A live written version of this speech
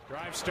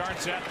Drive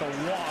starts at the 1.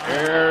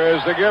 Here is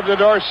the give to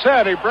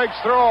Dorsett. He breaks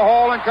through a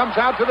hole and comes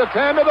out to the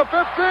 10 to the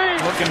 15.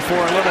 Looking for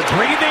a little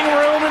breathing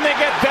room, and they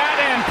get that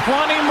and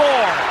plenty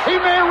more. He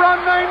may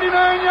run 99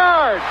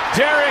 yards.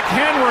 Derrick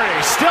Henry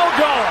still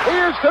going.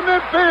 Here's to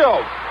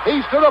midfield.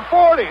 He's to the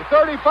 40,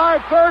 35,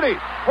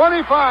 30,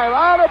 25,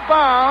 out of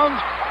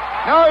bounds.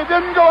 No, he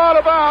didn't go out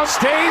of bounds.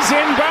 Stays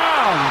in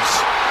bounds.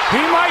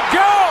 He might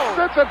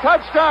go. It's a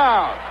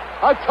touchdown.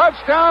 A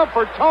touchdown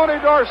for Tony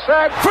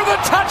Dorsett. For the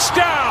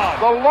touchdown.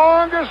 The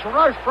longest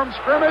rush from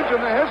scrimmage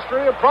in the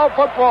history of pro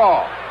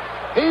football.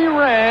 He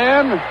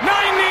ran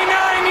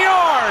 99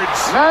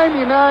 yards.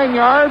 99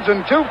 yards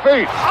and 2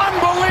 feet.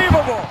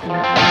 Unbelievable.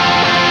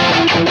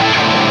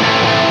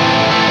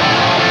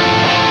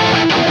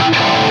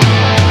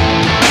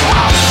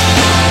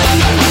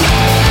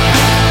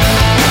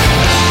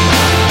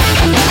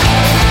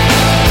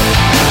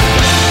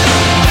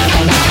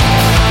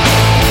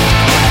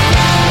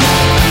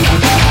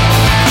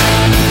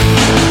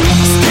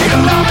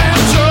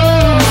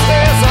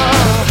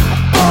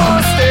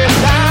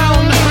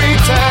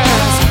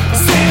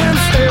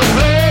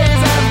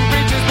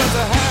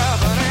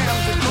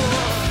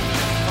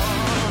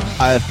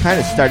 I've kind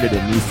of started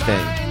a new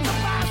thing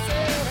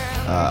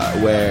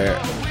where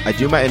I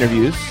do my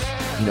interviews,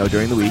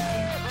 during the week,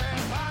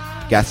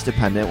 guest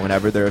dependent,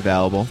 whenever they're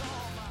available.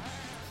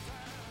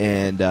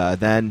 And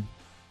then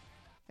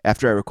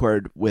after I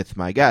record with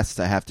my guests,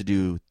 I have to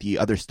do the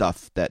other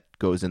stuff that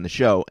goes in the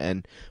show.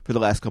 And for the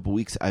last couple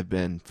weeks, I've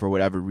been, for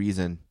whatever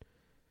reason,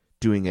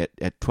 doing it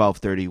at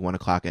 12:30, 1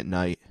 o'clock at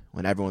night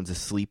when everyone's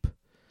asleep,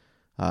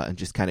 and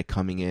just kind of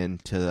coming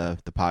into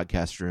the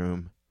podcast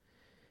room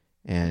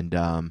and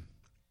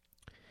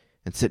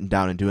sitting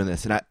down and doing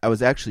this. And I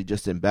was actually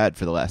just in bed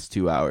for the last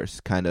 2 hours,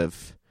 kind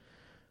of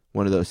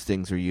one of those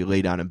things where you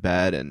lay down in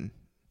bed and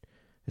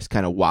just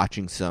kind of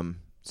watching some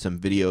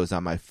videos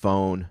on my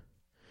phone,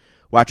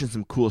 watching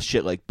some cool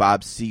shit. Like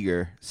Bob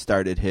Seger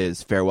started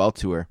his farewell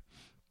tour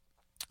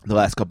the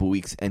last couple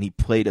weeks, and he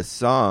played a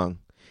song.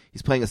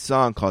 He's playing a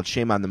song called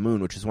Shame on the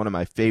Moon, which is one of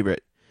my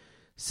favorite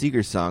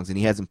Seger songs, and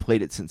he hasn't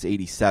played it since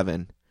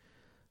 87.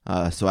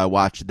 So I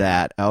watched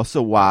that. I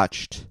also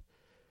watched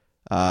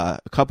a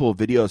couple of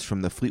videos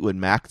from the Fleetwood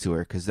Mac tour,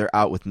 because they're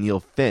out with Neil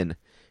Finn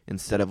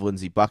instead of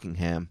Lindsey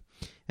Buckingham.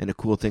 And a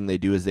cool thing they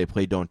do is they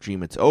play Don't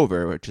Dream It's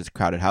Over, which is a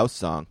Crowded House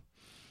song.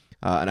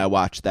 And I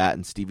watched that,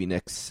 and Stevie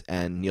Nicks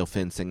and Neil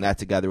Finn sing that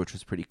together, which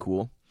was pretty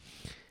cool.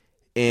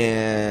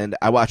 And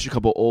I watched a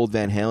couple old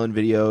Van Halen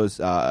videos,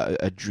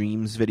 a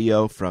Dreams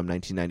video from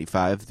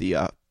 1995,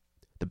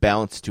 the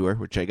Balance tour,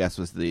 which I guess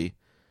was the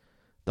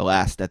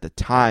last at the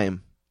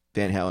time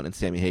Van Halen and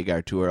Sammy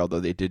Hagar tour,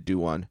 although they did do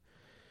one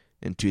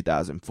in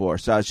 2004.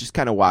 So I was just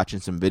kind of watching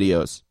some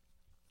videos.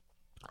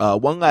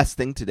 One last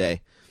thing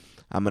today,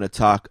 I'm going to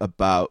talk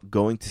about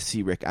going to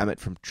see Rick Emmett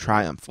from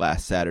Triumph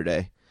last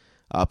Saturday,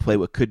 play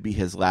what could be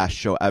his last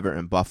show ever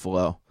in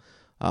Buffalo.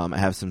 I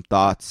have some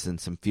thoughts and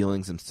some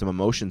feelings and some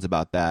emotions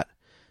about that.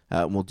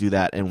 We'll do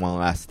that in one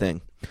last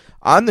thing.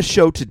 On the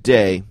show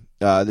today,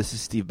 this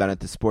is Steve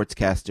Bennett, the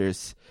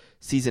Sportscasters,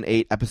 Season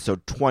 8,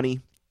 Episode 20.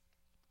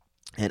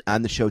 And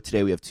on the show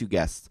today, we have two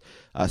guests.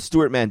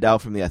 Stewart Mandel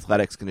from The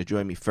Athletic is going to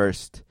join me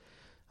first.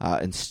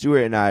 And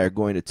Stewart and I are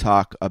going to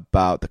talk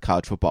about the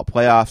college football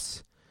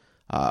playoffs.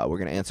 We're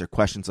going to answer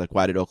questions like,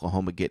 why did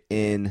Oklahoma get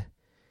in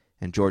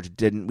and Georgia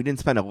didn't? We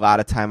didn't spend a lot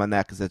of time on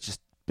that because that's just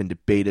been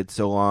debated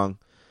so long.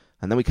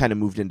 And then we kind of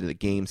moved into the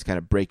games, kind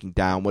of breaking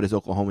down what does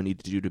Oklahoma need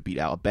to do to beat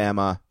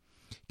Alabama?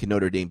 Can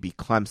Notre Dame beat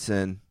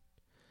Clemson?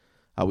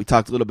 We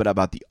talked a little bit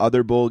about the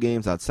other bowl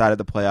games outside of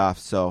the playoffs.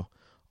 So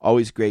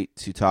always great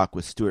to talk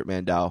with Stewart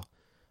Mandel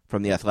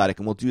from The Athletic.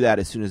 And we'll do that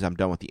as soon as I'm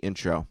done with the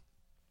intro.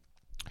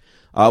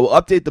 We'll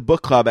update the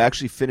book club. I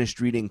actually finished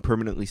reading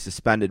Permanently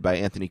Suspended by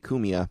Anthony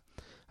Cumia.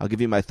 I'll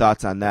give you my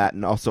thoughts on that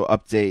and also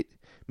update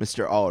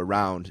Mr. All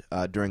Around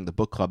during the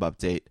book club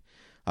update.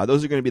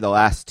 Those are going to be the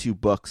last two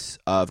books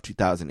of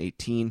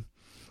 2018.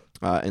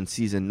 In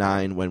Season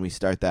 9, when we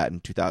start that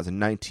in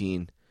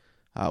 2019,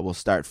 we'll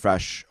start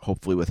fresh,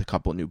 hopefully with a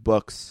couple new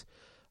books.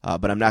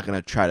 But I'm not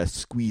going to try to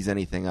squeeze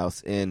anything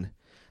else in.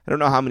 I don't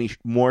know how many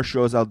more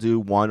shows I'll do,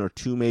 one or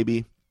two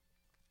maybe,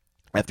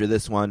 after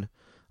this one.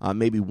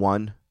 Maybe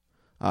one,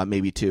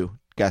 maybe two.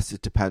 Guess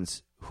it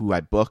depends who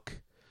I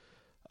book.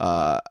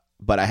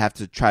 But I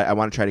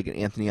want to try to get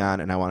Anthony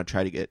on, and I want to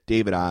try to get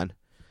David on.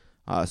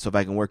 So if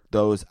I can work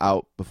those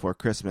out before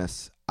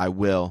Christmas, I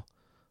will.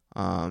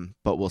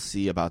 But we'll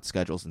see about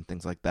schedules and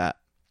things like that.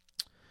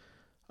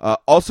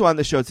 Also on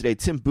the show today,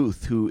 Tim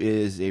Booth, who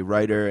is a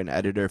writer and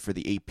editor for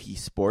the AP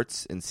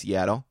Sports in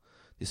Seattle,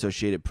 the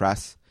Associated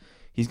Press.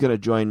 He's going to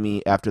join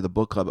me after the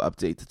book club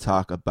update to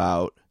talk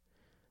about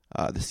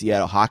the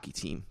Seattle hockey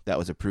team that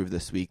was approved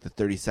this week, the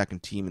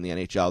 32nd team in the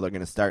NHL. They're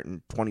going to start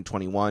in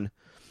 2021,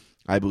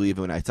 I believe,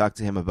 when I talk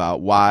to him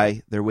about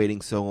why they're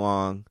waiting so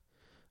long.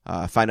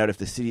 Find out if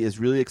the city is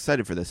really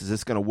excited for this. Is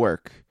this going to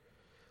work?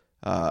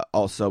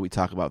 Also, we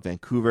talk about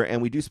Vancouver, and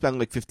we do spend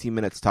like 15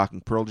 minutes talking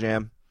Pearl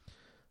Jam,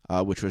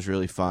 which was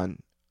really fun.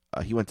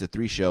 He went to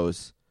 3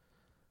 shows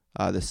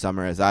this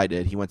summer as I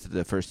did. He went to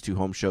the first 2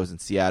 home shows in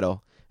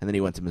Seattle, and then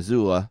he went to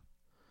Missoula.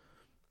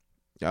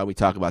 We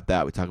talk about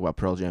that. We talk about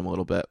Pearl Jam a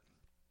little bit.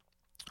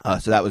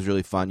 So that was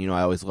really fun.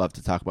 I always love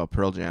to talk about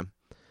Pearl Jam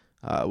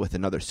with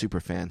another super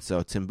fan.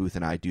 So Tim Booth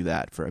and I do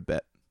that for a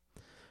bit.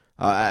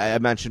 I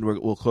mentioned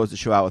we'll close the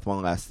show out with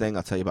one last thing.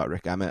 I'll tell you about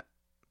Rick Emmett.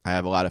 I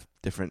have a lot of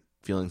different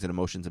feelings and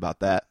emotions about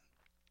that.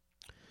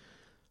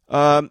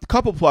 A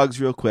couple plugs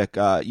real quick.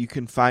 You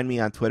can find me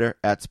on Twitter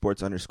at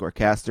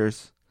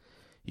sports_casters.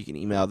 You can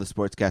email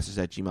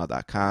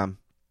thesportscasters@gmail.com.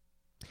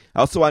 I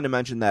also wanted to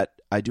mention that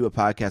I do a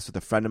podcast with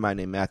a friend of mine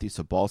named Matthew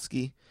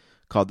Sobalski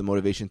called the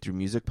Motivation Through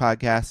Music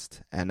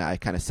podcast, and I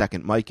kind of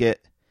second mic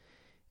it.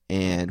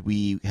 And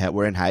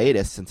we're in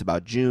hiatus since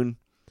about June,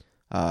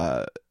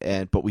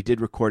 but we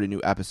did record a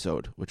new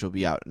episode, which will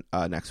be out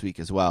next week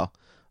as well,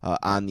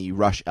 on the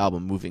Rush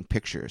album Moving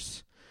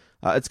Pictures.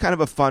 It's kind of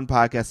a fun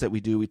podcast that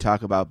we do. We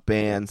talk about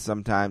bands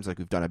sometimes, like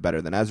we've done a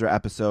Better Than Ezra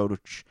episode,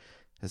 which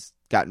has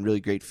gotten really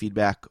great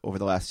feedback over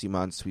the last few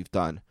months. We've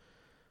done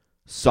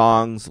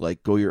songs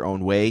like Go Your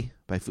Own Way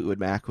by Fleetwood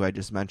Mac, who I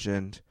just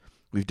mentioned.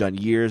 We've done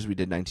Years. We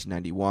did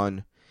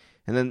 1991.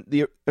 And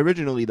then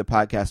originally the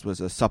podcast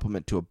was a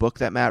supplement to a book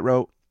that Matt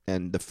wrote,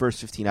 and the first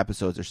 15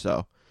 episodes or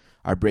so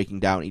are breaking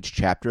down each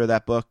chapter of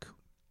that book.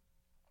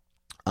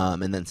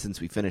 And then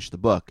since we finished the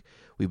book,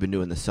 we've been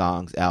doing the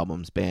songs,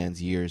 albums,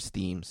 bands, years,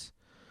 themes.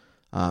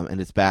 And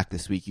it's back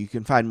this week. You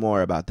can find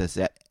more about this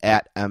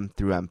at M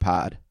through M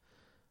Pod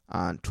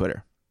on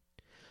Twitter.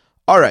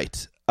 All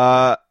right.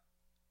 I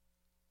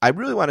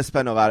really want to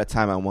spend a lot of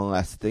time on one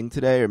last thing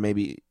today, or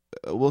maybe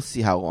we'll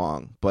see how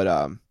long.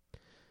 But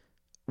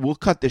we'll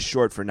cut this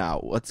short for now.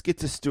 Let's get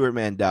to Stewart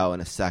Mandel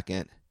in a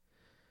second.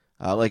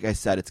 Like I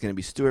said, it's going to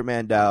be Stewart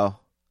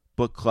Mandel,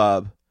 Book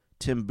Club,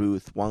 Tim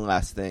Booth, one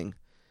last thing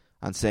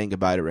on saying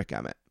goodbye to Rick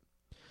Emmett.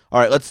 All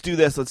right, let's do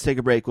this. Let's take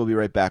a break. We'll be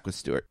right back with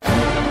Stewart.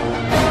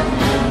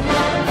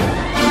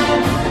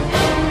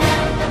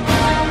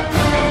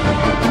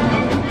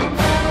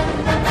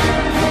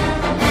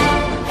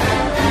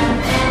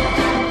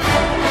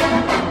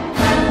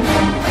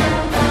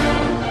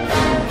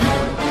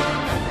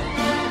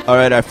 All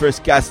right, our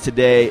first guest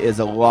today is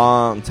a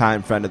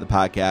long-time friend of the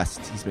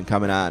podcast. He's been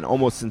coming on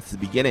almost since the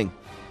beginning,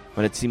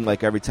 when it seemed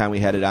like every time we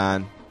had it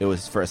on, it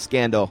was for a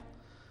scandal.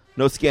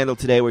 No scandal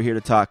today. We're here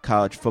to talk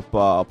college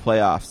football,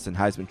 playoffs, and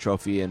Heisman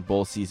Trophy and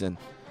bowl season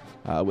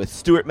with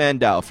Stewart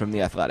Mandel from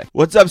The Athletic.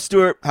 What's up,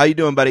 Stewart? How you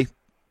doing, buddy?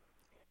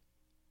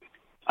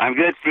 I'm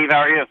good, Steve. How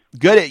are you?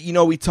 Good.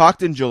 We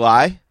talked in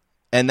July,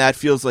 and that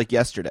feels like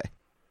yesterday.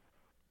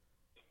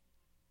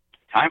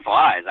 Time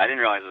flies. I didn't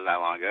realize it was that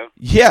long ago.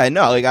 Yeah, I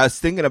know. I was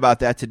thinking about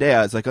that today.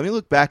 I was like, let me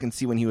look back and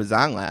see when he was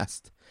on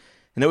last.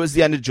 And it was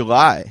the end of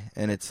July.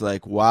 And it's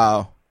like,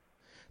 wow,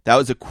 that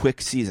was a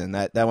quick season.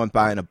 That went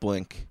by in a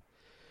blink.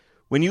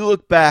 When you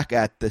look back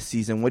at the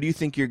season, what do you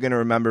think you're going to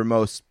remember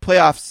most?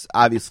 Playoffs,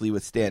 obviously,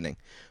 withstanding.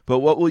 But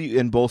what will you,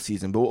 in bowl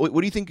season, but what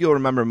do you think you'll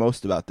remember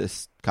most about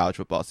this college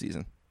football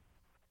season?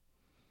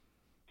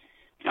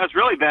 It's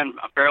really been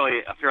a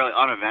fairly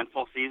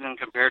uneventful season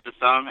compared to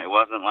some. It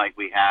wasn't like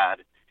we had.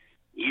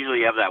 Usually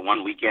you have that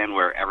one weekend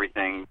where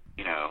everything,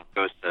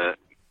 goes to,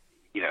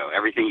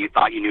 everything you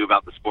thought you knew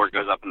about the sport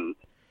goes up in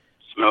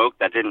smoke.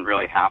 That didn't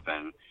really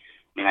happen.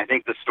 I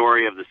think the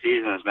story of the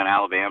season has been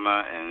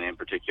Alabama, and in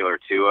particular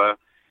Tua.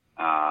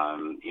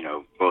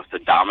 Both the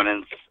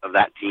dominance of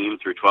that team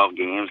through 12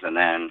 games and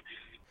then...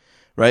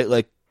 Right,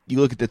 like you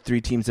look at the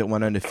 3 teams that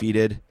went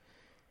undefeated,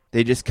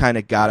 they just kind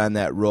of got on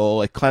that roll.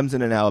 Like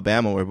Clemson and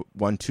Alabama were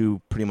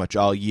 1-2 pretty much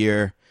all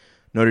year.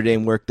 Notre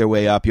Dame worked their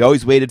way up. You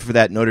always waited for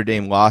that Notre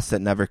Dame loss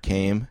that never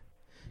came,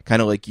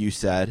 kind of like you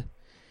said.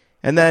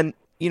 And then,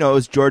 it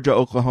was Georgia,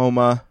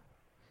 Oklahoma,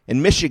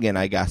 and Michigan,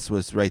 I guess,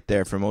 was right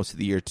there for most of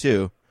the year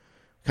too.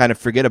 Kind of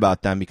forget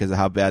about them because of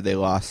how bad they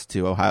lost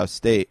to Ohio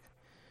State.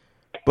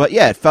 But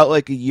yeah, it felt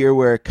like a year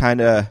where it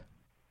kind of,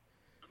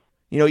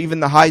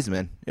 even the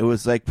Heisman, it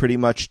was like pretty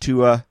much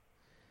Tua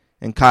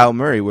and Kyle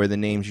Murray were the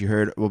names you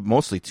heard, well,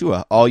 mostly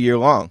Tua, all year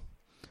long,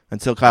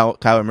 until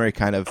Kyler Murray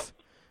kind of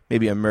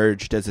maybe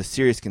emerged as a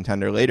serious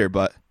contender later,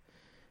 but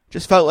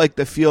just felt like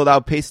the field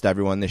outpaced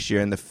everyone this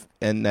year,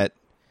 and that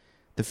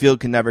the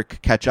field can never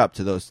catch up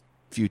to those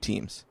few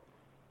teams.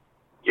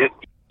 Yeah,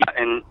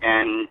 and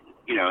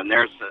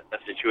there's a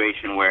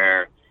situation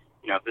where,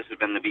 if this had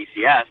been the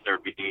BCS, there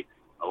would be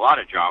a lot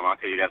of drama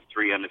because you'd have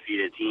 3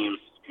 undefeated teams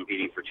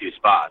competing for 2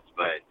 spots.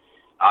 But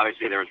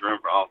obviously there was room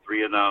for all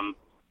 3 of them.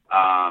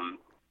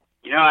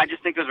 I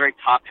just think it was a very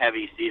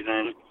top-heavy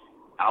season.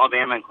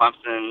 Alabama and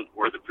Clemson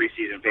were the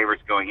preseason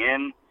favorites going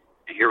in,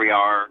 and here we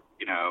are,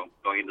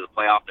 going into the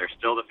playoff. They're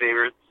still the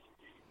favorites,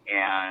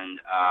 and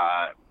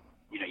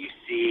you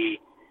see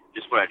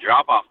just what a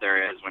drop-off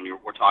there is when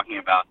we're talking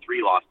about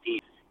 3 lost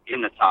teams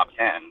in the top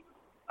 10,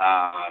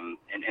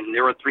 and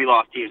there were 3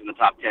 lost teams in the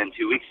top 10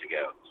 2 weeks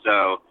ago.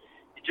 So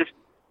it just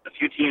a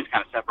few teams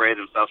kind of separated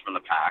themselves from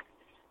the pack,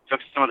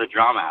 took some of the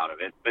drama out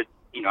of it, but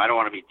I don't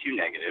want to be too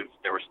negative.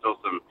 There were still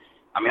some.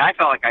 I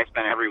felt like I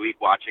spent every week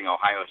watching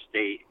Ohio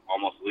State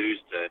almost lose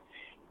to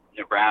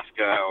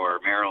Nebraska or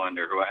Maryland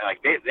or who,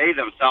 like they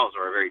themselves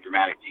are a very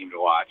dramatic team to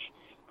watch.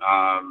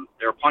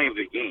 There are plenty of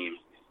good games.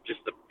 Just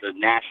the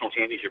national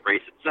championship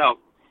race itself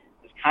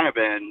has kind of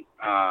been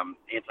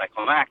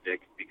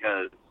anticlimactic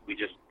because we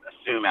just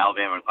assume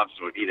Alabama and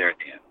Clemson would be there at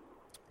the end.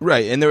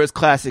 Right, and there was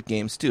classic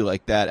games too,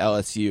 like that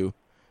LSU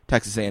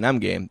Texas A&M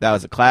game. That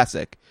was a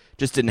classic.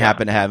 Just didn't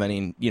happen to have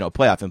any,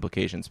 playoff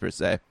implications per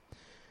se.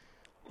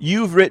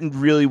 You've written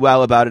really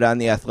well about it on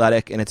The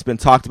Athletic, and it's been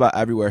talked about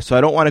everywhere, so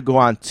I don't want to go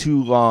on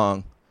too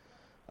long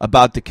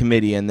about the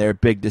committee and their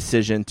big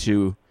decision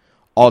to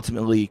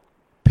ultimately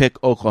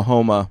pick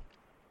Oklahoma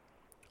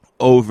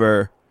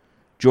over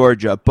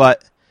Georgia.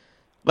 But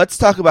let's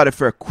talk about it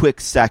for a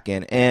quick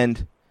second.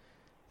 And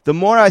the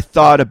more I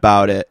thought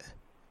about it,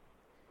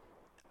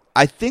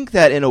 I think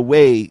that in a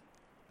way,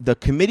 the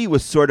committee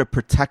was sort of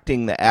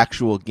protecting the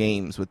actual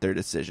games with their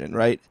decision,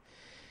 right?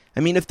 I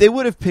mean, if they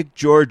would have picked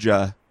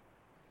Georgia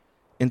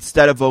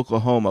instead of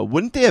Oklahoma,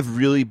 wouldn't they have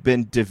really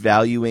been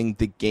devaluing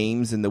the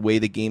games and the way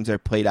the games are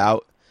played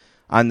out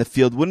on the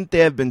field? Wouldn't they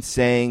have been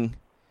saying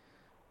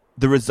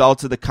the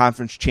results of the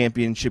conference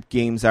championship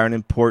games aren't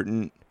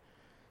important,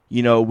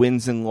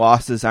 wins and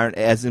losses aren't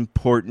as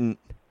important,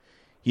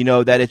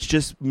 that it's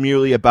just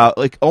merely about,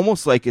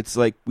 almost like it's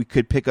like we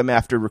could pick them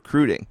after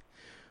recruiting.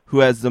 Who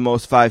has the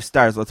most 5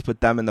 stars? Let's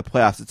put them in the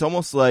playoffs. It's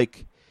almost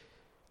like,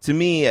 to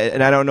me,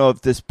 and I don't know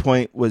if this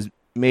point was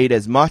made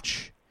as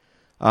much,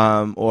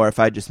 or if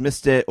I just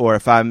missed it, or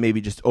if I'm maybe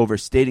just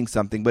overstating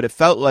something, but it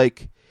felt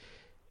like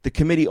the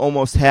committee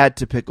almost had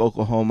to pick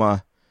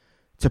Oklahoma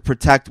to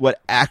protect what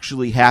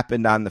actually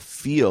happened on the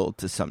field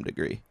to some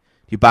degree.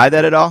 Do you buy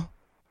that at all?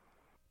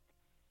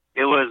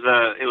 It was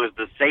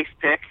the safe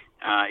pick.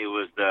 It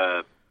was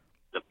the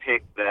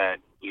pick that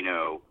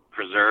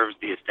preserves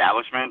the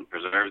establishment,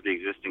 preserves the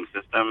existing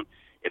system.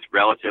 It's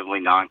relatively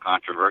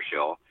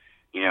non-controversial.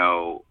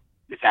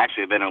 It's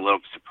actually been a little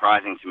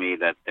surprising to me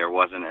that there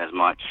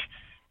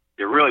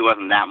really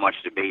wasn't that much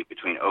debate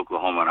between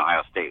Oklahoma and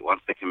Ohio State.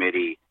 Once the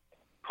committee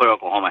put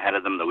Oklahoma ahead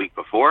of them the week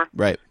before,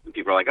 right,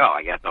 people are like, oh,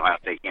 I guess Ohio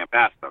State can't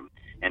pass them.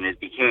 And it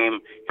became,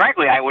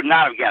 frankly, I would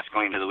not have guessed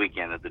going into the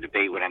weekend that the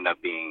debate would end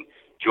up being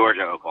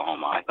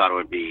Georgia-Oklahoma. I thought it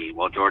would be,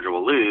 well, Georgia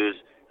will lose,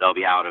 they'll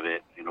be out of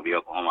it, it'll be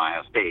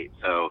Oklahoma-Ohio State.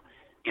 So,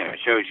 it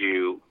shows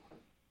you,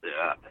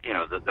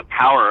 the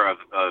power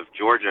of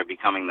Georgia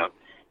becoming the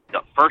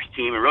first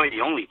team, and really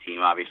the only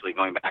team, obviously,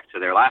 going back to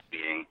their last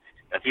meeting,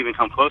 that's even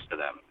come close to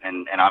them,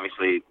 and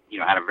obviously,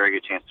 had a very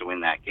good chance to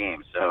win that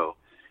game. So,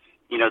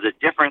 the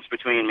difference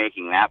between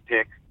making that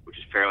pick, which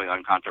is fairly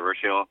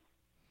uncontroversial,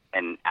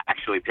 and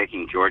actually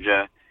picking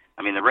Georgia,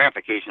 I mean, the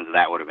ramifications of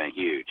that would have been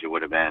huge. It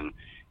would have been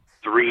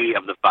 3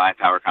 of the 5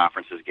 power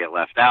conferences get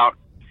left out.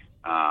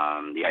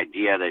 The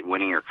idea that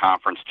winning your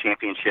conference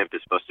championship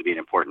is supposed to be an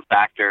important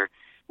factor,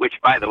 which,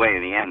 by the way,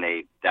 in the end,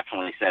 they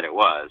definitely said it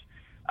was.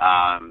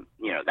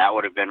 That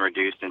would have been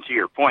reduced. And to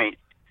your point,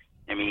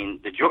 I mean,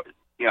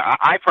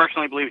 I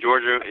personally believe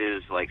Georgia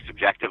is,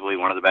 subjectively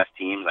one of the best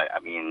teams. I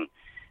mean,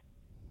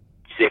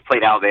 they've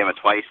played Alabama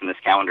twice in this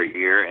calendar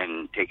year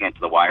and taken it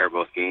to the wire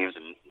both games,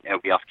 and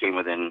everybody else came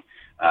within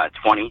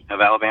 20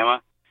 of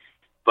Alabama.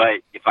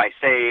 But if I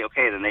say,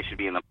 okay, then they should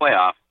be in the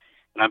playoff,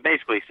 and I'm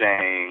basically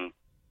saying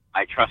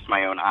I trust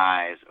my own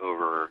eyes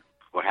over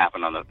what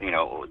happened on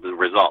the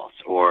results,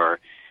 or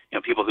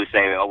people who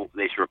say, oh,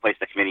 they should replace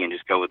the committee and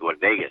just go with what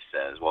Vegas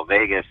says. Well,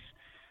 Vegas,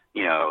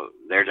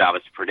 their job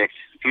is to predict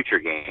future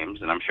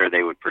games, and I'm sure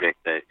they would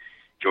predict that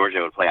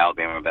Georgia would play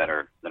Alabama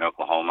better than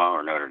Oklahoma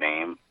or Notre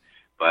Dame.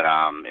 But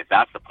if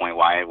that's the point,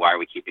 why are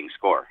we keeping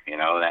score?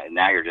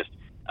 Now you're just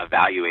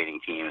evaluating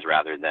teams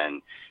rather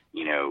than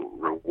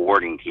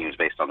rewarding teams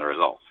based on the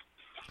results.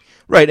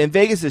 Right, and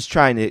Vegas is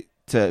trying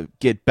to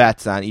get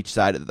bets on each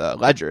side of the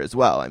ledger as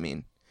well. I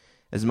mean,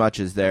 as much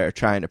as they're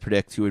trying to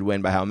predict who would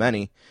win by how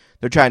many,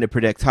 they're trying to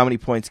predict how many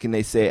points can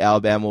they say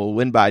Alabama will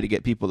win by to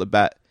get people to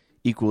bet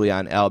equally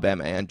on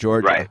Alabama and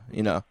Georgia.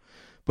 Right.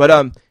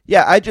 But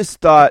I just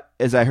thought,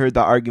 as I heard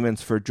the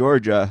arguments for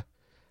Georgia,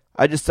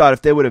 I just thought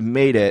if they would have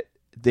made it,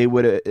 it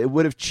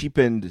would have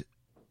cheapened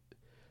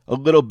a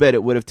little bit.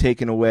 It would have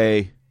taken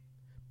away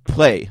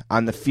play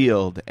on the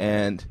field,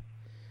 and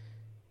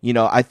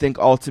I think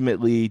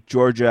ultimately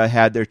Georgia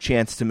had their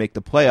chance to make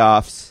the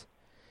playoffs,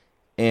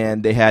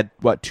 and they had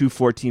 2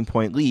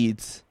 14-point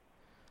leads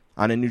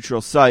on a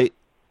neutral site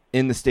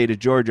in the state of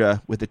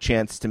Georgia with a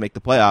chance to make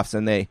the playoffs,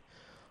 and they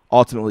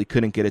ultimately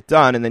couldn't get it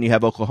done. And then you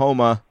have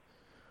Oklahoma,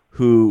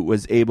 who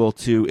was able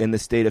to, in the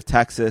state of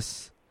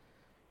Texas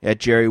at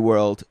Jerry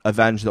World,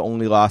 avenge the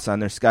only loss on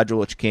their schedule,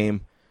 which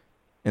came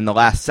in the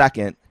last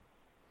second,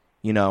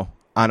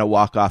 on a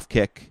walk-off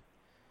kick.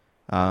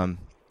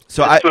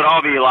 So this would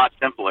all be a lot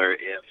simpler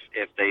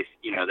if they,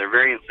 they're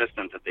very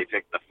insistent that they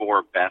pick the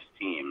 4 best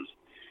teams,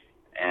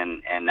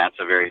 and that's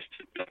a very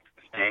significant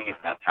thing.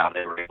 That's how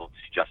they were able to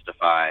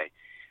justify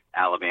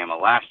Alabama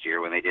last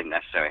year when they didn't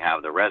necessarily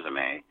have the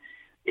resume.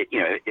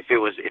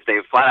 If they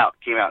flat out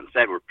came out and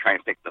said we're trying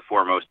to pick the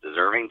 4 most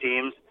deserving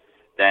teams,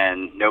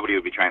 then nobody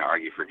would be trying to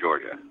argue for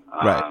Georgia.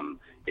 Right.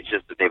 It's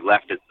just that they've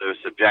left it so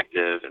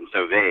subjective and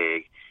so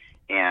vague,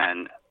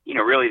 And,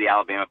 really the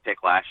Alabama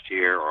pick last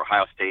year, or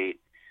Ohio State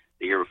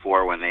the year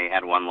before when they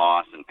had one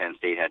loss and Penn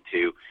State had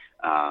two,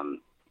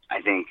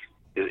 I think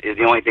is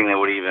the only thing that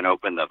would even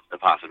open the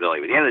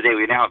possibility. But at the end of the day,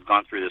 we now have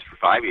gone through this for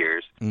 5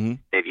 years. Mm-hmm.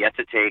 They've yet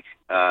to take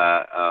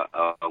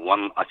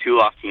a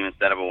two-loss team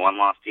instead of a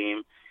one-loss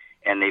team,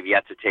 and they've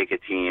yet to take a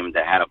team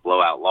that had a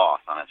blowout loss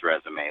on its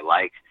resume,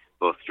 like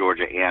both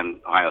Georgia and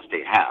Ohio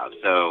State have.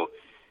 So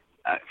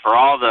for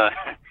all the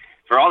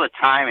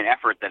time and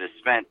effort that is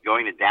spent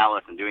going to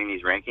Dallas and doing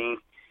these rankings,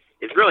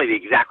 it's really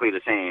exactly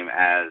the same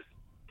as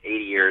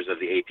 80 years of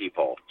the AP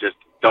poll. Just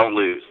don't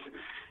lose.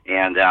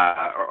 And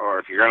or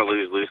if you're going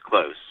to lose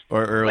close.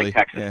 Or early. Like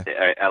Texas,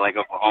 like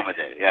Oklahoma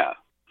did, yeah.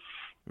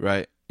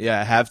 Right.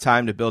 Yeah, have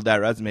time to build that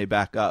resume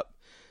back up.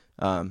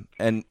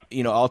 And,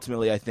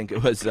 ultimately I think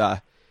it was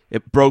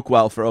it broke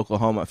well for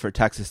Oklahoma for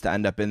Texas to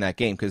end up in that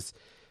game, because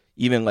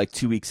even like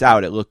 2 weeks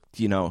out, it looked,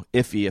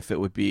 iffy if it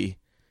would be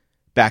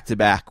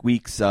back-to-back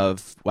weeks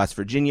of West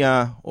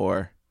Virginia,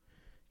 or,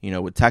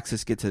 would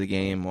Texas get to the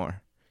game,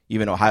 or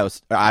even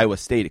Iowa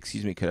State,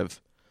 could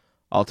have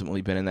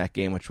ultimately been in that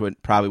game, which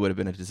probably would have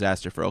been a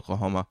disaster for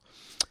Oklahoma.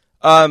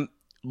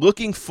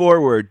 Looking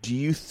forward, do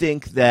you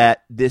think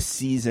that this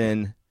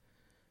season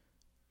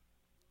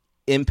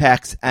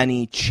impacts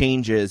any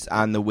changes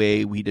on the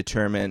way we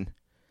determine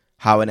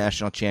how a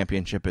national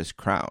championship is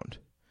crowned?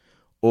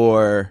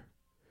 Or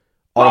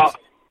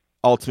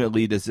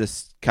ultimately, does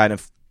this kind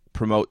of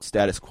promote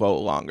status quo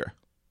longer?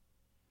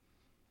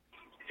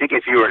 I think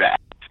if you were to ask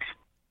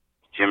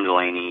Jim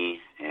Delaney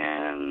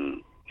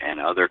and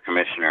other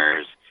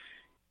commissioners,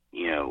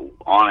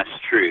 honest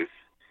truth,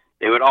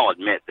 they would all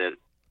admit that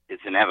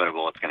it's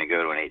inevitable it's going to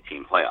go to an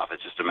 18 playoff.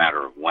 It's just a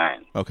matter of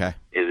when. Okay.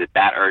 Is it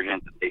that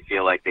urgent that they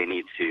feel like they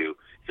need to?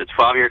 It's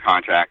a 12-year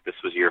contract. This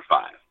was year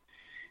 5.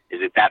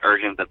 Is it that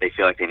urgent that they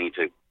feel like they need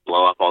to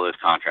blow up all those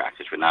contracts,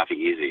 which would not be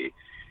easy,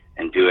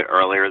 and do it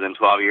earlier than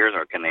 12 years,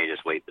 or can they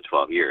just wait the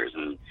 12 years?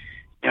 And,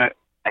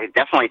 I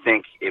definitely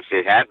think if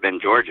it had been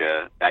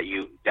Georgia, that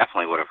you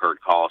definitely would have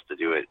heard calls to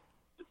do it,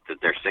 that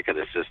they're sick of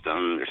the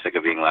system, they're sick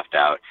of being left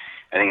out.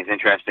 I think it's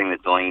interesting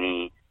that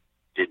Delaney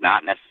did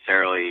not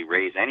necessarily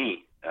raise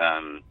any,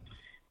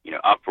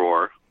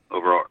 uproar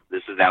over.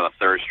 This is now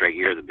the 3rd straight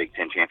year the Big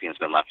Ten champion's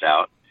been left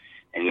out,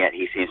 and yet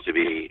he seems to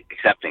be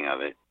accepting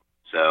of it.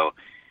 So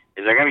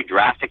is there going to be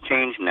drastic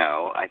change?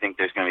 No. I think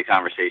there's going to be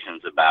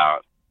conversations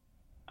about,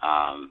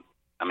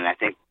 I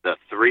think the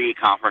 3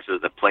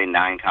 conferences that play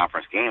 9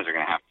 conference games are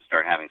going to have to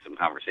start having some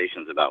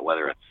conversations about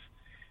whether it's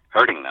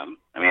hurting them.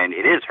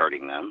 It is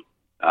hurting them.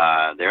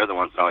 They're the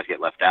ones that always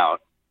get left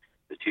out.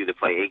 The 2 that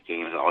play 8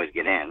 games always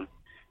get in.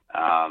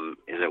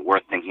 Is it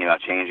worth thinking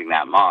about changing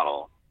that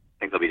model? I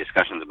think there'll be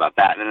discussions about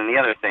that. And then the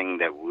other thing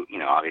that,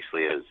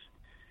 obviously is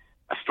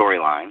a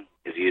storyline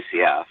is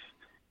UCF.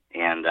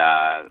 And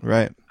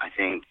right. I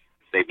think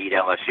if they beat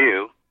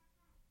LSU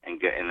and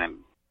then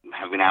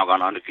have we now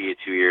gone undefeated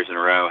 2 years in a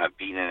row, have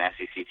beaten an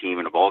SEC team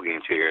in a bowl game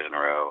 2 years in a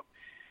row,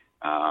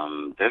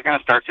 there's going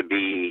to start to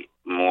be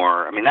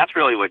more. That's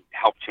really what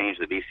helped change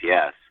the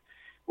BCS,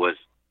 was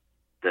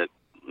the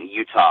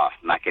Utah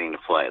not getting to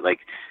play.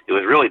 It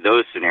was really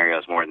those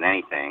scenarios more than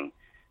anything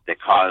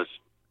that caused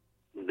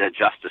the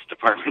Justice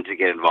Department to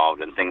get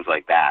involved and things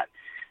like that.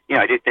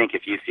 I do think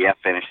if UCF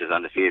finishes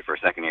undefeated for a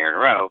 2nd year in a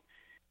row,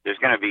 there's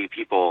going to be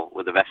people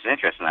with a vested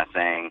interest in that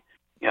saying,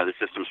 the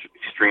system's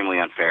extremely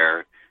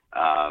unfair.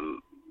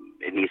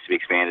 It needs to be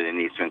expanded. It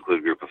needs to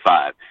include Group of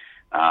 5.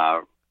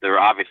 There are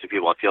obviously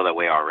people that feel that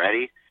way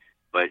already,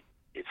 but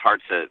it's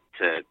hard to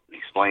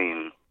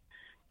explain,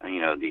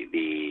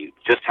 the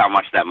just how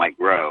much that might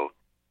grow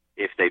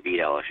if they beat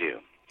LSU.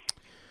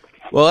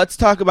 Well, let's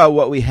talk about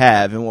what we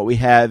have, and what we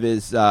have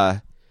is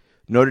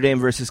Notre Dame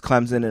versus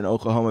Clemson and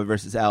Oklahoma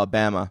versus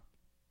Alabama.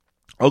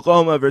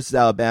 Oklahoma versus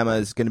Alabama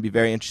is going to be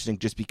very interesting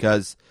just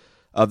because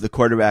of the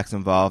quarterbacks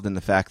involved and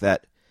the fact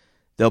that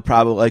they'll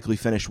probably likely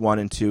finish 1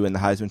 and 2 in the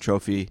Heisman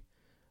Trophy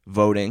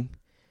voting,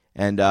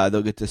 and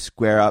they'll get to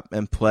square up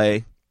and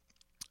play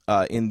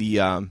in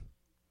the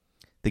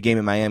game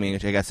in Miami,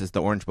 which I guess is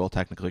the Orange Bowl,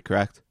 technically,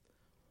 correct?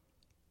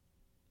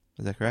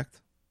 Is that correct?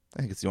 I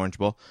think it's the Orange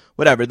Bowl.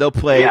 Whatever, they'll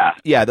play.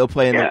 Yeah, they'll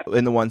play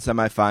in the one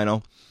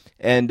semifinal,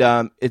 and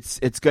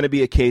it's going to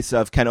be a case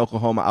of can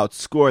Oklahoma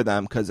outscore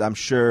them, because I'm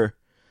sure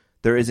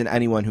there isn't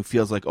anyone who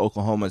feels like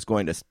Oklahoma is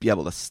going to be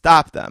able to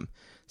stop them.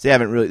 So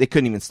they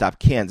couldn't even stop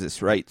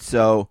Kansas, right?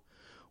 So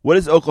what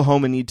does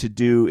Oklahoma need to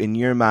do in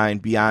your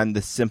mind beyond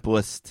the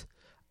simplest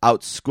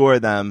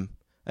outscore them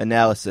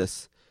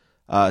analysis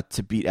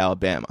to beat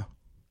Alabama?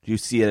 Do you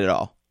see it at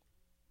all?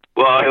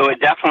 Well, it would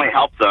definitely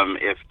help them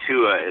if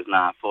Tua is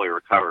not fully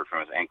recovered from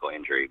his ankle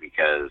injury,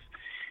 because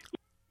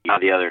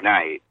the other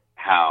night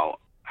how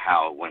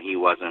when he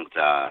wasn't,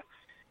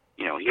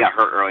 he got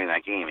hurt early in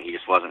that game and he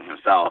just wasn't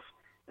himself.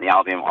 And the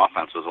Alabama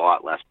offense was a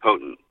lot less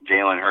potent.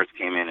 Jalen Hurts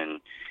came in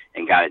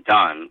and got it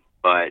done,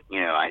 but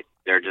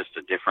they're just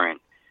a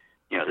different.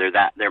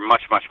 They're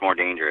much more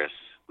dangerous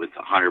with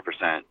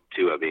 100%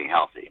 Tua being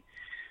healthy.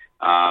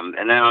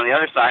 And then on the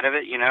other side of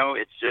it,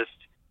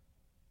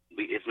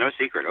 it's no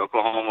secret.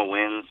 Oklahoma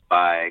wins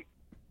by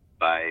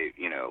by,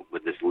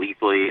 with this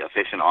lethally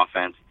efficient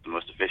offense, the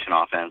most efficient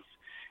offense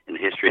in the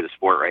history of the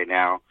sport right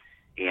now.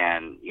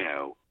 And,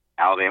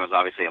 Alabama's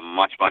obviously a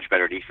much, much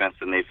better defense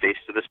than they've faced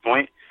to this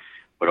point,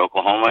 but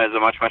Oklahoma is a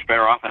much, much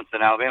better offense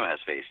than Alabama has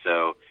faced.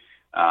 So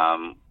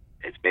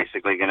it's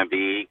basically going to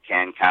be,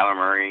 can Kyler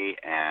Murray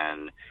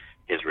and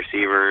his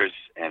receivers,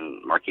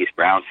 and Marquise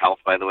Brown's health,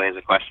 by the way, is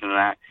a question of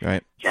that.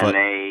 Right. Can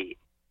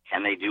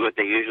they do what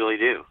they usually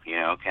do?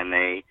 Can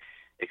they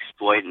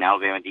exploit an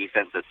Alabama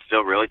defense that's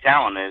still really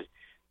talented,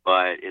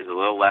 but is a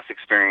little less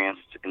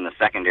experienced in the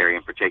secondary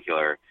in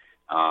particular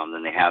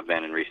than they have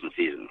been in recent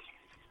seasons?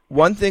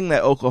 One thing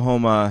that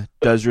Oklahoma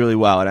does really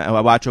well, and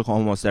I watch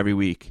Oklahoma almost every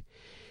week,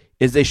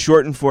 is they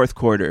shorten fourth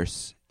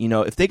quarters.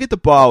 If they get the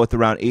ball with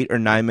around 8 or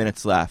 9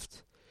 minutes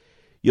left,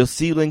 you'll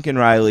see Lincoln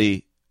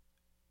Riley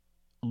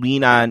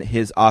lean on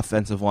his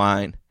offensive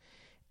line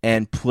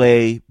and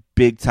play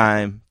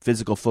big-time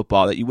physical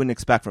football that you wouldn't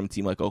expect from a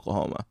team like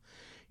Oklahoma.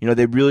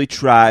 They really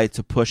try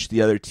to push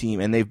the other team,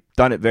 and they've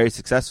done it very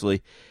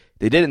successfully.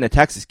 They did it in the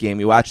Texas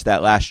game. You watched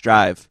that last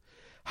drive,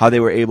 how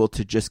they were able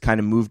to just kind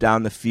of move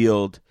down the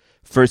field,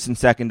 first and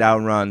second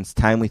down runs,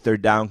 timely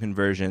third down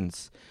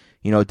conversions,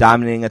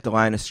 dominating at the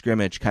line of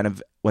scrimmage, kind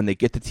of when they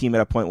get the team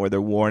at a point where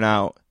they're worn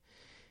out.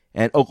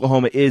 And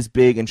Oklahoma is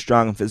big and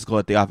strong and physical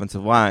at the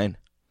offensive line.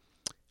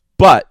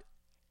 But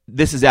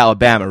this is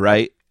Alabama,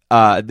 right?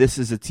 This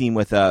is a team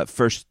with a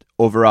first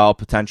overall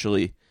potential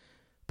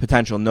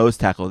nose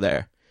tackle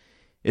there.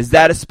 Is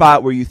that a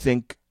spot where you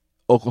think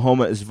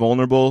Oklahoma is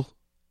vulnerable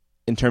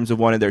in terms of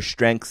one of their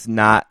strengths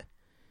not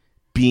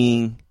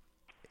being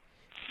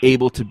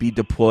able to be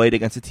deployed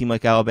against a team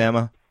like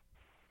Alabama?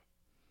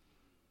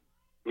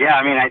 Yeah,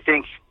 I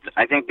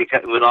think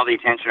because with all the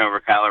attention over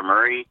Kyler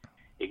Murray,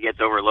 it gets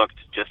overlooked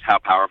just how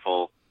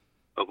powerful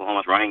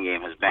Oklahoma's running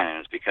game has been, and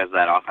it's because of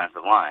that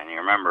offensive line. You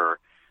remember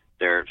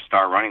their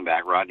star running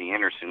back, Rodney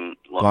Anderson,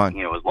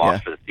 was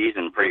lost for the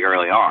season pretty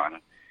early on,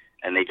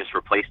 and they just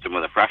replaced him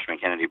with a freshman,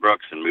 Kennedy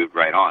Brooks, and moved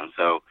right on.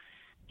 So,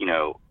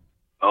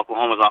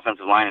 Oklahoma's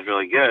offensive line is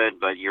really good,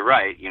 but you're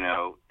right.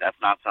 That's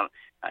not something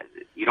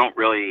you don't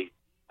really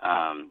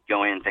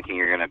go in thinking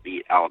you're going to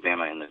beat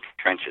Alabama in the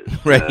trenches.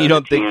 Right? You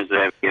don't think teams that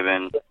have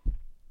given.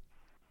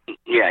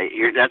 Yeah,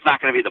 that's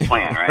not going to be the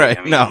plan, right?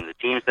 Right. No. The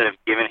teams that have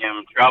given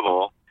him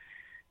trouble.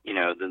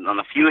 On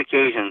the few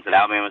occasions that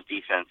Alabama's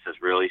defense has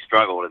really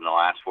struggled in the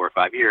last 4 or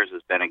 5 years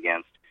has been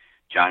against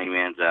Johnny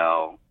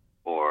Mandel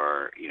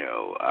or,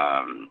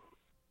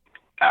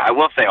 I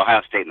will say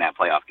Ohio State in that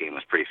playoff game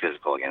was pretty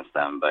physical against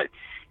them, but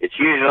it's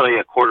usually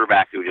a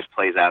quarterback who just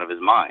plays out of his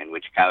mind,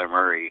 which Kyler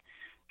Murray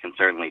can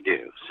certainly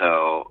do.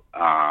 So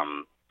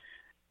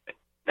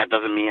that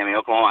doesn't mean,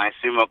 Oklahoma, I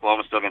assume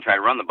Oklahoma's still going to try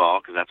to run the ball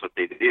because that's what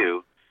they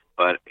do,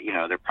 but,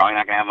 they're probably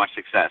not going to have much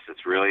success.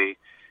 It's really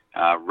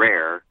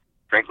rare.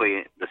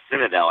 Frankly, the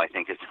Citadel, I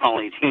think, is the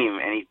only team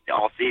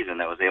all season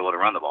that was able to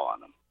run the ball on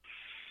them.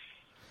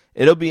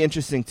 It'll be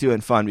interesting, too,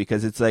 and fun,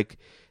 because it's like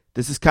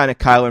this is kind of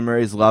Kyler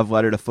Murray's love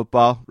letter to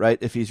football, right,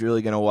 if he's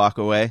really going to walk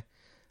away.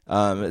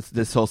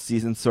 This whole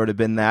season's sort of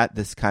been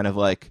this kind of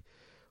like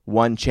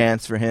one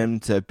chance for him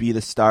to be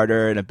the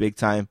starter in a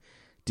big-time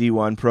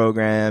D1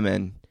 program,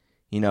 and,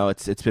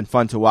 it's been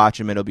fun to watch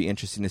him. It'll be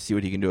interesting to see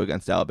what he can do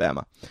against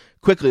Alabama.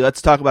 Quickly,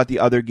 let's talk about the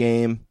other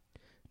game,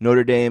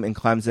 Notre Dame and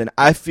Clemson.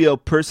 I feel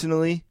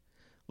personally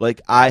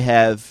like I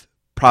have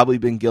probably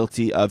been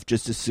guilty of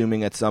just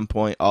assuming at some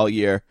point all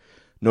year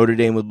Notre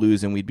Dame would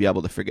lose and we'd be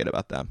able to forget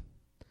about them.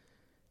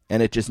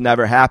 And it just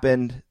never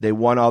happened. They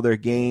won all their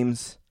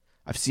games.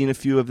 I've seen a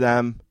few of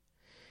them.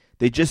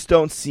 They just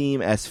don't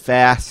seem as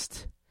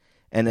fast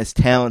and as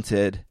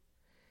talented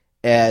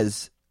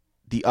as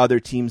the other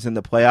teams in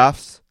the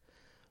playoffs.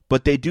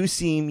 But they do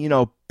seem,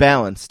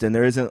 balanced, and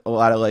there isn't a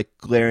lot of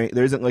there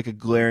isn't a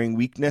glaring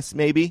weakness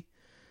maybe.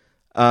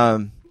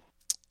 And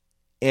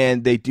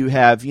they do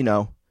have,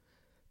 the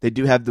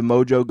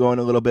mojo going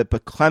a little bit,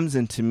 but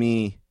Clemson to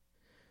me,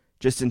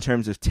 just in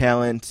terms of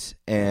talent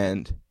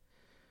and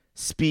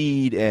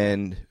speed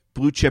and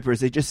blue chippers,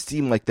 they just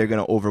seem like they're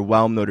going to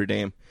overwhelm Notre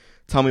Dame.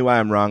 Tell me why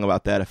I'm wrong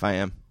about that if I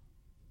am.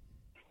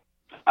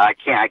 I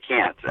can't.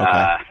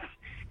 Okay.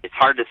 It's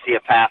hard to see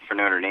a path for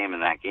Notre Dame in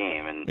that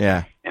game, and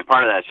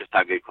part of that is just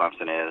how good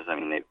Clemson is.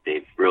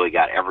 They've really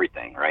got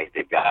everything, right?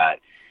 They've got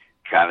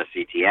Travis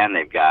Etienne,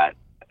 they've got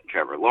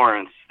Trevor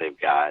Lawrence, they've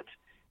got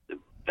the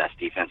best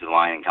defensive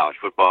line in college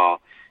football.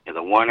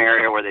 The one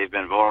area where they've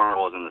been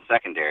vulnerable is in the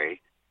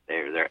secondary.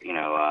 They're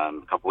a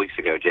couple weeks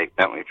ago, Jake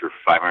Bentley threw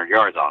for 500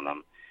 yards on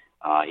them,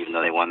 even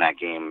though they won that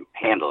game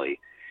handily.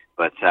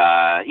 But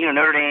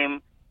Notre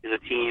Dame is a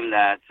team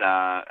that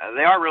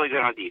they are really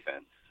good on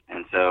defense,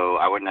 and so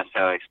I wouldn't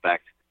necessarily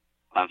expect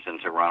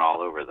Clemson to run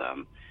all over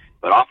them.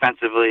 But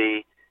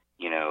offensively,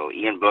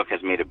 Ian Book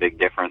has made a big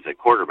difference at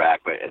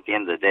quarterback, but at the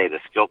end of the day, the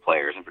skill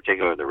players, in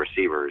particular the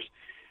receivers,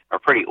 are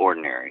pretty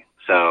ordinary.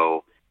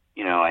 So,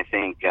 I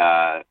think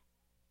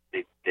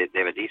they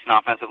have a decent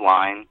offensive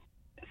line,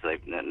 so they're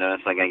not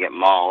necessarily going to get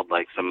mauled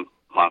like some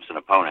Clemson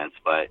opponents,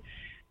 but,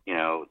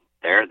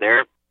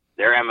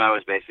 their MO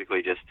is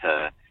basically just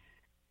to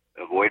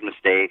avoid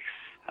mistakes,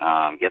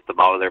 get the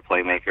ball to their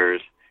playmakers.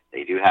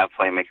 They do have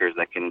playmakers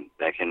that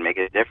can make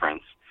a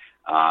difference,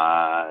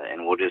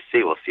 and we'll just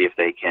see. We'll see if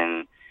they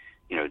can,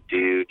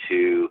 do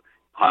to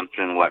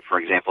Clemson what, for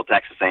example,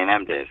 Texas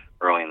A&M did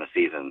early in the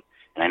season.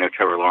 And I know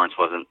Trevor Lawrence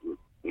wasn't,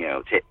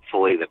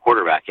 fully the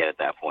quarterback yet at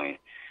that point,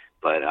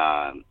 but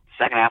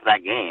second half of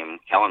that game,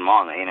 Kellen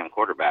Mond, the A&M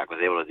quarterback, was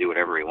able to do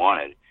whatever he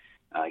wanted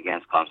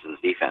against Clemson's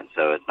defense.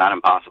 So it's not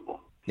impossible.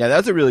 Yeah, that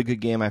was a really good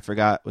game. I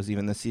forgot was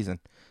even this season.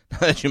 Now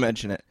that you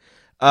mention it,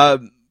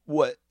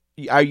 what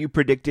are you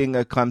predicting?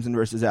 A Clemson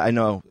versus? I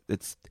know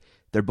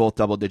they're both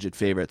double-digit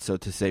favorites, so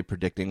to say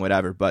predicting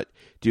whatever. But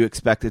do you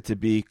expect it to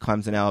be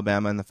Clemson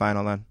Alabama in the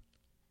final then?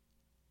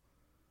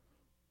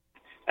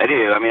 I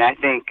do. I mean, I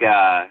think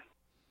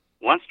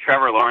once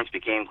Trevor Lawrence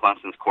became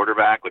Clemson's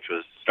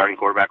starting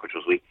quarterback, which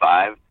was week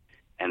 5,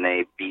 and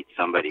they beat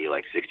somebody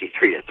like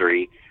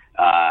 63-3.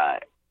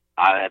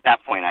 At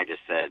that point, I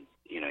just said,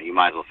 you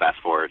might as well fast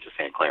forward to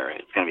St. Clair.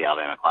 It's going to be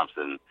Alabama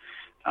Clemson.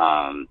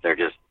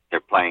 They're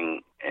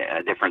playing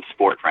a different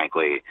sport,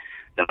 frankly,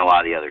 than a lot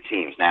of the other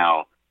teams.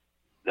 Now,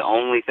 the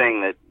only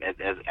thing that,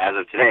 as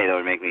of today, that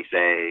would make me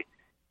say,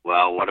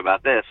 well, what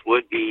about this,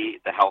 would be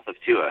the health of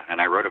Tua.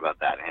 And I wrote about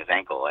that in his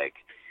ankle. Like,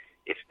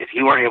 if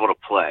he weren't able to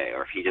play,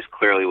 or if he just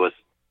clearly was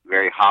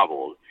very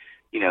hobbled,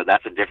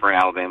 that's a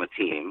different Alabama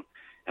team.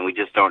 And we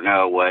just don't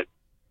know what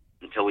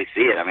until we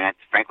see it. I mean, it's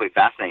frankly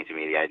fascinating to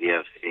me, the idea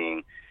of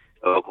seeing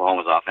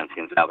Oklahoma's offense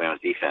against Alabama's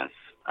defense.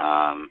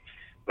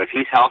 But if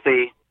he's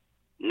healthy,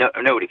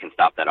 nobody can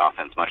stop that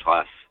offense, much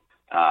less.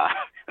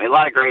 A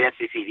lot of great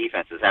SEC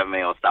defenses haven't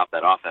been able to stop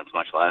that offense,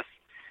 much less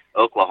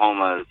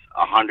Oklahoma's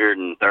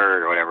 103rd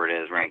or whatever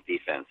it is ranked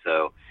defense.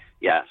 So,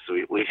 yeah,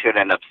 we should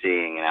end up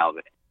seeing an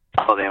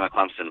Alabama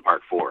Clemson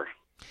Part 4.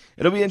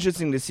 It'll be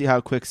interesting to see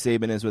how quick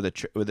Saban is with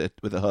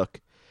a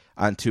hook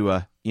on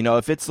Tua.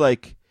 If it's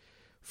like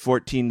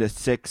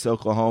 14-6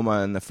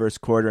 Oklahoma in the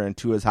first quarter and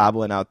Tua's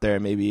hobbling out there,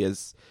 maybe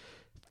is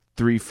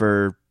 3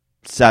 for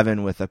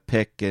 7 with a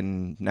pick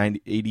and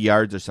 80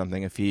 yards or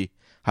something.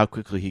 How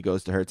quickly he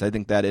goes to Hurts, I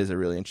think that is a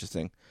really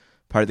interesting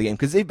part of the game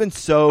because they've been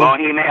so. Well,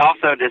 he may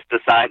also just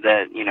decide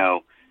that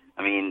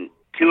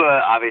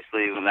Tua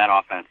obviously in that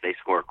offense they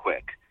score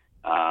quick,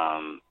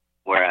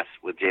 whereas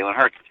with Jalen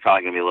Hurts it's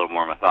probably going to be a little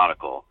more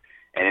methodical,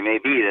 and it may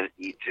be that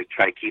to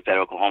try to keep that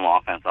Oklahoma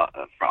offense off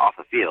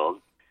the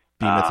field.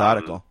 Be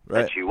methodical,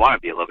 right? That you want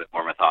to be a little bit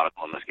more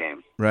methodical in this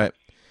game, right?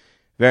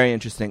 Very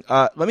interesting.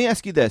 Let me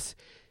ask you this: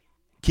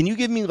 can you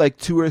give me like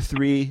 2 or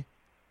 3?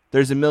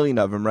 There's a million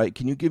of them, right?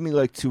 Can you give me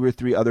like 2 or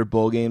 3 other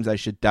bowl games I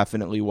should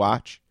definitely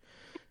watch?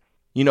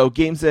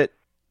 Games that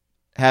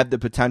have the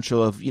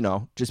potential of,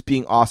 just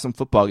being awesome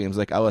football games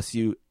like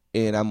LSU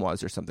A&M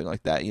was or something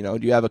like that.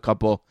 Do you have a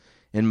couple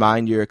in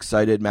mind you're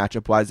excited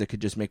matchup-wise that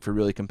could just make for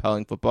really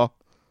compelling football?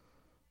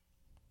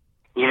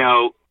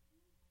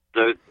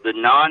 The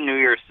non-New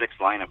Year's 6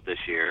 lineup this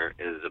year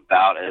is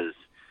about as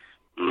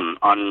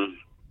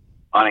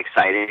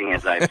unexciting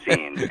as I've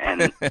seen.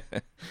 And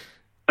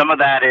some of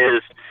that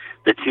is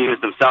the teams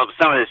themselves.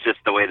 Some of it is just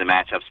the way the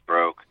matchups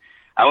broke.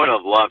 I would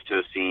have loved to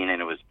have seen,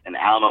 and it was an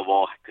Alamo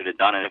Bowl, could have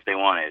done it if they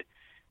wanted,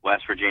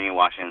 West Virginia,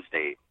 Washington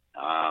State,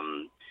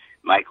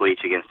 Mike Leach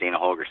against Dana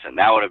Holgorsen.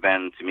 That would have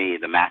been, to me,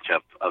 the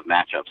matchup of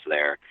matchups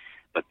there.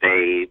 But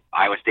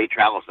Iowa State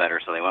travels better,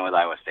 so they went with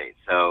Iowa State.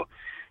 So,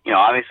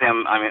 obviously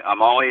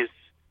I'm always,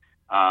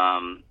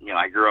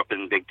 I grew up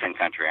in Big Ten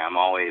country. I'm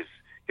always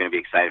going to be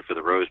excited for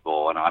the Rose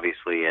Bowl, and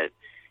obviously it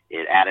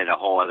added a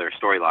whole other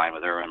storyline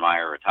with Urban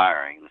Meyer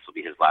retiring. This will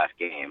be his last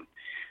game.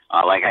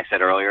 Like I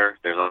said earlier,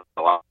 there's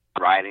a lot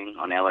riding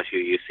on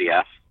LSU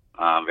UCF.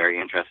 Very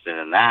interested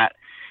in that.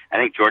 I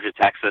think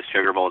Georgia-Texas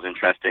Sugar Bowl is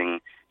interesting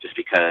just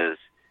because,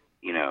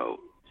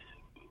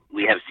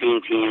 we have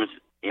seen teams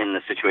in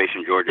the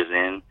situation Georgia's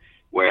in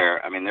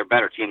where, they're a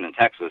better team than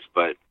Texas,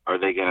 but are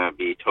they going to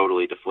be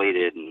totally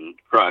deflated and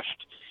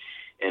crushed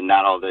and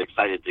not all that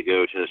excited to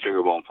go to the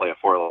Sugar Bowl and play a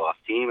 4-loss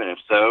team? And if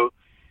so,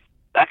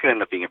 that could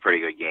end up being a pretty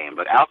good game.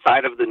 But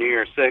outside of the New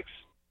Year's 6,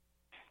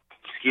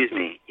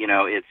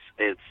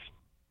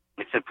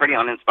 it's a pretty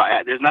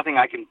uninspired. There's nothing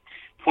I can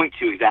point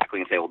to exactly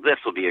and say, well, this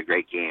will be a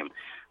great game.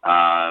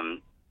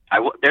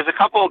 There's a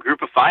couple of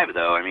Group of 5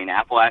 though.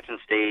 Appalachian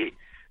State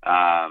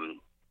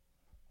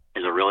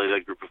is a really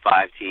good Group of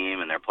 5 team,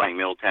 and they're playing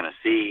Middle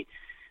Tennessee.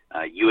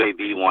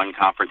 UAB won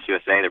Conference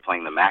USA. They're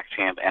playing the MAC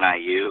champ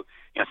NIU.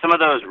 Some of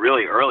those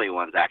really early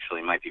ones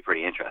actually might be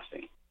pretty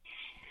interesting.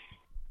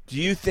 Do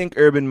you think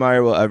Urban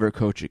Meyer will ever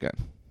coach again?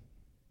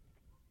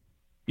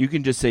 You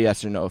can just say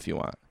yes or no if you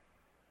want.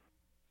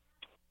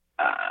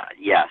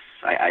 Yes,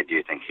 I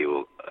do think he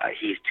will.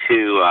 He's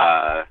too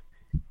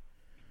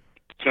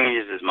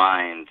changes his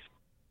mind.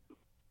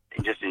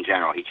 Just in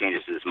general, he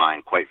changes his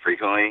mind quite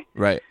frequently.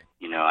 Right.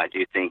 I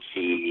do think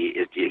he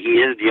is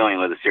dealing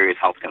with a serious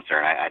health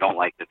concern. I don't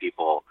like that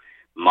people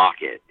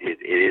mock it.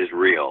 It is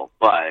real,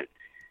 but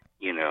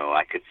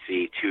I could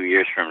see 2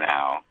 years from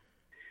now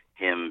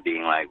him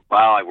being like,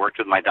 well, I worked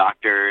with my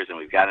doctors and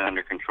we've got it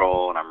under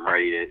control and I'm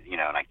ready to,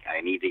 and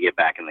I need to get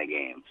back in the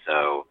game.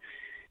 So,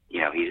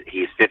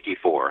 he's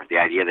 54. The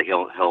idea that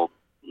he'll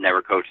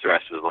never coach the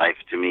rest of his life,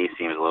 to me,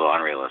 seems a little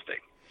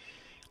unrealistic.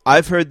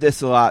 I've heard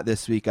this a lot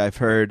this week. I've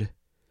heard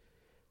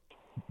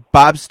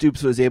Bob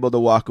Stoops was able to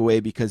walk away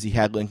because he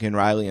had Lincoln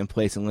Riley in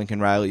place, and Lincoln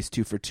Riley's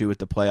 2 for 2 with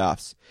the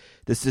playoffs.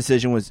 This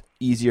decision was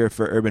easier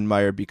for Urban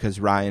Meyer because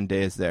Ryan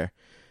Day is there.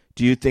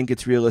 Do you think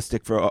it's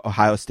realistic for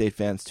Ohio State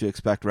fans to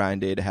expect Ryan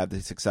Day to have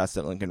the success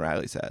that Lincoln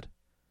Riley's had?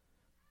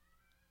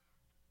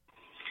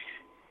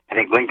 I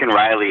think Lincoln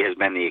Riley has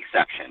been the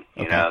exception.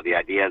 Okay. You know, the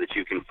idea that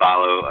you can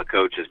follow a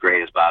coach as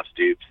great as Bob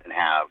Stoops and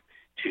have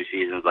 2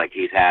 seasons like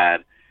he's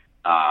had.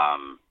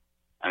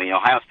 I mean,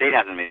 Ohio State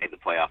hasn't made the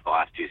playoff the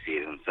last 2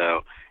 seasons,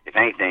 so if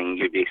anything,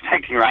 you'd be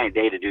expecting Ryan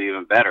Day to do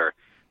even better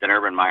than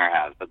Urban Meyer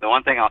has. But the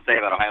one thing I'll say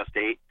about Ohio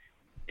State,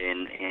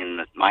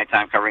 in my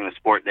time covering the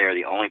sport, they're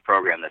the only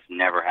program that's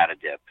never had a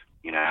dip.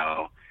 You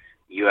know,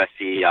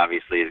 USC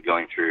obviously is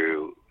going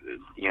through,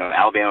 you know,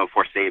 Alabama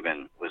before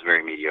Saban was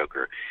very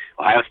mediocre.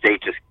 Ohio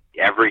State just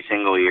every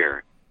single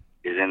year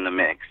is in the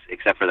mix,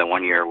 except for the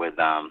 1 year with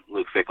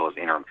Luke Fickell as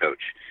interim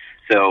coach.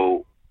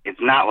 So it's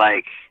not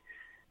like,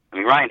 I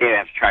mean, Ryan Day would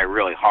have to try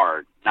really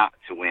hard not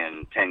to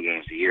win 10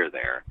 games a year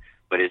there.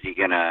 But is he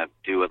going to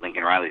do what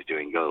Lincoln Riley's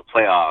doing, go to the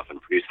playoff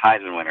and produce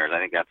Heisman winners? I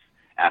think that's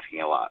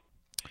asking a lot.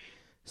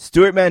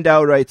 Stewart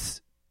Mandel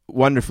writes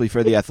wonderfully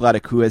for The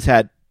Athletic, who has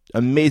had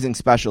amazing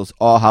specials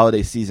all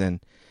holiday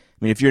season.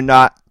 I mean, if you're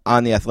not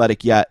on The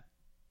Athletic yet,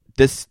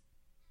 this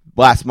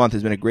last month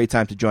has been a great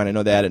time to join. I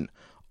know they had an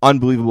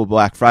unbelievable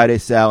Black Friday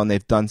sale, and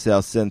they've done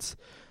sales since.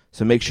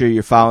 So make sure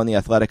you're following The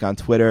Athletic on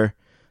Twitter.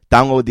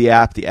 Download the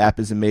app. The app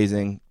is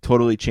amazing.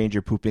 Totally change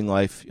your pooping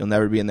life. You'll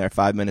never be in there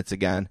 5 minutes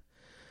again.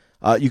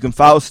 You can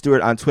follow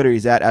Stewart on Twitter.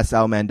 He's at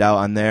SL Mandel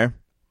on there.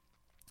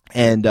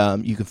 And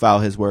you can follow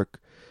his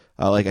work,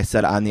 like I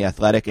said, on The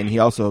Athletic. And he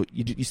also,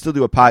 you still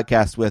do a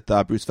podcast with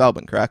Bruce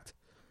Feldman, correct?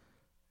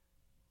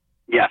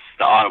 Yes,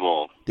 the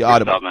Audible. The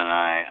Audible. Bruce Feldman and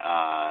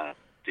I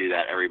do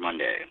that every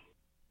Monday.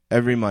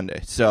 Every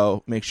Monday.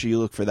 So make sure you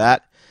look for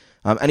that.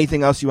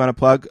 Anything else you want to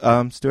plug,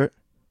 Stewart?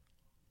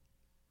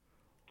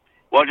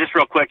 Well, just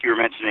real quick, you were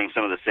mentioning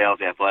some of the sales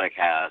The Athletic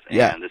has, and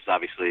Yeah. this is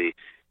obviously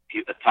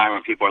a time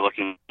when people are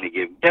looking to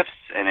give gifts,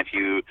 and if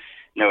you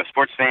know a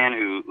sports fan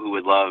who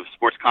would love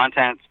sports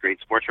content, great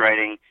sports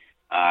writing,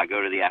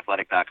 go to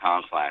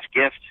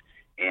theathletic.com/gift,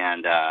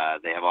 and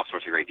they have all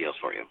sorts of great deals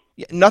for you.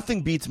 Yeah,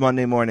 nothing beats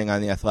Monday morning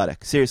on The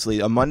Athletic. Seriously,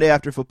 a Monday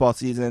after football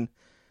season,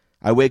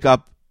 I wake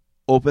up,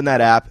 open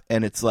that app,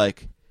 and it's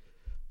like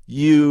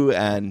you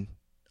and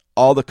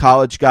all the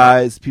college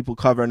guys, people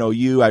covering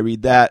OU, I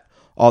read that.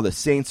 All the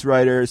Saints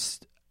writers,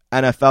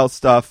 NFL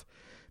stuff.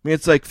 I mean,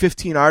 it's like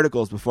 15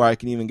 articles before I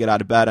can even get out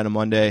of bed on a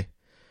Monday.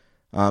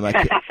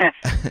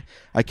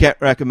 I can't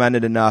recommend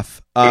it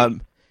enough.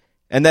 And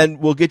then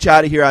we'll get you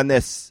out of here on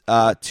this.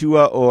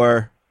 Tua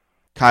or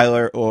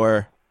Kyler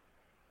or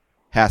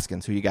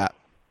Haskins, who you got?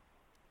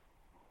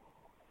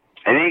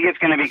 I think it's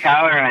going to be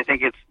Kyler, and I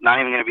think it's not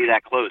even going to be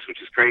that close,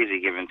 which is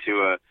crazy given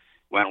Tua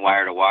went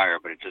wire to wire,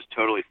 but it just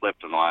totally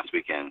flipped on the last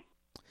weekend.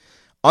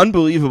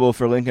 Unbelievable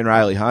for Lincoln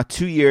Riley, huh?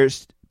 2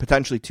 years,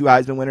 potentially 2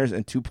 Heisman winners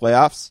and 2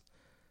 playoffs.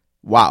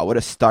 Wow, what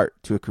a start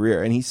to a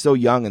career. And he's so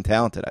young and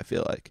talented, I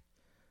feel like.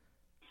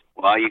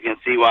 Well, you can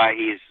see why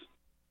he's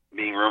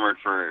being rumored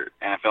for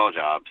NFL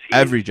jobs.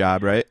 Every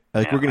job, right?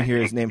 Like, we're going to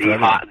hear his name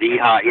forever.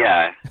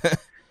 Yeah.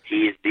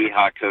 He's the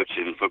hot coach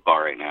in football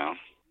right now.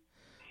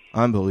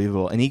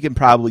 Unbelievable. And he can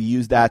probably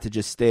use that to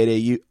just stay at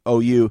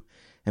OU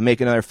and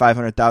make another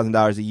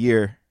 $500,000 a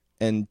year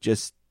and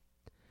just,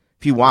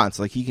 if he wants,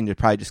 like, he can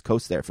probably just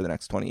coast there for the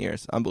next 20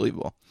 years.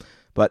 Unbelievable.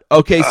 But,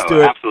 okay,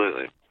 Stewart.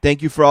 Absolutely.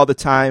 Thank you for all the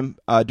time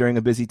during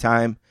a busy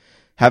time.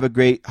 Have a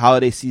great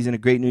holiday season, a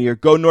great New Year.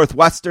 Go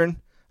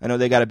Northwestern. I know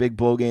they got a big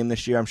bowl game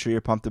this year. I'm sure you're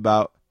pumped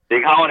about.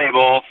 Big Holiday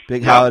Bowl.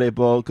 Big Holiday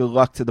Bowl. Good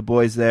luck to the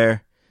boys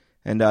there.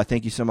 And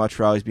thank you so much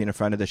for always being a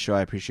friend of the show.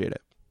 I appreciate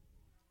it.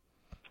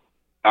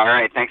 All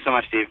right. Thanks so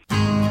much, Steve.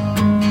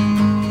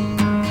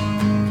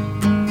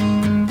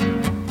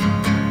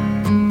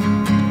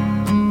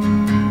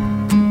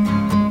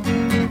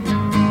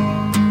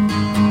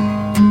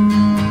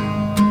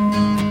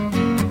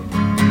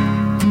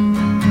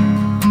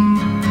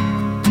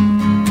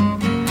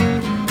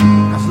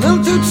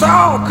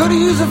 Tall, could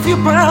have used a few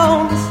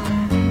pounds.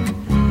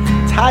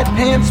 Tight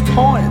pants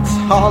points,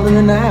 hardly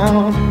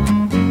renowned.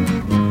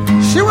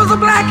 She was a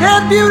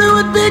black-haired beauty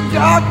with big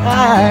dark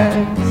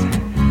eyes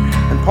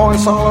and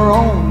points all her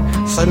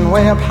own, sitting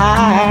way up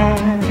high.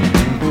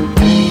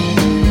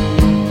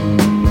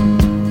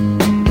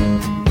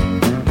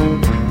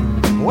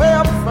 Way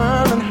up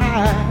firm and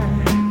high.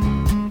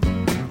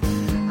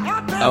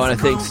 I want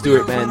to thank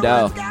Stewart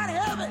Mandel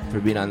for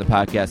being on the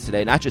podcast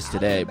today. Not just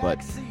today, but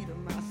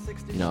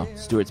you know,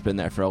 Stewart's been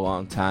there for a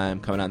long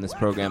time, coming on this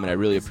program, and I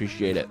really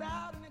appreciate it.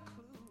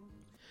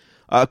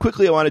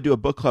 Quickly, I want to do a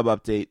book club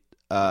update.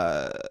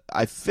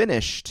 I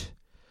finished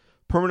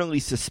Permanently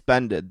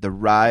Suspended, The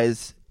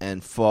Rise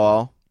and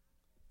Fall.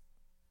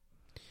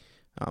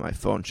 Oh, my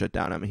phone shut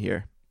down on me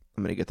here.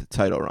 I'm going to get the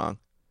title wrong.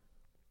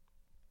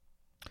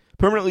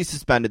 Permanently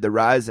Suspended, The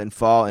Rise and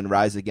Fall and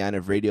Rise Again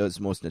of radio's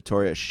most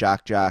notorious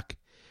shock jock.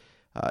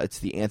 It's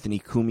the Anthony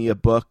Cumia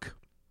book.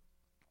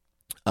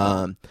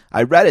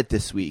 I read it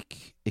this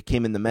week. It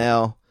came in the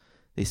mail.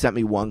 They sent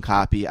me one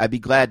copy. I'd be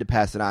glad to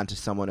pass it on to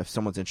someone if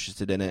someone's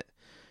interested in it.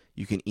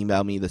 You can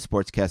email me,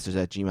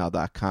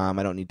 thesportscasters@gmail.com.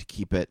 I don't need to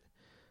keep it.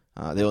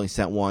 They only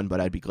sent one, but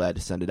I'd be glad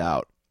to send it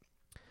out.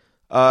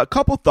 A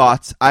couple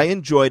thoughts. I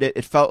enjoyed it.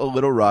 It felt a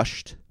little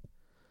rushed.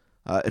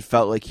 It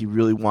felt like he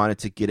really wanted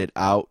to get it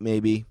out,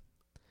 maybe.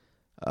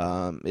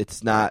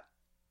 It's not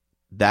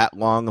that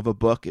long of a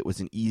book. It was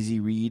an easy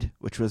read,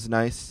 which was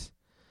nice.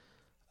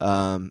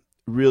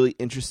 Really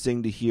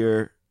interesting to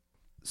hear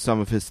some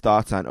of his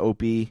thoughts on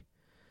Opie,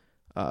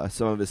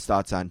 some of his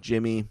thoughts on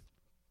Jimmy.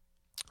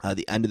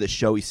 The end of the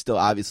show, he's still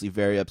obviously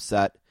very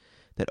upset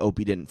that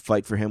Opie didn't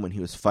fight for him when he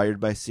was fired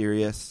by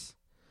Sirius.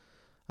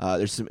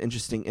 There's some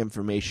interesting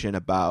information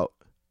about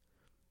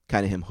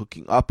kind of him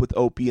hooking up with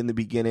Opie in the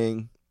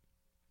beginning,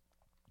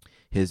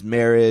 his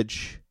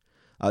marriage.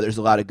 There's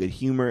a lot of good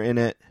humor in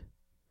it.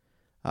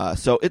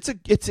 So it's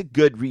a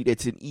good read.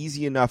 It's an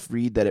easy enough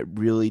read that it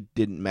really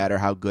didn't matter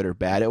how good or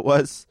bad it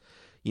was.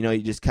 You know,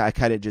 you just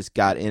kind of just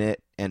got in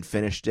it and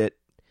finished it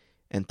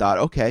and thought,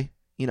 okay,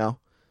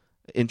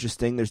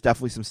 interesting. There's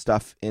definitely some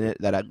stuff in it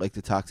that I'd like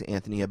to talk to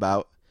Anthony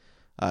about.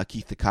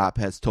 Keith the Cop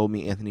has told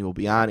me Anthony will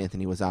be on.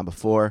 Anthony was on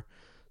before.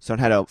 So I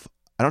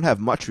don't have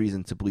much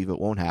reason to believe it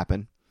won't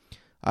happen.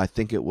 I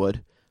think it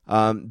would.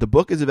 The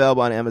book is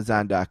available on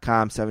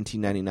Amazon.com,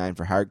 $17.99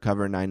 for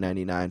hardcover,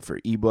 $9.99 for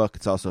ebook.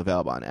 It's also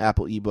available on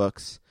Apple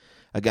eBooks.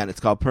 Again, it's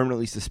called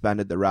Permanently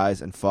Suspended, The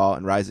Rise and Fall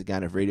and Rise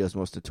Again of Radio's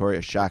Most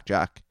Notorious Shock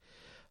Jock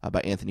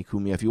by Anthony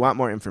Cumia. If you want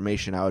more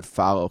information, I would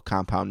follow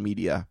Compound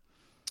Media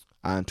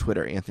on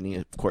Twitter. Anthony,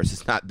 of course,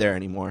 is not there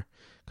anymore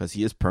because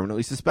he is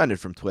permanently suspended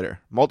from Twitter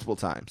multiple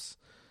times.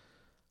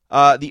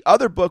 The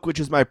other book, which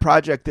is my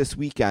project this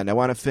weekend, I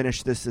want to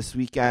finish this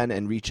weekend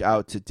and reach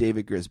out to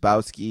David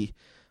Grzybowski.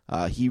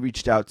 He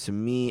reached out to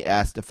me,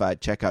 asked if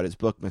I'd check out his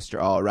book,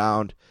 Mr. All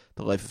Around,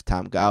 The Life of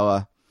Tom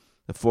Gala.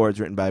 The foreword's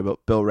written by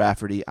Bill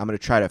Rafferty. I'm going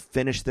to try to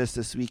finish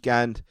this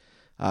weekend.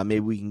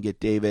 Maybe we can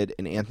get David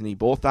and Anthony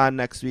both on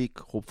next week,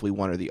 hopefully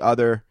one or the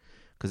other,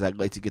 because I'd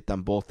like to get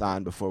them both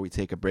on before we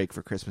take a break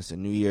for Christmas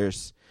and New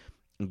Year's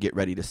and get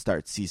ready to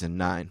start Season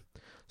 9.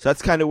 So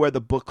that's kind of where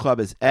the book club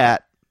is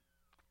at.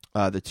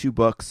 The two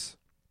books,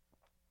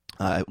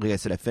 like I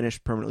said, I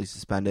finished Permanently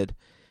Suspended,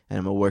 and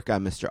I'm going to work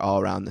on Mr.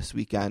 All Around this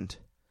weekend.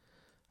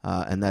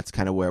 And that's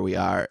kind of where we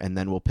are. And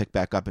then we'll pick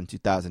back up in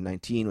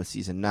 2019 with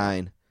Season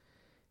 9,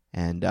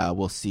 and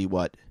we'll see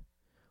what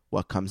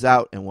comes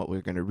out and what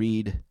we're going to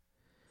read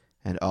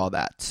and all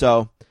that.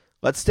 So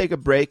let's take a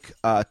break.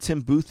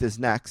 Tim Booth is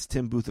next.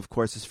 Tim Booth, of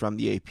course, is from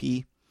the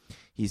AP.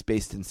 He's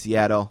based in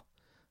Seattle,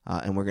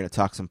 and we're going to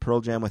talk some Pearl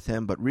Jam with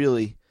him. But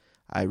really,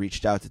 I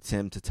reached out to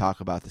Tim to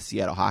talk about the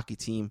Seattle hockey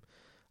team.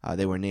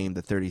 They were named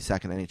the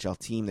 32nd NHL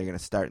team. They're going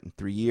to start in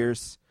 3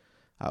 years,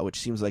 which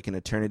seems like an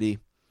eternity.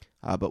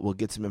 But we'll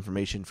get some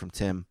information from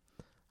Tim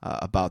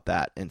about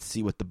that and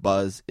see what the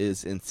buzz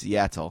is in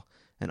Seattle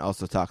and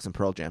also talk some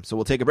Pearl Jam. So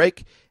we'll take a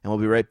break, and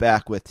we'll be right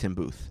back with Tim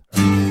Booth.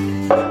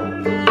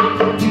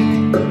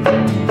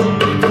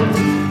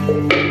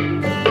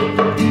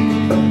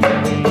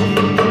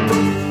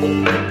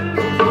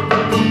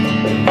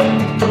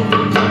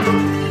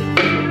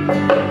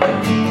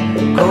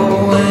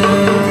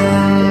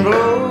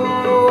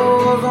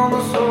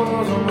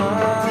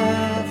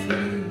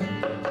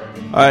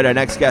 All right, our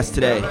next guest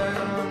today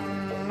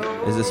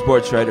is a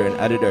sports writer and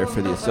editor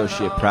for the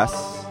Associated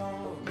Press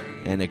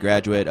and a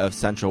graduate of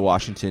Central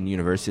Washington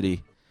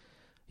University.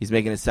 He's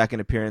making his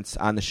second appearance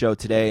on the show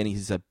today, and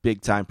he's a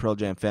big-time Pearl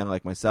Jam fan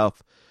like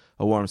myself.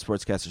 A warm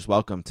sportscaster's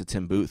welcome to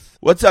Tim Booth.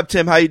 What's up,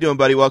 Tim? How you doing,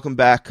 buddy? Welcome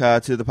back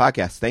to the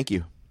podcast. Thank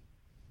you.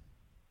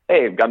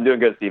 Hey, I'm doing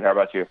good, Steve. How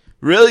about you?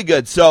 Really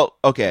good. So,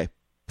 okay,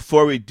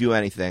 before we do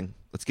anything,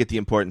 let's get the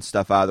important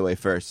stuff out of the way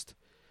first.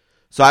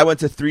 So I went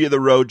to 3 of the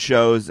road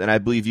shows, and I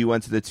believe you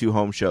went to the 2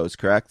 home shows,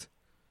 correct?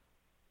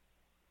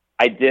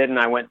 I did, and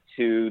I went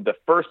to the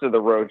first of the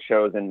road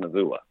shows in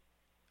Missoula.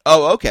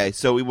 Oh, okay.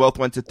 So we both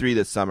went to 3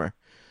 this summer.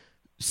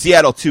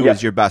 Seattle 2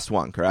 is your best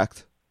one,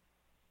 correct?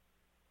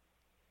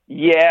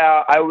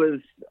 Yeah, I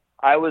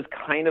was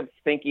kind of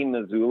thinking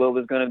Missoula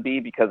was going to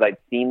be because I'd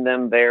seen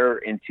them there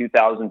in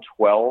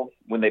 2012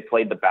 when they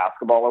played the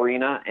basketball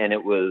arena, and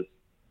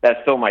that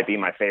still might be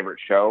my favorite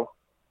show.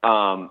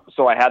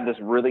 So I had this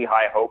really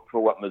high hope for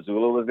what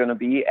Missoula was going to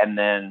be, and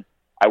then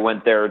I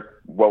went there,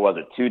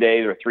 2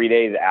 days or 3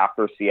 days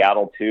after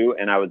Seattle 2,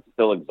 and I was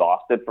still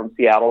exhausted from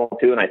Seattle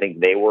 2, and I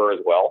think they were as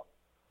well.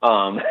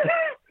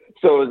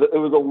 So it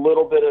was a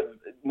little bit of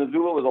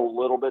Missoula was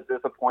a little bit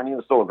disappointing. It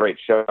was still a great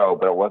show,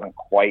 but it wasn't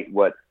quite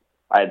what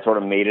I had sort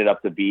of made it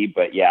up to be.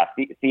 But yeah,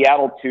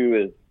 Seattle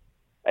 2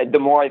 is, the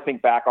more I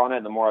think back on it,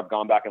 and the more I've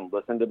gone back and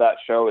listened to that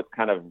show, it's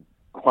kind of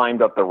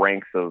climbed up the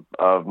ranks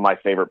of my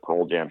favorite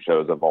Pearl Jam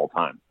shows of all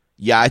time.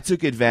 Yeah, I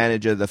took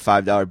advantage of the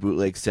 $5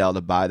 bootleg sale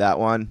to buy that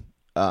one.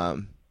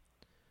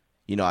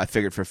 I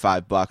figured for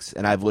 $5,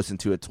 and I've listened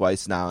to it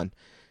twice now, and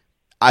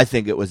I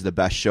think it was the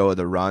best show of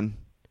the run.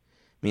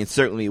 I mean, it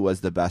certainly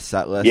was the best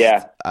set list,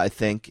 I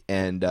think,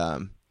 and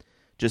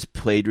just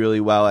played really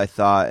well, I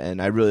thought, and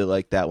I really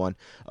liked that one.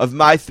 Of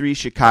my three,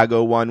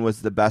 Chicago one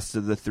was the best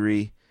of the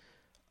three.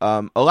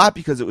 A lot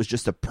because it was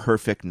just a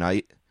perfect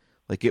night.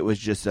 Like, it was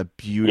just a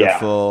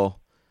beautiful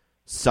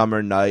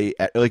summer night.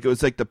 Like, it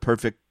was like the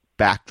perfect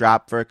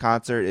backdrop for a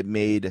concert. It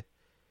made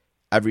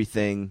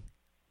everything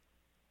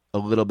a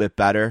little bit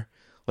better.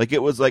 Like,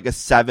 it was like a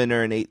 7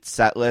 or an 8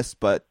 set list,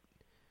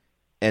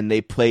 and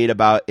they played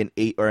about an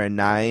 8 or a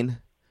 9,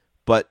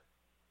 but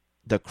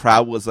the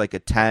crowd was like a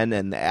 10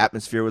 and the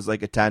atmosphere was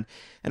like a 10.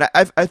 And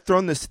I've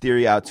thrown this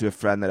theory out to a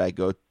friend that I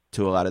go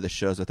to a lot of the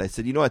shows with. I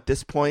said, at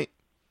this point,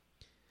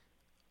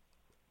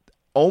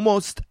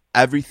 almost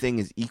everything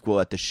is equal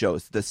at the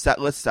shows. The set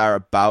lists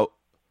are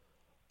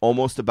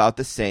almost about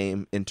the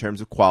same in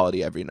terms of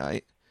quality every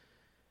night.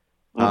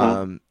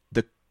 Mm-hmm.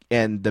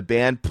 The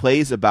band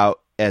plays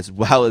about as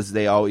well as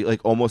they always,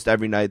 like, almost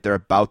every night they're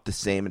about the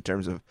same in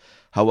terms of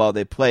how well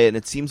they play. And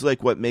it seems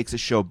like what makes a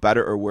show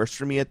better or worse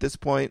for me at this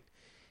point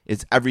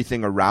is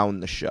everything around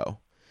the show.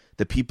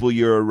 The people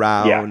you're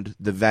around,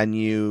 the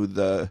venue,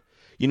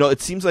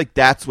 it seems like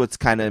that's what's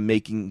kind of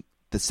making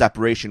the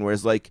separation.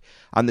 Whereas, like,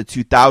 on the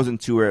 2000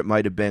 tour, it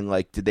might have been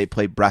like, did they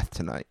play Breath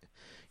tonight?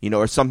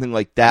 Or something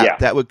like that.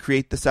 That would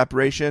create the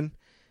separation.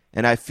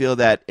 And I feel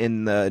that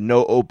in the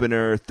no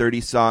opener,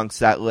 30-song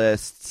set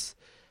lists,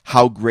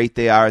 how great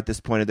they are at this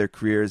point of their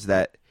careers,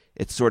 that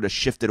it's sort of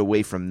shifted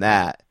away from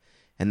that,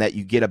 and that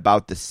you get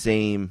about the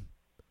same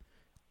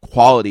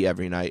quality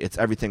every night. It's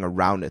everything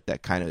around it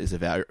that kind of is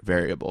a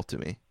variable to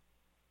me.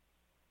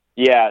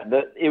 Yeah,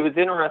 it was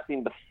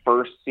interesting, the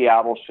first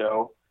Seattle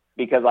show,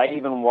 because I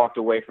even walked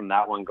away from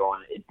that one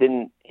going,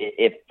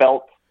 it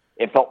felt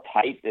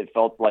tight. It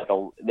felt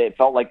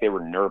like they were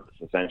nervous,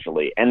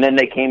 essentially. And then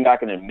they came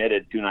back and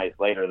admitted 2 nights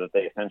later that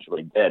they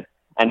essentially did.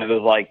 And it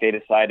was like they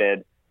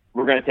decided,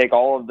 we're going to take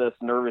all of this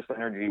nervous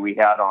energy we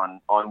had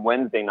on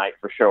Wednesday night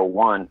for show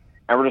 1,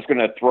 and we're just going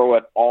to throw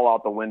it all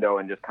out the window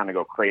and just kind of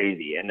go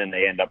crazy. And then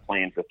they end up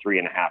playing for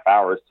 3.5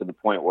 hours, to the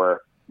point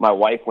where my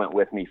wife went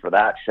with me for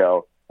that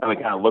show, and we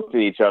kind of looked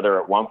at each other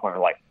at one point.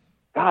 We're like,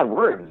 God,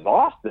 we're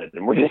exhausted,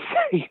 and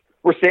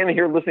we're standing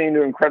here listening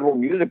to incredible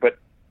music, but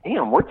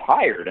damn, we're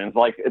tired. And it's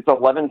like, it's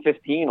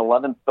 11:15,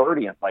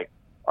 11:30. It's like,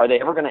 are they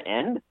ever going to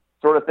end?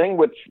 Sort of thing,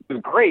 which was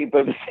great,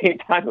 but at the same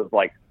time, it was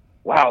like,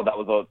 wow, that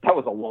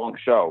was a long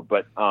show.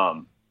 But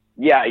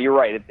yeah, you're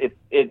right. It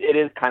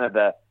is kind of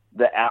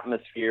the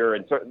atmosphere,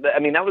 and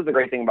that was the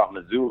great thing about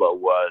Missoula,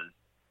 was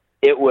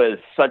it was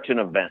such an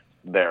event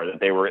there that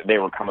they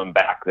were coming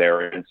back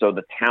there, and so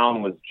the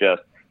town was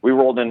just. We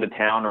rolled into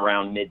town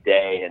around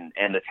midday,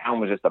 and the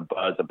town was just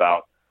abuzz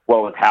about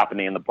what was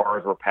happening, and the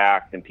bars were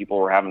packed, and people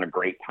were having a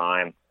great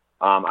time.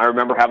 I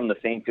remember having the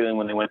same feeling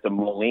when they went to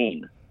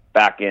Moline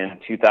back in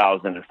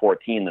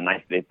 2014, the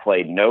night they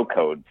played No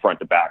Code front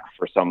to back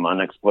for some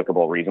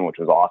inexplicable reason, which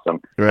was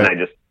awesome. Right. And I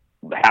just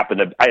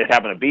happened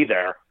to be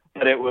there,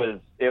 but it was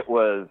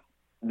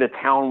the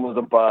town was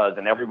abuzz,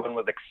 and everyone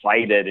was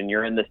excited, and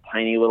you're in this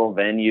tiny little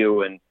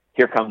venue, and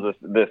here comes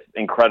this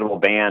incredible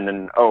band,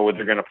 and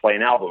they're going to play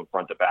an album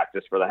front to back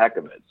just for the heck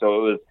of it.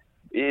 So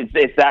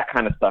it's that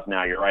kind of stuff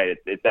now. You're right.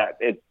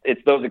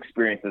 It's those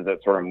experiences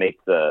that sort of make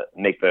the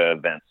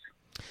events.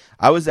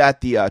 I was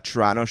at the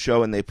Toronto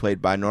show, and they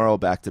played binaural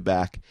back to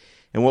back.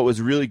 And what was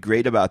really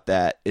great about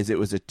that is it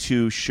was a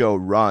 2-show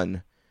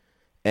run,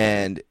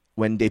 and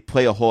when they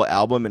play a whole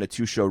album in a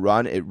 2-show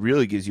run, it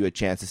really gives you a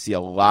chance to see a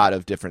lot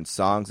of different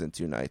songs in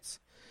 2 nights.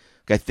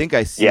 Like, I think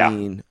I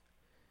seen.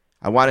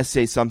 I want to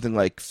say something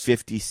like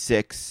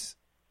 56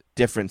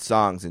 different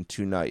songs in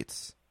 2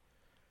 nights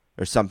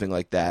or something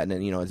like that. And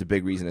then, it's a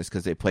big reason is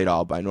because they played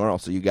all binaural.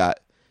 So you got,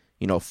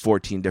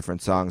 14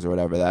 different songs or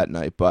whatever that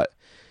night. But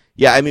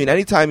yeah,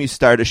 anytime you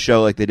start a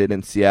show like they did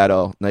in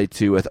Seattle, night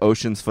 2 with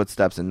Ocean's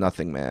Footsteps and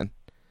Nothing Man,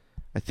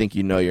 I think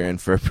you're in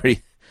for a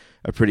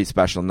pretty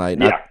special night.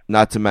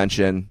 Not to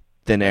mention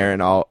Thin Air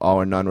and All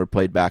or None were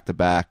played back to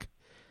back.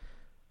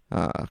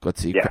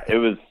 Let's see. Yeah, it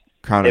was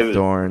Crown of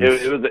Thorns.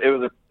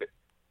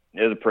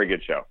 It was a pretty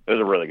good show. It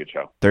was a really good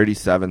show.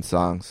 37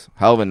 songs.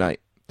 Hell of a night.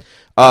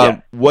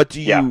 What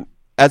do you,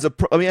 let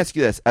me ask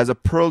you this, as a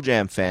Pearl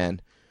Jam fan,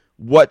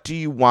 what do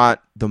you want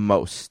the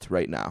most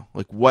right now?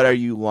 Like, what are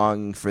you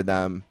longing for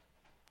them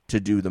to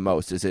do the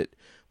most? Is it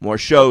more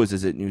shows?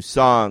 Is it new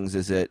songs?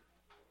 Is it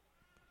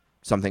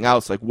something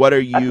else? Like, what are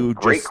you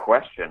Great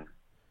question.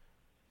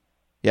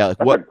 Yeah, like,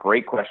 That's what? A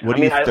great question. What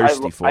are you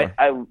thirsty for?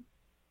 I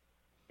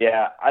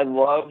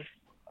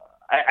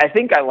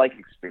think I like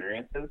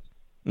experiences.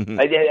 Mm-hmm.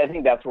 I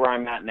think that's where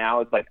I'm at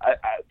now. It's like,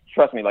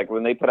 trust me, like,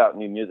 when they put out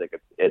new music,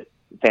 it's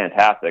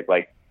fantastic.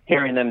 Like,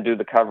 hearing them do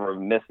the cover of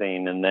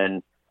Missing, and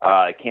then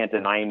Can't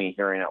Deny Me,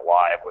 hearing it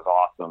live was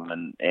awesome.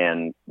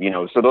 And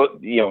so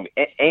those,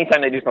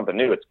 anytime they do something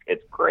new,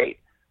 it's great.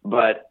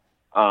 But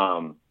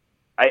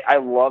I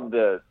love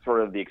the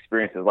sort of the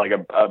experiences. Like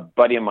a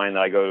buddy of mine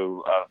that I go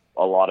to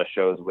a lot of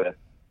shows with,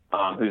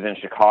 who's in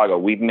Chicago,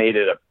 we've made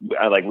it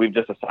we've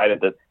just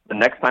decided that the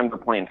next time they're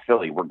playing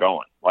Philly, we're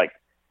going. Like,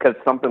 because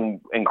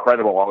something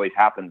incredible always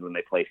happens when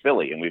they play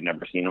Philly, and we've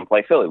never seen them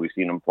play Philly. We've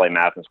seen them play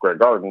Madison Square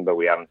Garden, but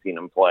we haven't seen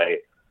them play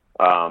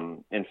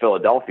in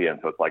Philadelphia. And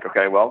so it's like,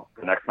 okay, well,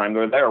 the next time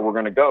they're there, we're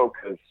going to go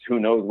because who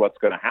knows what's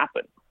going to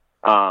happen.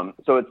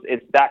 So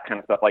it's that kind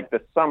of stuff. Like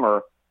this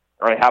summer,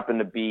 I happened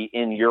to be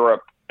in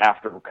Europe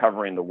after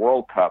covering the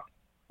World Cup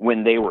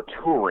when they were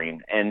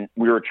touring, and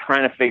we were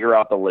trying to figure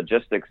out the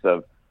logistics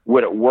of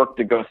would it work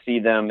to go see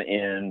them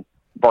in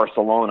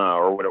Barcelona,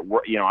 or would it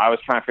work? I was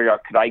trying to figure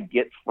out, could I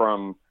get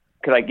from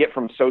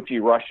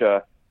Sochi,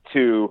 Russia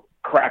to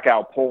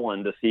Krakow,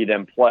 Poland to see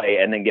them play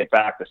and then get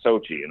back to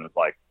Sochi? And it's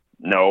like,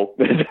 no,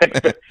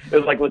 it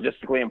was like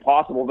logistically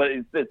impossible, but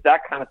it's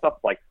that kind of stuff.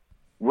 Like,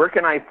 where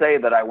can I say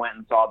that I went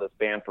and saw this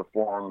band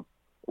perform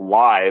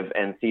live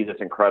and see this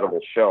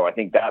incredible show? I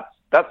think that's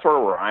sort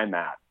of where I'm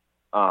at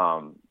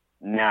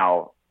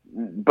now.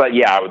 But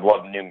yeah, I would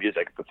love new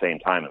music at the same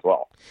time as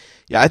well.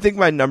 Yeah, I think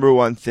my number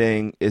one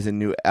thing is a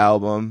new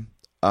album.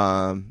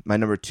 My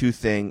number two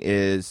thing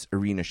is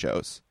arena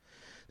shows.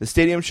 The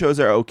stadium shows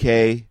are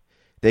okay.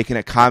 They can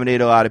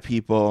accommodate a lot of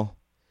people,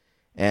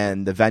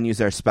 and the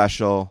venues are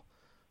special.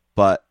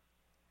 But,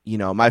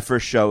 my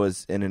first show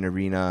was in an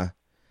arena,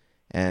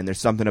 and there's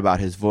something about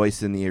his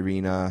voice in the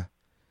arena.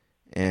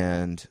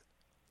 And,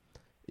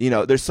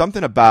 there's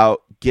something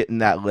about getting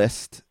that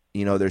list.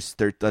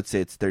 Let's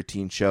say it's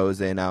 13 shows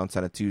they announce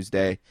on a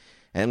Tuesday.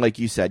 And like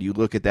you said, you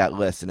look at that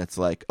list and it's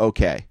like,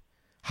 okay,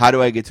 how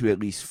do I get to at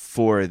least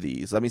 4 of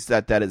these? Let me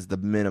set that as the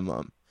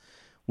minimum.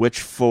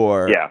 Which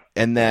 4? Yeah.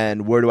 And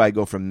then where do I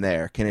go from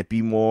there? Can it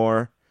be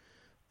more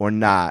or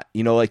not?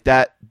 Like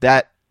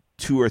that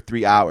 2 or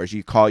 3 hours,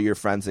 you call your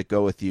friends that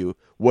go with you.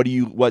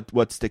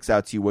 What sticks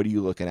out to you? What are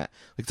you looking at?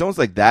 Like, it's almost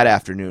like that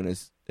afternoon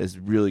is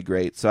really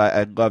great. So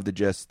I'd love to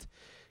just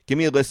give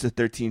me a list of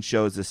 13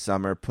 shows this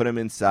summer, put them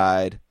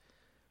inside.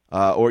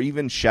 Or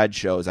even shed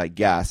shows, I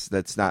guess.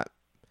 That's not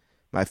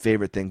my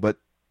favorite thing. But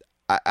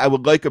I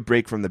would like a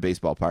break from the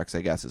baseball parks,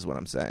 I guess, is what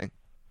I'm saying.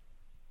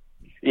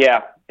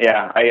 Yeah.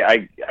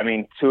 I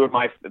mean, 3 of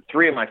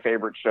my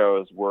favorite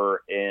shows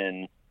were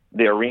in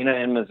the arena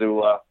in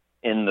Missoula,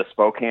 in the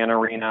Spokane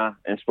arena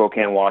in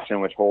Spokane, Washington,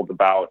 which holds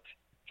about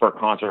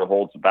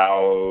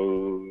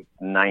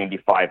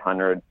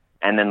 9,500.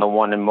 And then the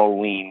one in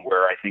Moline,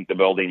 where I think the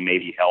building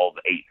maybe held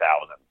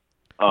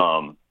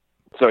 8,000.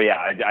 So yeah,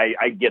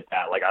 I get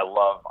that. Like, I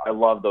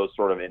love those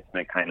sort of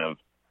intimate kind of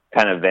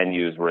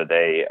venues where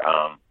they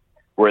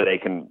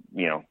can,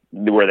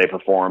 where they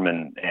perform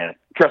and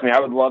trust me, I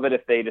would love it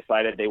if they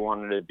decided they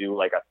wanted to do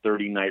like a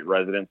 30-night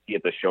residency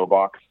at the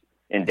Showbox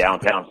in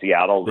downtown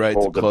Seattle, which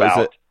holds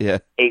about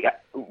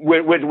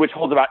which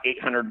holds about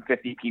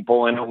 850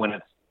 people in it when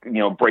it's,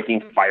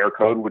 breaking fire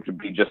code, which would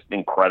be just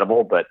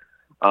incredible. But,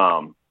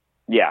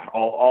 yeah,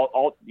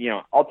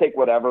 I'll take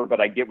whatever,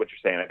 but I get what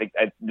you're saying. I think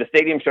the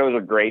stadium shows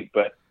are great,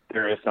 but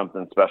there is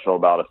something special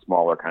about a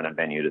smaller kind of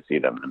venue to see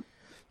them in.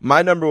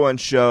 My number one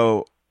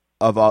show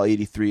of all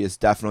 83 is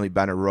definitely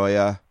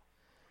Benaroya,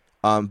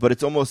 but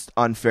it's almost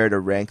unfair to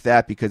rank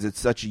that because it's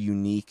such a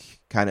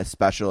unique kind of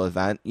special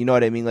event. You know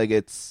what I mean? Like,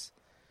 it's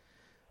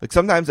like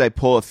sometimes I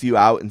pull a few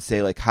out and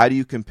say, like, how do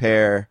you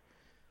compare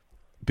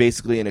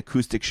basically an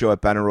acoustic show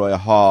at Benaroya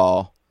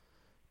Hall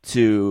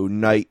to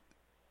night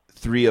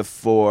 3 of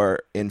 4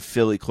 in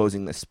Philly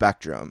closing the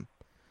Spectrum?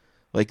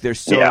 Like, they're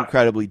so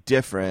incredibly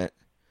different,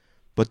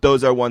 but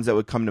those are ones that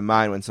would come to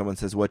mind when someone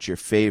says, what's your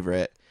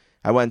favorite?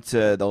 I went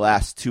to the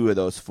last 2 of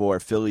those 4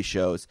 Philly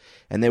shows,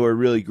 and they were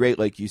really great.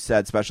 Like you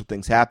said, special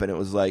things happen. It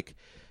was like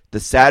the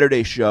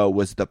Saturday show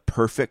was the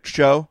perfect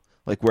show,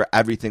 like where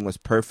everything was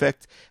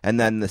perfect. And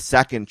then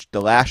the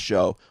last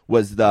show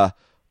was the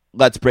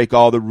let's break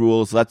all the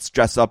rules. Let's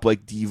dress up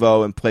like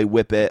Devo and play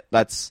Whip It.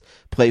 Let's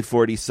play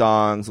 40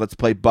 songs. Let's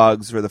play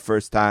Bugs for the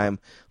first time.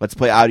 Let's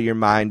play Out of Your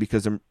Mind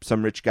because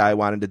some rich guy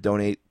wanted to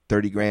donate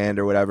 $30,000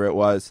 or whatever it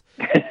was.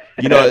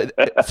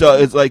 So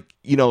it's like,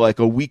 like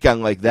a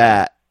weekend like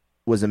that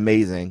was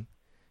amazing,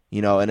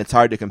 and it's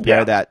hard to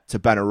compare that to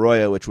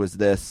Benaroya, which was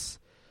this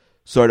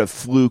sort of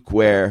fluke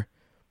where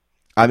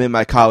I'm in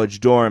my college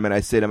dorm and I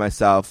say to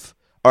myself,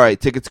 all right,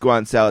 tickets go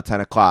on sale at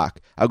 10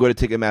 o'clock. I'll go to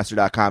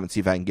Ticketmaster.com and see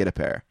if I can get a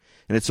pair.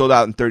 And it sold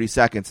out in 30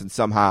 seconds, and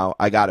somehow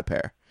I got a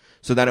pair.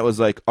 So then it was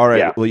like, all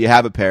right, well, you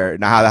have a pair.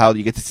 Now how the hell do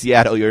you get to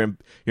Seattle? You're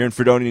in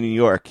Fredonia, New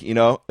York.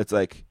 It's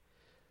like,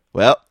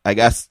 well, I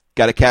guess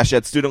got to cash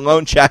that student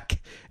loan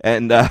check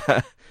and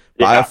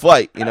buy a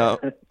flight,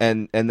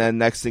 and then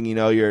next thing you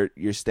know,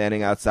 you're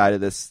standing outside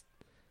of this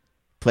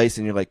place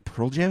and you're like,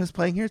 Pearl Jam is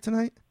playing here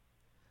tonight?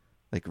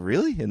 Like,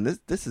 really? And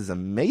this is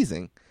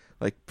amazing.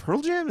 Like,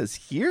 Pearl Jam is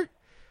here?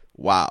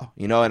 Wow.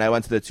 And I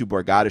went to the 2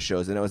 Borgata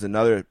shows, and it was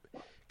another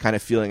kind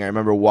of feeling. I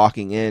remember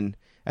walking in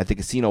at the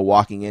casino,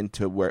 walking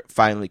into where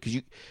finally, because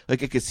you,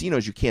 like at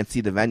casinos, you can't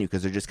see the venue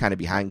because they're just kind of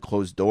behind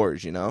closed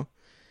doors, And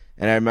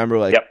I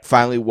remember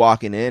finally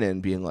walking in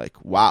and being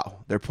like,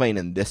 wow, they're playing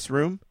in this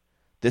room?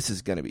 This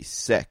is going to be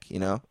sick,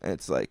 And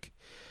it's like,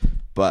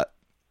 but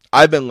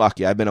I've been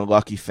lucky. I've been a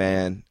lucky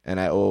fan, and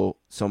I owe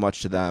so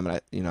much to them.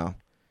 And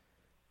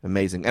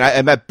amazing. And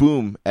I met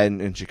Boom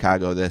in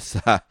Chicago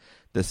this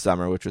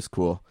summer, which was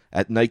cool,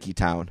 at Nike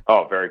Town.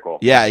 Oh, very cool.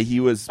 Yeah, he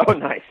was. Oh,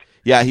 nice.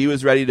 Yeah, he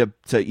was ready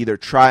to either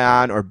try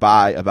on or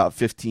buy about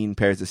 15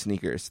 pairs of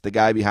sneakers. The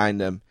guy behind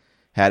him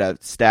had a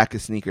stack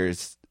of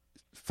sneakers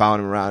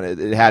following him around.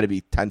 It had to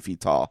be 10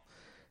 feet tall.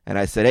 And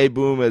I said, hey,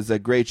 Boom, it was a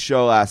great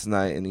show last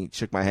night. And he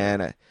shook my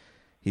hand.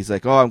 He's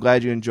like, oh, I'm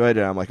glad you enjoyed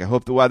it. I'm like, I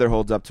hope the weather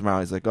holds up tomorrow.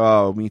 He's like,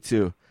 oh, me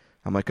too.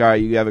 I'm like, all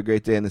right, you have a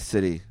great day in the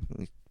city.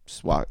 And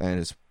just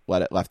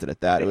left it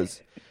at that.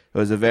 It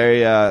was a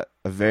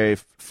very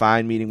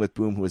fine meeting with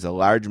Boom, who is a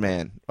large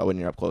man when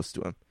you're up close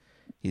to him.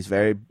 He's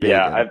very big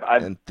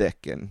and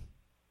thick and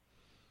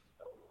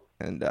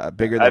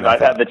bigger than I've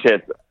had the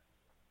chance.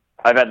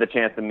 I've had the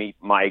chance to meet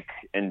Mike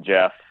and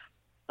Jeff.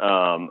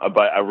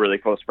 A really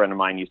close friend of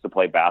mine used to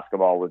play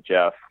basketball with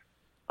Jeff.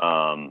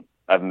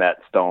 I've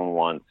met Stone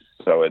once,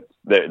 so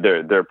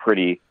they're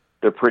pretty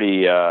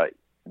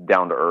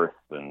down to earth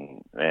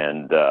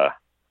and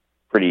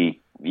pretty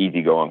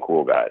easygoing,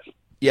 cool guys.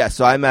 Yeah,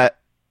 so I met.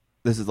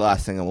 This is the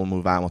last thing, and we'll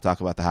move on. We'll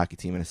talk about the hockey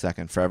team in a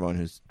second for everyone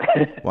who's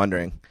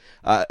wondering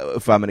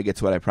if I'm going to get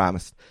to what I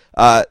promised.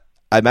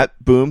 I met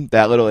Boom,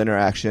 that little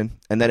interaction,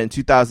 and then in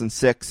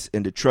 2006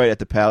 in Detroit at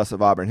the Palace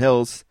of Auburn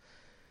Hills,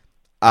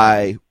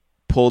 I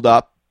pulled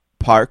up,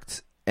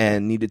 parked,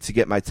 and needed to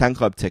get my 10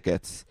 Club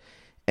tickets,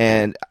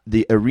 and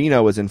the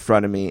arena was in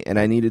front of me, and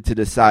I needed to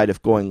decide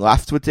if going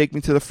left would take me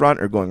to the front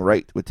or going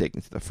right would take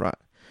me to the front.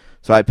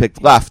 So I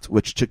picked left,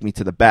 which took me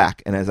to the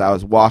back, and as I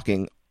was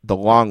walking the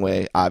long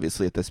way,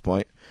 obviously at this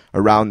point,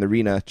 around the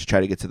arena to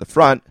try to get to the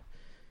front,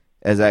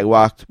 as I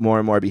walked more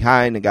and more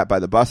behind and got by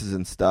the buses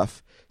and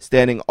stuff,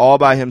 standing all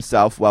by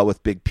himself, well,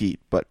 with Big Pete,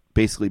 but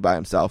basically by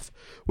himself,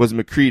 was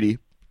McCready.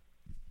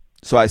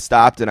 So I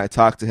stopped and I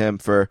talked to him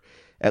for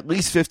at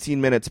least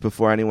 15 minutes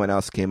before anyone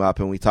else came up,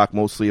 and we talked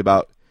mostly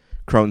about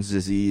Crohn's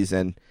disease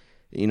and,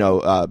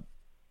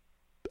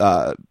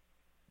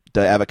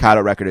 the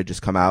avocado record had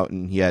just come out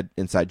and he had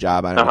inside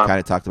job on it. We kind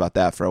of talked about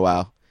that for a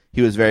while.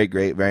 He was very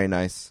great, very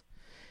nice.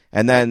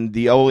 And then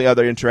the only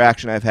other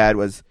interaction I've had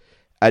was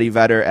Eddie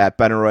Vedder at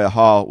Benaroya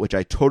Hall, which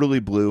I totally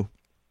blew.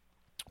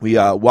 We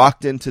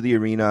walked into the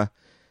arena,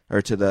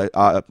 or to the,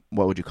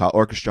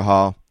 orchestra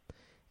hall,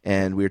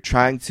 and we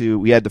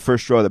had the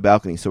first row of the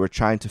balcony, so we're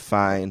trying to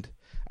find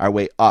our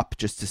way up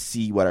just to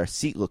see what our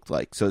seat looked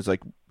like. So it's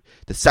like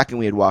the second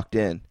we had walked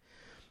in.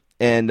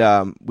 And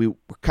we were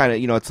kind of,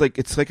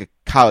 it's like a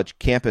college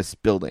campus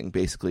building,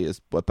 basically, is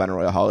what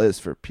Benaroya Hall is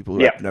for people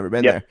who have never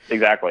been there.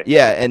 Exactly.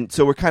 Yeah, and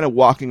so we're kind of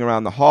walking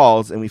around the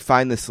halls, and we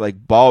find this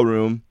like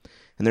ballroom,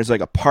 and there's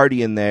like a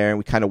party in there, and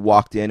we kind of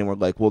walked in, and we're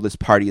like, well, this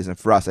party isn't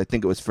for us. I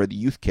think it was for the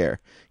youth care,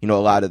 a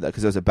lot of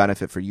because there was a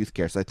benefit for youth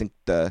care. So I think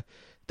the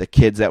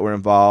kids that were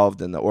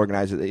involved and the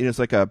organizer, it's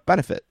like a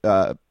benefit,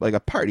 like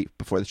a party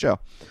before the show.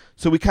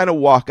 So we kind of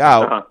walk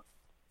out,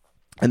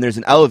 and there's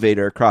an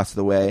elevator across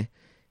the way.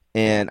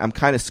 And I'm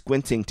kind of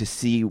squinting to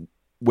see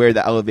where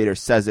the elevator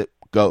says it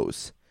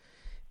goes.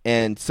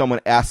 And someone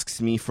asks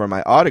me for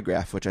my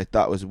autograph, which I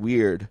thought was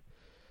weird.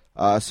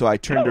 So I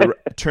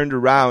turned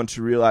around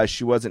to realize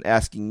she wasn't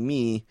asking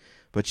me,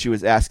 but she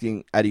was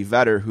asking Eddie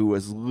Vedder, who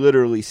was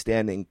literally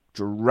standing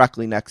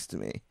directly next to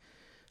me.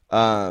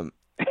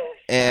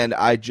 And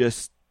I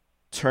just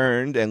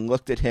turned and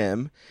looked at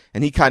him,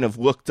 and he kind of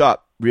looked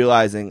up,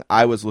 realizing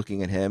I was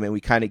looking at him, and we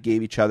kind of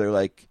gave each other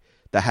like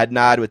the head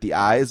nod with the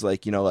eyes,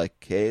 like,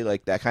 hey,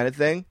 like that kind of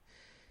thing.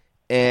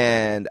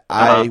 And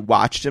I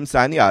watched him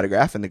sign the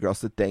autograph, and the girl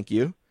said, thank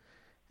you.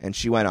 And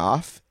she went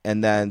off,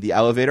 and then the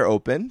elevator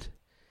opened,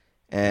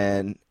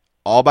 and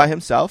all by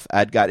himself,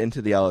 Ed got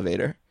into the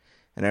elevator.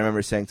 And I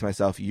remember saying to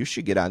myself, you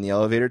should get on the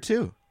elevator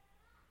too.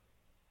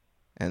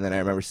 And then I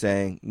remember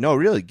saying, no,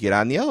 really, get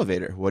on the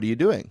elevator. What are you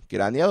doing?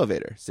 Get on the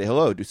elevator. Say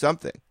hello, do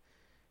something.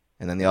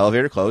 And then the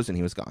elevator closed, and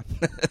he was gone.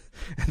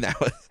 And that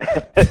was,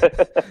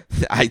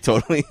 I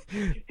totally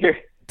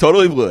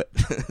blew it.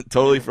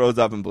 Totally froze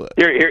up and blew it.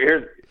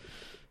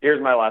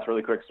 Here's my last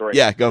really quick story.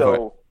 Yeah, go for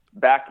it.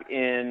 Back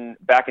in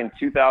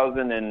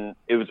 2000, and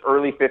it was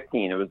early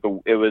 15.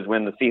 It was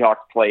when the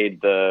Seahawks played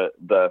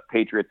the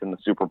Patriots in the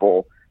Super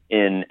Bowl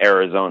in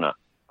Arizona.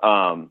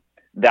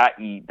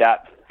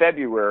 That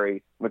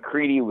February,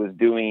 McCready was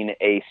doing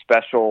a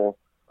special,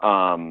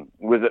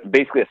 was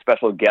basically a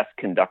special guest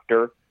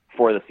conductor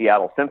for the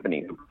Seattle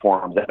Symphony, who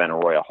performs at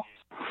Benaroya Hall.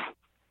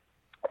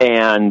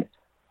 And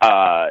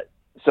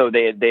so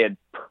they had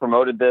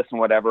promoted this and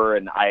whatever,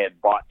 and I had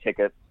bought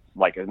tickets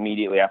like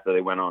immediately after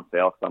they went on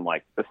sale, because I'm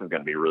like, this is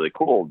going to be really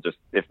cool, just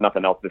if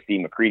nothing else, to see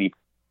McCready,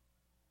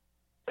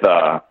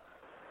 a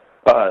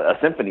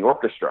symphony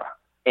orchestra.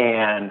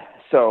 And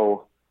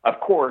so, of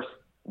course,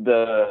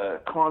 the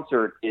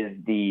concert is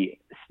the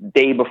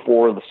day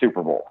before the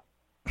Super Bowl.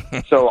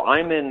 So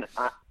I'm in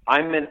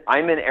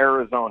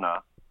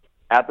Arizona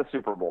at the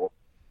Super Bowl,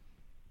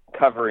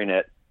 covering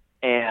it,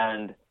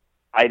 and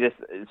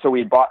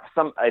we bought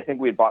I think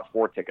we had bought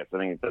 4 tickets. I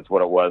think that's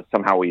what it was.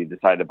 Somehow we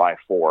decided to buy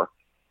 4.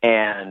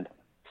 And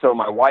so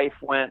my wife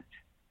went,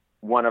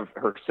 one of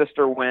her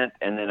sister went,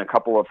 and then a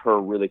couple of her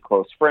really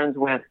close friends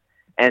went.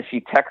 And she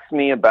texts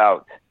me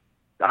about,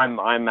 I'm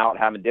out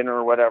having dinner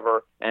or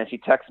whatever, and she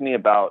texts me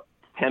about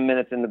 10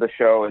 minutes into the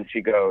show, and she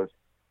goes,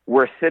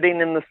 We're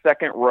sitting in the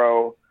second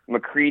row.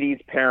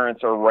 McCready's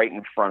parents are right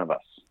in front of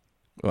us.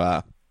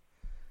 Wow.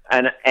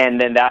 And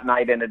then that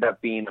night ended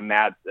up being a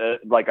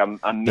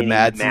mini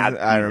Mad season,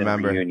 I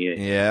remember.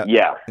 reunion.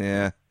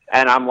 Yeah.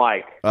 And I'm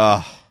like,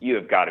 oh, you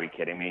have got to be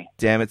kidding me.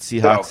 Damn it,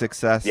 Seahawks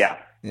success. Yeah.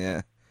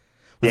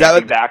 That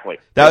Exactly.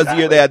 was the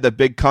year they had the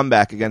big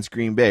comeback against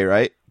Green Bay,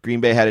 right?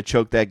 Green Bay had to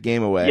choke that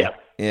game away. Yes.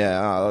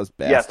 Yeah. Oh, those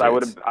bastards.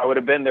 Yes, I would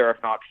have been there if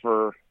not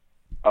for.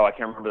 Oh, I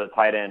can't remember the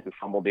tight end who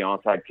fumbled the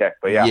onside kick,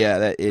 but yeah. Yeah,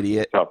 that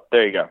idiot. So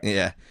there you go.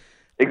 Yeah.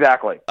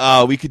 Exactly.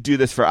 Oh, we could do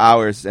this for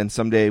hours, and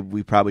someday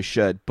we probably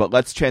should. But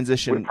let's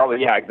transition.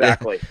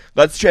 Exactly.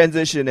 Let's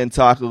transition and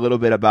talk a little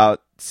bit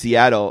about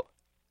Seattle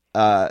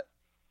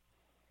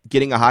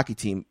getting a hockey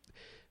team.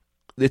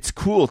 It's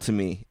cool to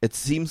me. It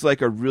seems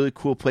like a really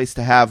cool place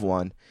to have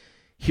one.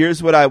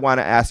 Here's what I want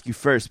to ask you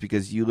first,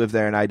 because you live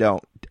there and I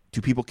don't.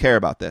 Do people care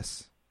about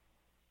this?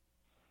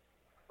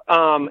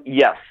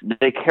 Yes,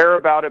 they care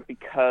about it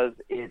because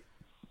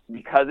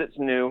it's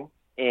new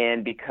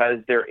and because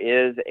there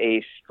is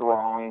a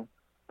strong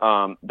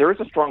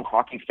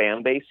hockey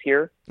fan base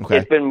here. Okay.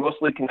 It's been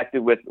mostly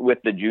connected with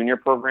the junior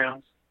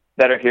programs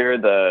that are here,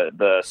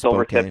 the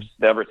Silvertips,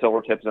 the Everett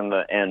Silvertips, and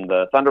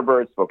the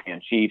Thunderbirds,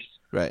 Spokane Chiefs,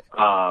 right?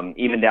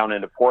 Even down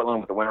into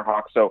Portland with the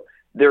Winterhawks. So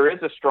there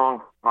is a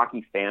strong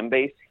hockey fan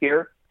base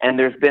here, and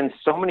there's been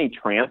so many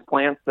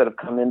transplants that have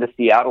come into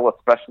Seattle,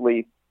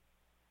 especially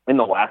in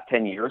the last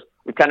 10 years.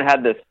 We've kind of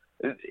had this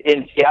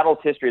in Seattle's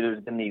history.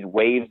 There's been these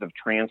waves of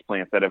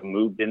transplants that have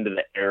moved into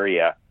the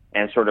area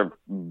and sort of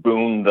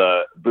boomed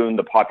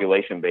the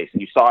population base.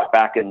 And you saw it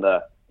back in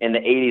the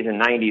 80s and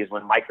 90s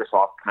when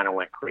Microsoft kind of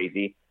went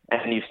crazy,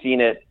 and you've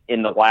seen it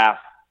in the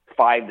last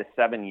 5 to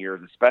 7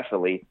 years,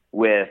 especially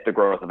with the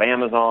growth of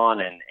Amazon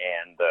and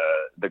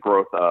the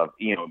growth of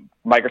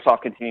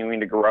Microsoft continuing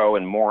to grow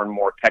and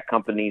more tech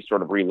companies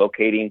sort of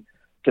relocating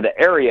to the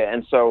area.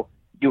 And so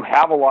you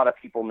have a lot of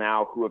people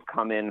now who have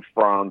come in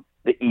from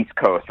the East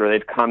Coast, or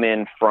they've come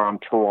in from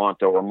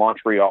Toronto or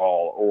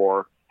Montreal,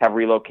 or have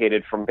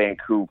relocated from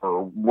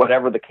Vancouver,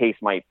 whatever the case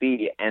might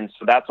be. And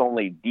so that's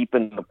only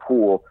deepened the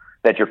pool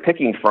that you're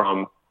picking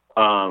from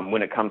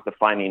when it comes to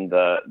finding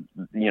the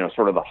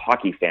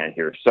hockey fan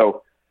here.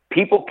 So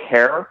people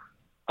care.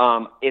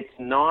 It's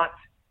not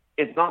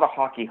a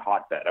hockey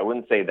hotbed. I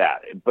wouldn't say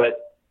that, but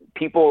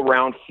people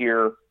around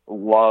here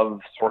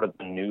love sort of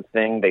the new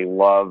thing. They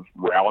love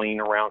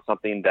rallying around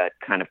something that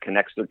kind of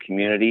connects the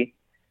community.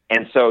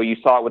 And so you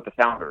saw it with the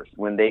Founders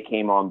when they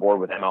came on board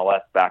with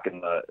MLS back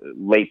in the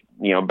late,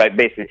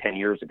 basically 10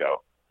 years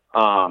ago.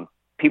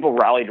 People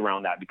rallied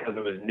around that because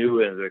it was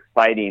new and it was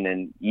exciting.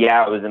 And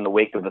yeah, it was in the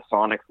wake of the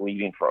Sonics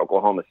leaving for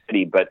Oklahoma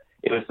City, but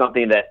it was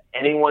something that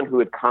anyone who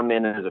had come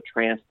in as a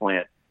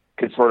transplant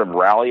could sort of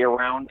rally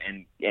around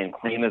and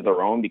claim as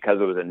their own, because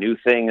it was a new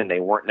thing and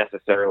they weren't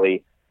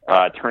necessarily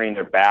turning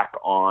their back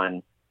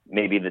on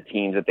maybe the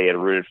teams that they had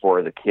rooted for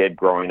as a kid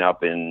growing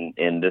up in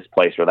this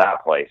place or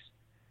that place.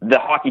 The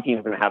hockey team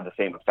is going to have the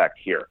same effect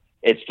here.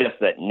 It's just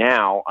that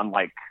now,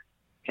 unlike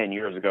 10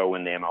 years ago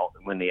when the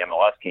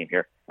MLS came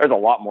here, there's a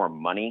lot more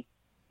money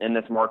in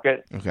this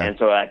market. Okay. And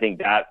so I think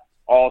that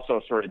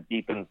also sort of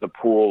deepens the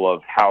pool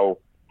of how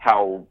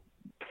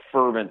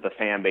fervent the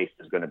fan base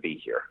is going to be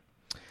here.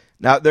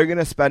 Now, they're going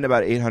to spend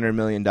about $800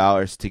 million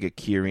to get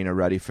Key Arena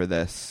ready for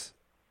this,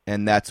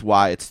 and that's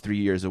why it's 3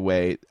 years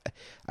away.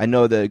 I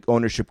know the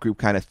ownership group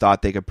kind of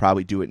thought they could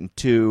probably do it in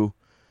 2,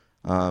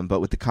 but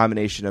with the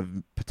combination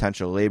of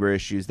potential labor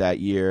issues that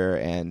year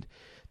and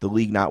the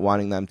league not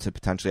wanting them to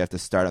potentially have to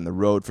start on the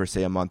road for,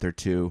 say, a month or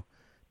 2,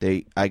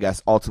 they, I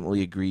guess,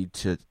 ultimately agreed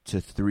to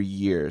 3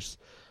 years.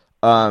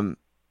 A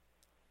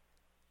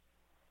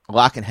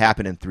lot can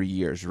happen in 3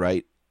 years,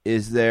 right?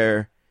 Is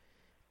there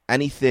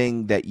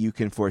anything that you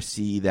can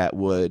foresee that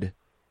would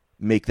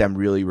make them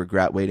really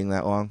regret waiting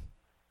that long?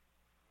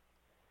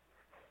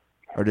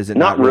 Or does it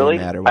not really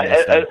matter when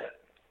they start?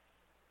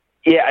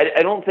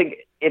 I don't think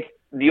it's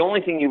the only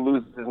thing you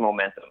lose is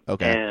momentum.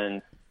 Okay.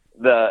 And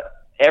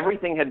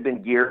everything had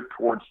been geared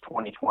towards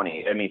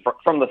 2020. I mean,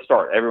 from the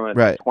start, everyone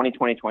right.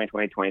 2020,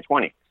 2020,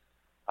 2020.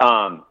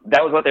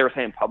 That was what they were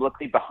saying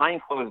publicly.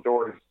 Behind closed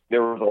doors,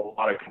 there was a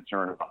lot of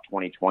concern about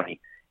 2020,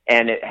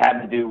 and it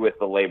had to do with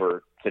the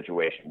labor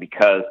situation,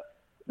 because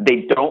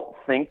they don't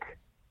think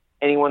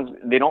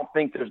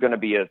there's going to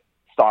be a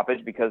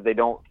stoppage, because they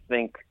don't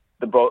think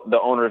the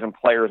owners and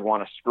players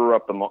want to screw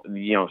up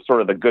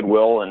sort of the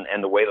goodwill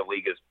and the way the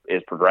league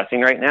is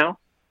progressing right now.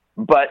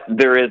 But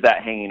there is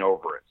that hanging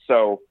over it.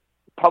 So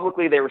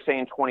publicly they were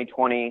saying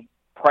 2020.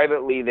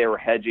 Privately they were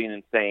hedging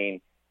and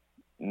saying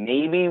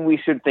maybe we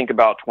should think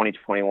about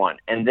 2021.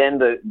 And then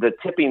the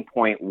tipping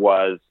point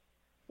was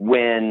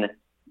when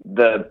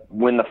the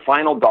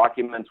final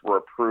documents were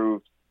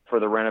approved for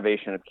the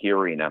renovation of Key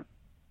Arena.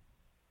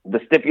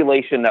 The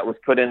stipulation that was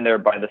put in there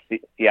by the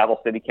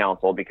Seattle City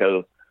Council,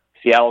 because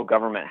Seattle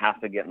government has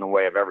to get in the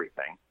way of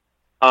everything,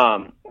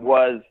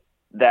 was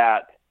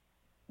that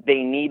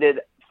they needed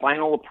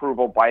final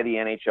approval by the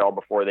NHL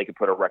before they could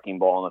put a wrecking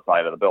ball on the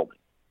side of the building.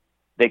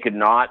 They could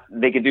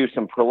do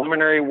some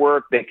preliminary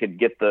work. They could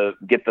get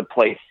the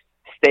place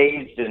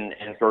staged and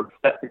sort of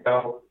set to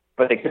go,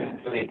 but they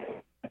couldn't really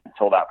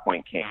until that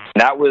point came.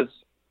 And that was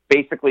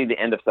basically the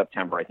end of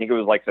September. I think it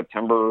was like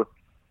September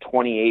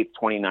 28th,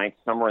 29th,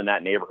 somewhere in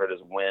that neighborhood is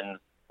when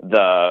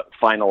the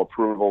final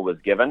approval was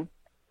given.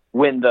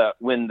 When the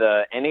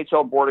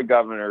NHL Board of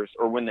Governors,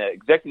 or when the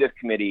executive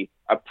committee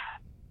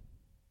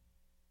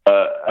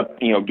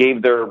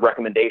gave their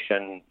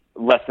recommendation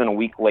less than a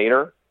week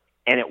later,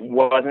 and it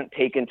wasn't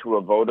taken to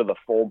a vote of the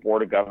full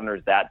Board of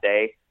Governors that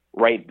day,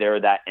 right there,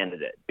 that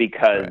ended it,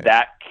 because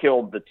that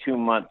killed the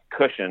 2-month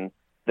cushion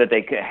that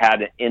they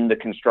had in the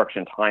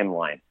construction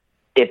timeline.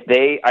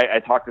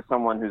 I talked to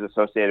someone who's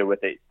associated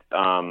with it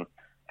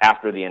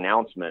after the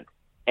announcement,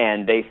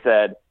 and they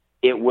said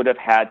it would have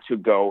had to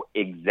go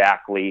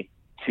exactly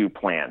to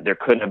plan. There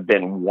couldn't have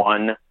been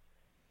one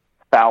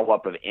foul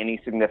up of any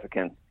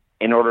significance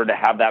in order to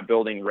have that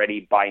building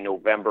ready by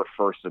November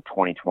 1st of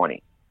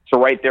 2020.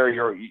 So right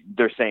there,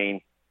 they're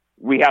saying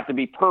we have to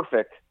be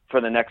perfect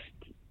for the next,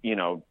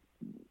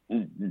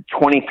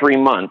 23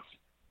 months,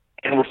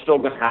 and we're still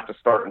going to have to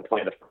start and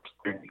play the first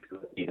 3 weeks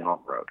of the season on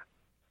the road.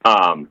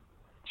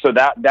 So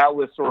that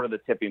was sort of the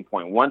tipping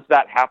point. Once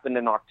that happened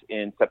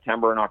in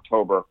September and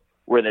October,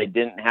 where they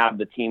didn't have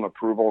the team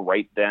approval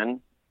right then,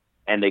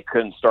 and they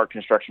couldn't start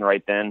construction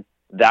right then,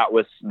 that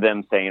was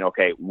them saying,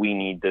 okay, we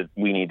need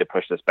to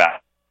push this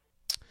back.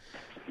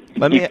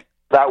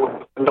 That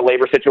was the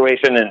labor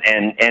situation,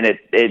 and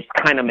it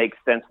kind of makes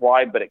sense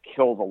why, but it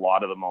kills a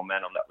lot of the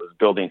momentum that was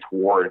building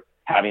toward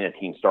having a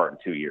team start in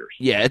 2 years.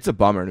 Yeah, it's a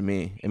bummer to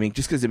me. I mean,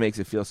 just because it makes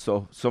it feel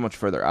so much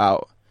further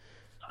out.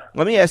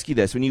 Let me ask you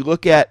this. When you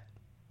look at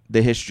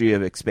the history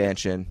of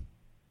expansion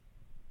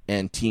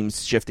and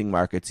teams shifting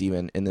markets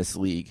even in this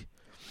league,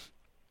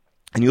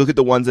 and you look at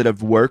the ones that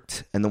have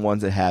worked and the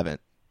ones that haven't,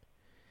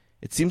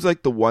 it seems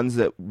like the ones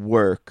that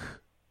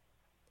work,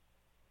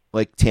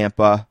 like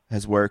Tampa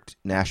has worked,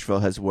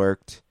 Nashville has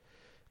worked,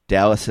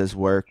 Dallas has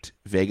worked,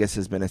 Vegas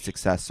has been a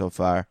success so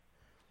far.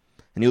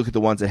 And you look at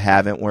the ones that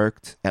haven't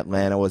worked,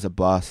 Atlanta was a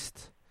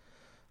bust.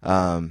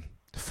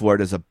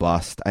 Florida's a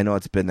bust. I know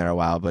it's been there a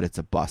while, but it's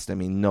a bust. I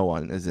mean, no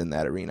one is in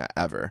that arena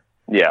ever.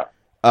 Yeah.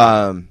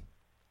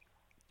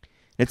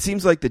 It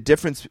seems like the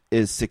difference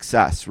is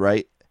success,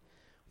 right?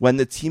 When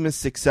the team is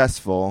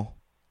successful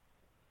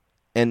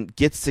and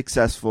gets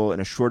successful in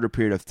a shorter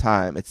period of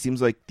time, it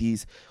seems like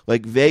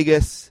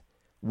Vegas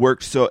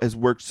has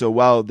worked so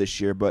well this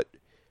year,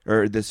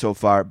 so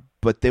far,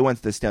 but they went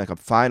to the Stanley Cup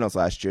Finals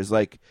last year. It's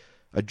like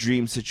a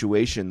dream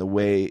situation the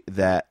way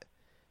that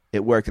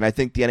it worked. And I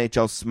think the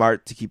NHL is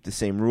smart to keep the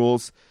same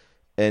rules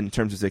in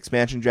terms of the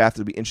expansion draft.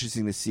 It'll be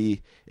interesting to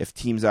see if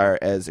teams are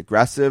as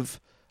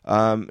aggressive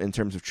in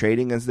terms of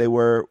trading as they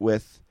were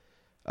with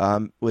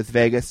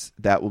Vegas.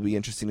 That will be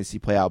interesting to see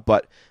play out.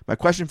 But my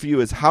question for you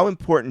is, how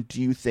important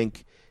do you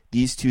think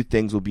these two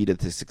things will be to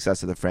the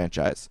success of the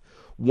franchise?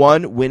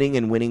 One, winning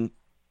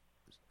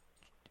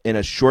in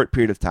a short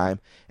period of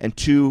time, and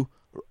two,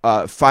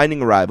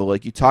 finding a rival.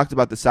 Like you talked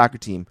about the soccer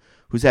team,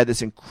 who's had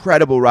this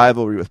incredible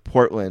rivalry with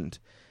Portland,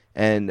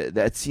 and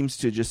that seems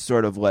to just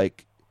sort of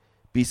like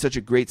be such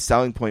a great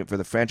selling point for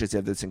the franchise. They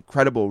have this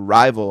incredible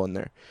rival, and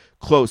they're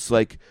close.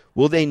 Like,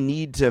 will they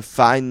need to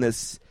find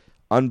this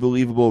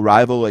unbelievable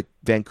rival? Like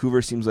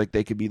Vancouver seems like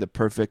they could be the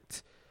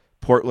perfect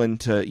Portland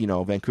to,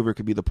 Vancouver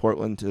could be the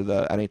Portland to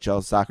the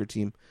NHL soccer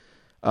team.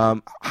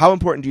 How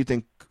important do you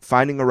think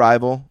finding a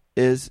rival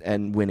is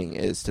and winning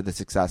is to the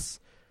success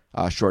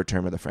short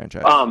term of the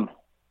franchise?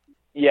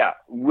 Yeah,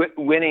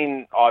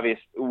 winning,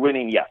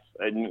 yes,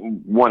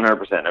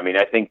 100%. I mean,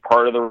 I think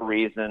part of the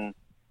reason,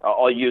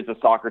 I'll use the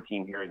soccer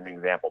team here as an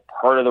example.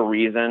 Part of the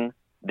reason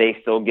they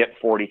still get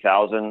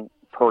 40,000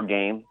 per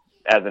game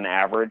as an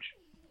average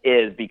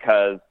is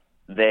because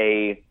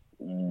they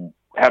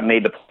have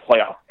made the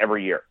playoffs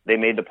every year. They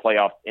made the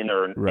playoffs in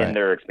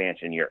their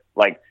expansion year.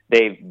 Like,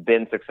 they've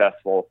been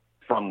successful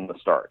from the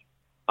start.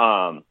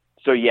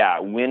 So yeah,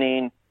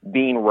 winning,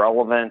 being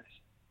relevant,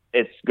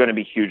 it's going to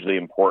be hugely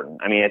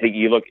important. I mean, I think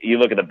you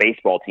look at the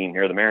baseball team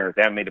here, the Mariners.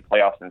 They haven't made the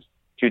playoffs since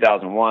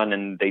 2001,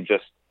 and they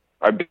just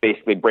are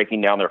basically breaking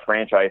down their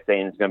franchise,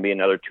 saying it's going to be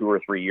another 2 or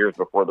 3 years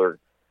before they're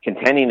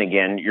contending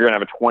again. You're going to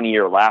have a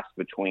 20-year lapse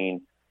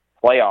between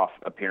playoff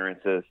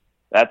appearances.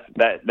 That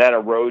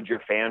erodes your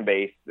fan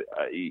base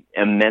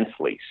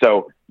immensely.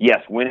 So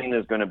yes, winning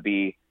is going to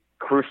be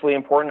crucially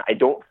important. I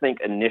don't think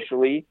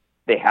initially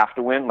they have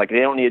to win. Like, they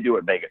don't need to do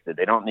what Vegas did.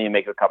 They don't need to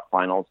make the Cup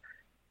Finals,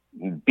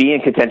 be in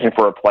contention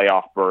for a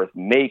playoff berth,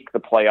 make the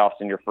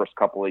playoffs in your first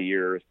couple of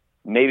years,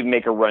 maybe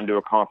make a run to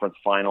a conference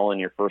final in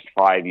your first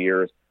 5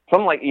 years.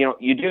 Something like,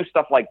 you do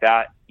stuff like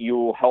that, you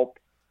will help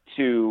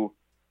to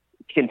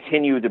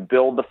continue to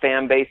build the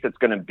fan base that's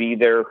going to be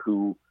there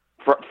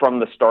from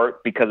the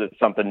start, because it's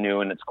something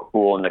new and it's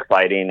cool and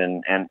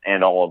exciting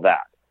and all of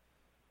that.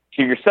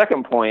 To your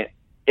second point,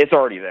 it's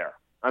already there.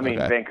 I mean,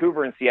 okay.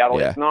 Vancouver and Seattle,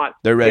 yeah. It's not...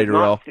 They're ready to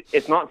roll.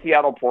 It's not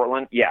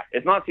Seattle-Portland. Yeah,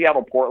 it's not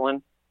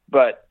Seattle-Portland,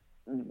 but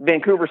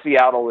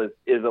Vancouver-Seattle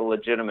is a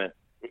legitimate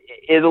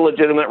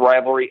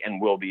rivalry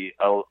and will be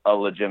a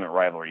legitimate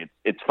rivalry.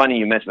 It's funny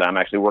you mentioned that. I'm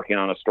actually working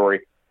on a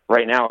story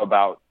right now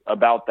about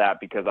that,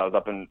 because I was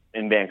up in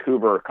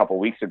Vancouver a couple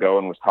weeks ago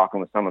and was talking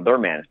with some of their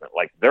management.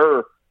 Like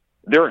they're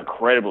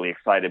incredibly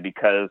excited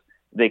because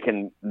they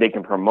can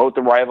promote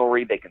the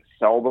rivalry, they can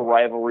sell the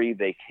rivalry,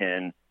 they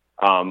can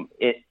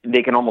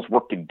almost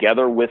work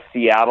together with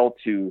Seattle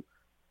to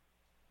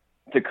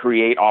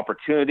create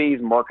opportunities,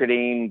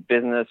 marketing,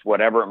 business,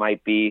 whatever it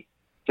might be,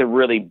 to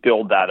really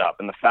build that up.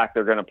 And the fact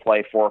they're going to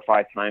play 4 or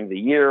 5 times a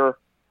year,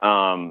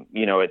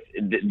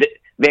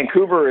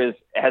 Vancouver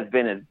has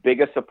been as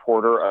big a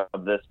supporter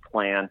of this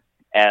plan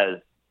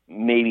as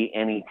maybe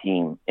any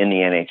team in the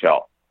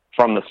NHL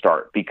from the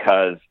start,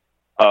 because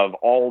of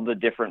all the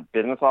different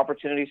business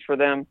opportunities for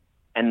them.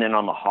 And then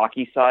on the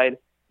hockey side,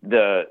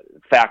 the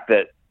fact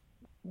that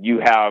you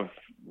have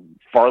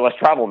far less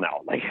travel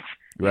now. Like,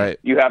 right.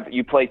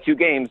 You play 2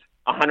 games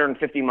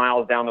 150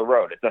 miles down the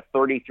road. It's a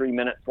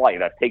 33-minute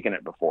flight. I've taken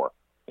it before.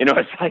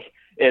 It's like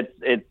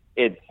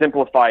it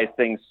simplifies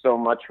things so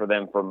much for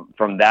them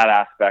from that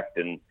aspect,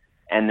 and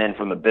then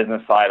from the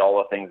business side, all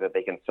the things that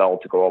they can sell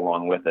to go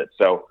along with it.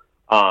 So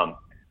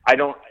they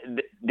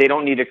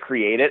don't need to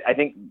create it. I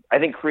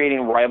think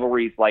creating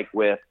rivalries like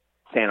with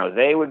San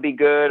Jose would be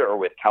good, or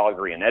with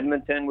Calgary and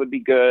Edmonton would be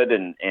good,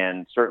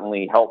 and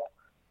certainly help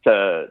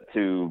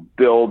to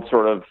build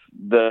sort of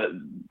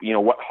the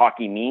what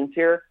hockey means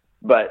here.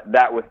 But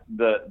that with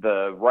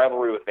the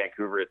rivalry with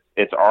Vancouver,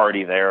 it's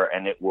already there,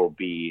 and it'll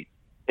be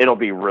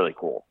really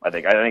cool. I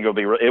think it'll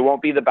be. It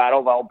won't be the Battle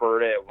of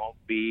Alberta. It won't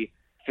be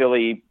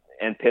Philly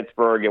and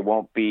Pittsburgh. It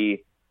won't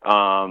be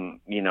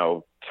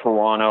Toronto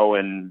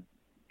and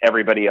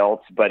everybody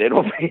else. But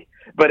it'll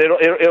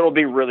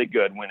be really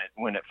good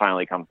when it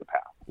finally comes to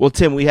pass. Well,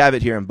 Tim, we have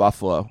it here in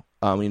Buffalo.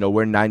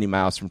 We're 90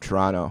 miles from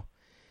Toronto,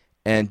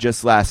 and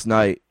just last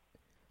night,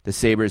 the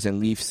Sabres and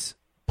Leafs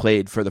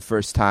played for the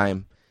first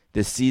time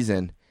this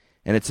season,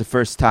 and it's the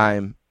first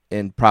time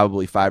in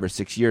probably 5 or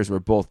 6 years where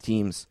both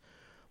teams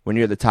were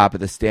near the top of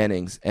the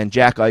standings. And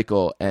Jack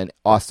Eichel and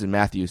Austin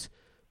Matthews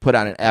put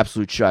on an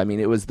absolute show. I mean,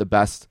 it was the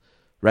best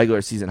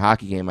regular season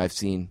hockey game I've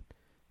seen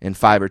in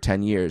 5 or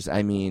 10 years.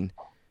 I mean,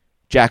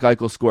 Jack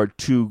Eichel scored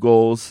 2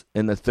 goals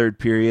in the third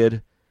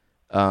period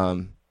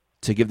to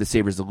give the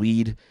Sabres the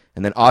lead,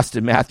 and then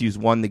Austin Matthews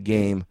won the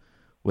game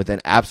with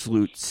an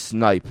absolute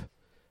snipe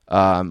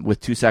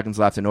with 2 seconds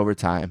left in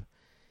overtime.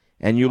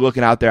 And I'm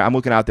looking out there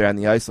on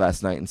the ice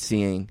last night and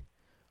seeing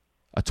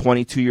a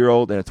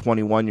 22-year-old and a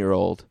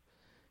 21-year-old,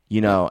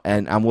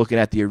 and I'm looking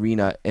at the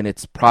arena, and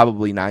it's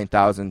probably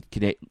 9,000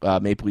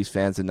 Maple Leafs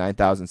fans and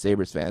 9,000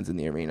 Sabres fans in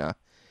the arena.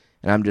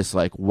 And I'm just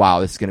like, wow,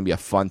 this is going to be a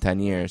fun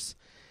 10 years.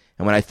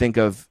 And when I think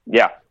of,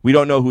 we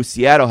don't know who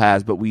Seattle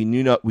has, but we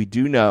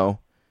do know,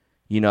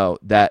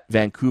 that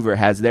Vancouver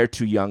has their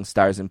 2 young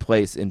stars in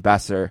place in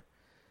Besser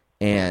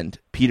and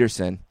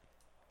Peterson,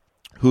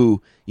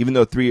 who, even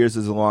though 3 years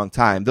is a long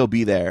time, they'll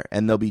be there,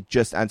 and they'll be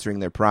just entering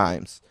their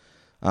primes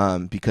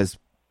because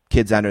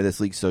kids enter this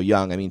league so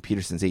young. I mean,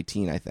 Peterson's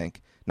 18, I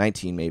think,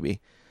 19 maybe.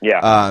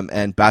 Yeah.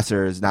 And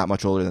Besser is not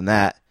much older than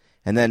that.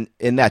 And then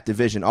in that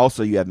division,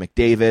 also you have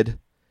McDavid,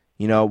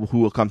 who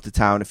will come to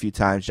town a few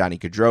times. Johnny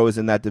Gaudreau is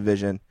in that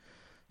division.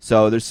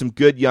 So there's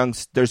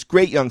there's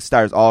great young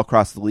stars all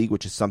across the league,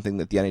 which is something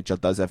that the NHL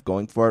does have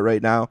going for it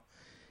right now,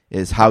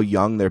 is how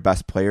young their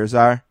best players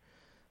are.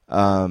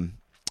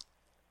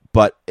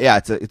 But yeah,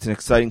 it's an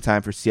exciting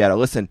time for Seattle.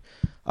 Listen,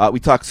 we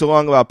talked so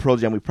long about Pearl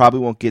Jam, we probably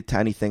won't get to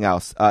anything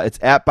else. It's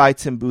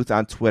 @ByTimBooth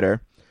on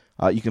Twitter.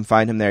 You can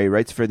find him there. He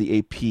writes for the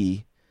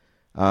AP.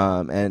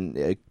 And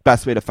the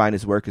best way to find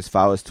his work is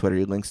follow his Twitter.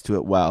 He links to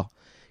it well.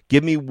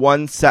 Give me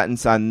one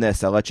sentence on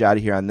this. I'll let you out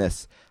of here on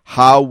this.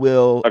 How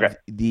will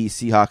the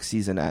Seahawks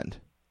season end?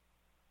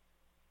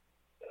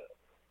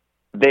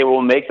 They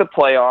will make the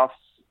playoffs.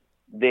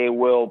 They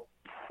will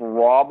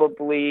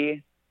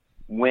probably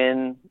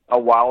win a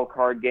wild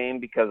card game,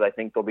 because I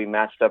think they'll be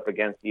matched up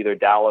against either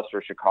Dallas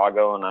or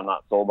Chicago, and I'm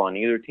not sold on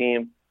either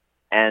team.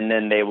 And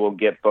then they will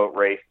get boat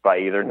raced by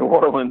either New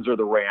Orleans or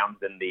the Rams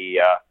in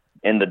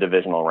the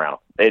divisional round.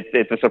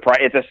 It's a surprise.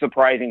 It's a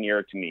surprising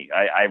year to me.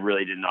 I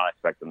really did not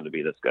expect them to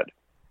be this good.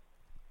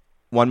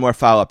 One more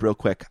follow up real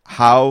quick.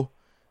 How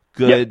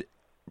good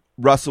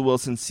Russell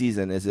Wilson's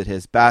season? Is it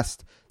his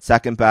best,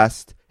 second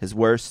best, his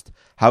worst?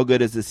 How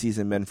good has the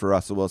season been for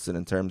Russell Wilson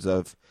in terms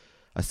of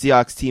a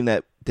Seahawks team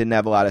that didn't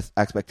have a lot of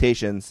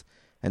expectations,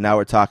 and now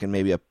we're talking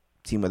maybe a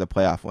team with a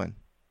playoff win?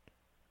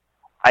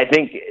 I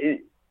think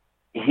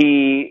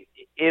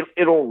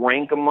it'll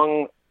rank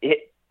among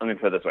it. Let me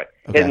put it this way: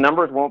 his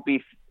numbers won't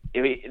be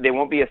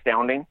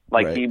astounding.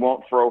 Like, he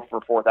won't throw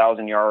for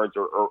 4,000 yards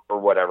or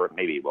whatever.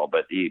 Maybe he will,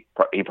 but he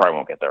probably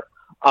won't get there.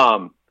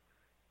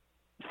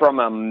 From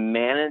a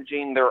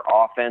managing their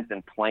offense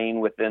and playing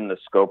within the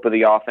scope of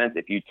the offense,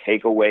 if you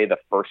take away the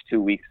first 2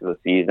 weeks of the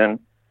season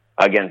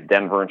against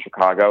Denver and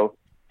Chicago,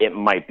 it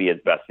might be his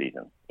best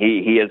season.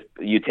 He is.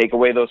 You take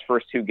away those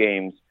first 2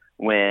 games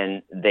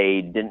when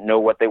they didn't know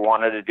what they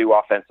wanted to do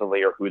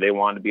offensively or who they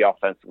wanted to be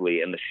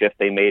offensively, and the shift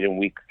they made in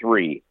week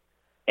 3,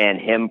 and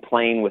him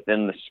playing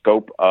within the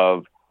scope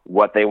of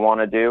what they want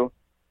to do,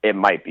 it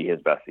might be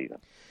his best season.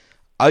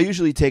 I'll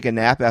usually take a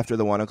nap after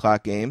the 1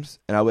 o'clock games,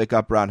 and I'll wake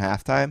up around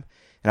halftime,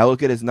 and I'll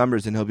look at his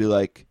numbers, and he'll be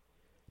like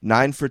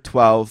 9 for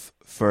 12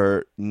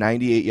 for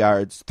 98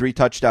 yards, 3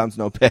 touchdowns,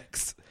 no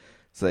picks.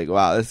 It's like,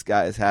 wow, this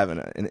guy is having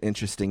an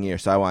interesting year.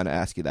 So I want to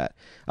ask you that.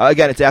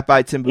 Again, it's at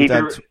by Tim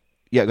Booth.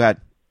 Yeah, go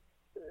ahead.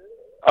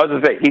 I was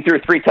going to say, he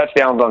threw 3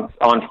 touchdowns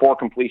on 4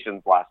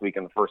 completions last week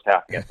in the first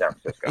half against San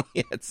Francisco.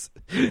 Yeah,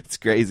 it's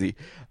crazy.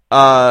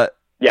 Yeah.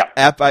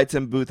 At by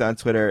Tim Booth on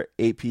Twitter,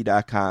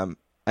 ap.com.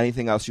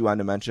 Anything else you wanted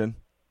to mention,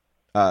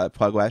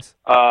 plug-wise?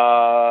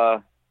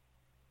 Pearl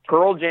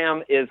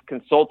Jam is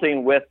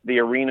consulting with the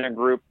arena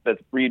group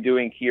that's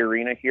redoing Key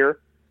Arena here.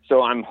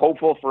 So I'm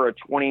hopeful for a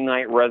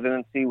 20-night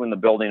residency when the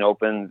building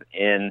opens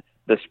in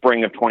the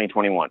spring of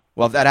 2021.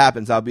 Well, if that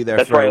happens, I'll be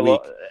there for a week.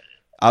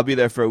 I'll be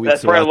there for a week.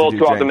 That's probably a little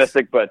too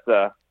optimistic, but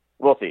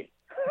we'll see.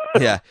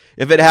 Yeah,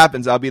 if it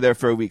happens, I'll be there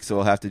for a week, so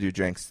we'll have to do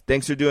drinks.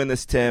 Thanks for doing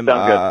this, Tim.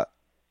 Sounds good.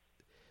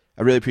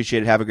 I really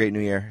appreciate it. Have a great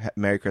New Year.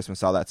 Merry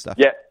Christmas, all that stuff.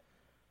 Yeah.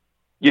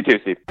 You too,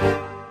 Steve.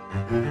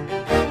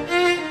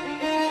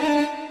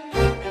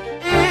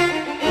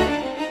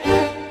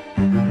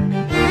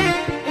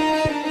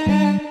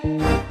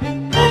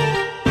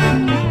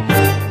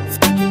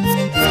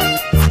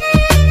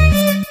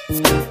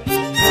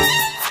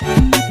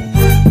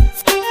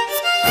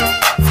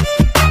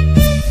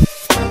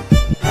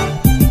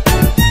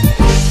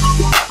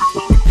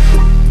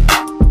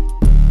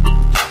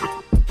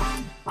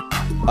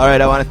 All right,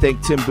 I want to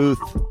thank Tim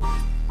Booth,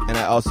 and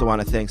I also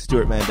want to thank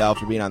Stewart Mandel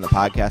for being on the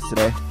podcast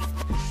today.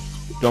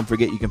 Don't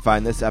forget you can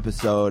find this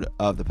episode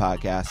of the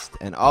podcast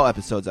and all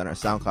episodes on our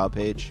SoundCloud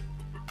page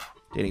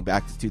dating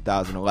back to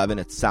 2011.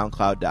 It's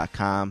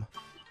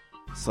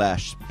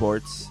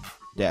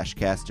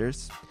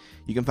soundcloud.com/sports-casters.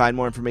 You can find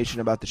more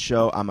information about the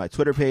show on my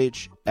Twitter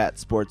page at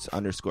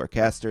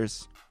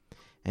sports_casters,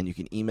 and you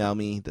can email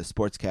me,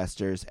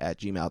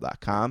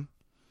 thesportscasters@gmail.com.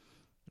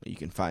 You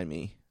can find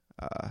me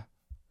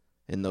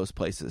in those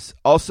places.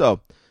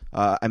 Also,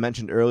 I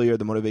mentioned earlier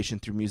the Motivation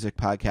Through Music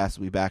podcast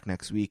will be back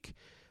next week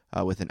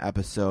with an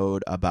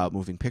episode about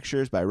Moving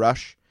Pictures by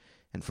Rush.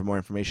 And for more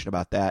information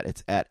about that,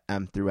 it's at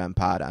M3M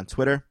Pod on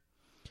Twitter.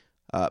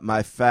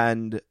 My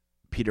friend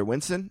Peter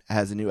Winson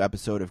has a new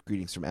episode of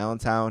Greetings from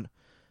Allentown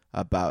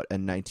about a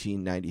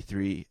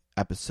 1993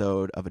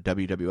 episode of a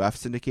WWF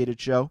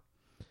syndicated show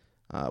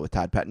with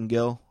Todd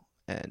Pettengill.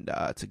 And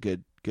it's a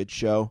good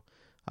show.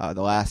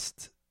 The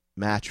last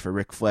match for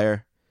Ric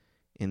Flair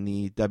in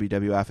the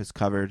WWF is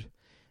covered,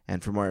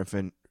 and for more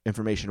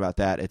information about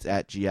that, it's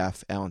at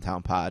GF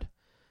Allentown Pod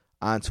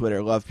on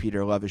Twitter. Love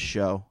Peter, love his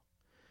show.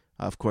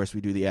 Of course, we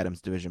do the Adams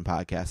Division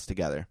podcast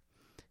together,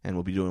 and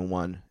we'll be doing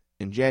one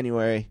in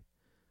January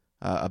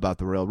about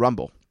the Royal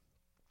Rumble.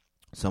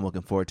 So I'm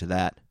looking forward to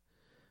that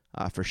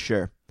for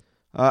sure.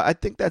 I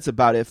think that's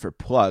about it for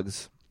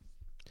plugs.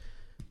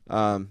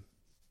 So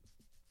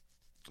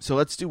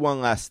let's do one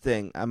last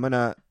thing.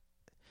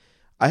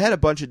 I had a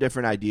bunch of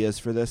different ideas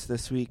for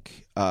this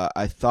week.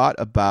 I thought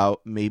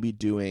about maybe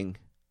doing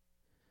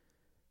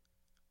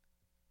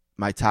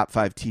my top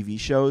 5 TV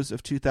shows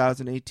of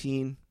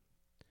 2018,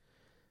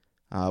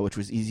 which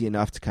was easy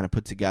enough to kind of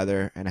put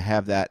together, and I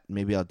have that.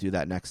 Maybe I'll do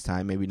that next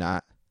time, maybe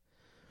not.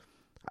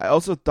 I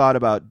also thought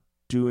about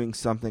doing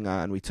something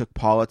on, we took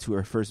Paula to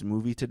her first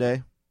movie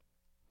today,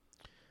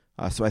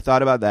 so I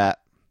thought about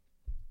that.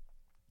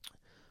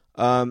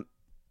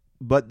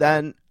 But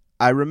then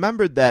I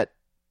remembered that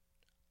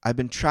I've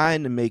been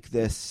trying to make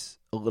this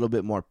a little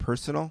bit more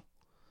personal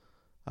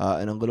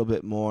and a little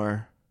bit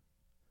more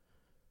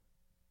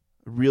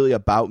really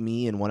about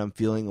me and what I'm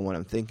feeling and what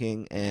I'm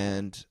thinking.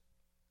 And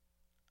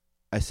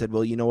I said,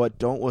 well, you know what?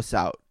 Don't wuss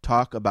out.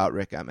 Talk about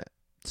Rick Emmett.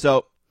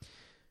 So,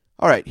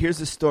 all right, here's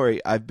the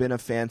story. I've been a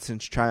fan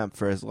since Triumph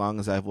for as long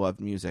as I've loved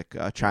music.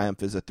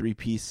 Triumph is a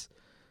 3-piece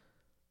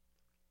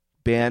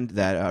band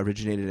that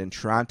originated in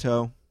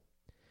Toronto.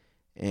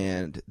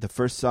 And the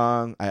first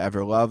song I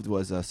ever loved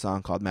was a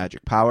song called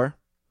Magic Power,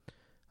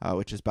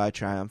 which is by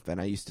Triumph,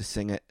 and I used to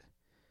sing it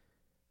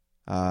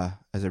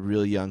as a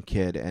really young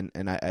kid.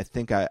 And I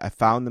think I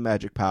found the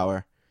Magic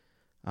Power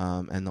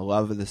and the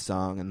love of the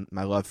song and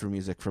my love for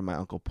music from my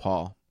Uncle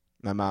Paul,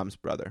 my mom's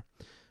brother,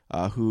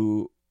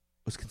 who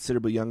was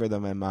considerably younger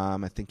than my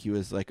mom. I think he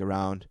was like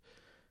around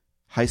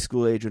high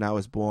school age when I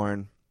was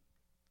born.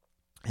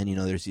 And, you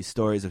know, there's these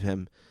stories of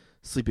him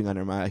sleeping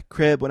under my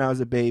crib when I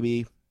was a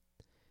baby.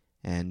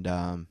 And,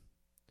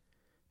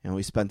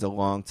 we spent a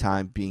long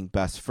time being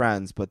best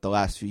friends, but the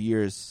last few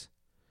years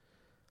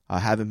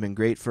haven't been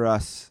great for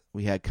us.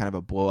 We had kind of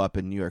a blow up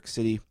in New York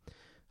City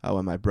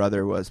when my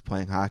brother was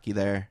playing hockey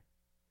there.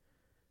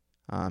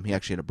 He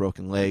actually had a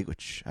broken leg,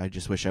 which I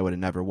just wish I would have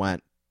never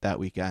went that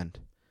weekend,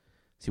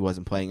 because he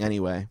wasn't playing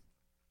anyway.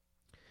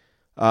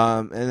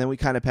 And then we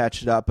kind of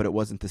patched it up, but it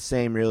wasn't the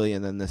same really.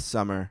 And then this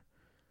summer,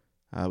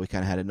 we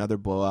kind of had another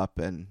blow up,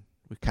 and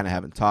we kind of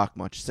haven't talked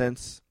much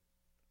since.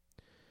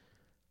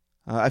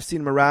 I've seen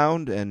him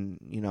around, and,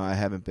 you know, I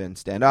haven't been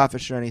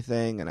standoffish or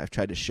anything, and I've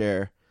tried to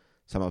share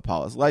some of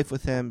Paula's life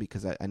with him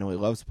because I know he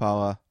loves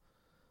Paula,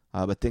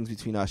 but things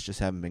between us just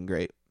haven't been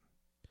great.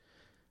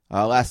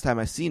 Last time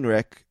I seen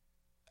Rick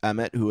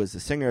Emmett, who was the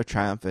singer of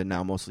Triumph and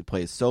now mostly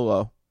plays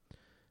solo,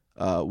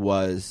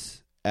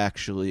 was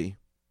actually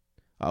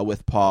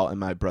with Paul and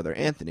my brother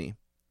Anthony.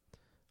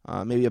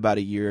 Maybe about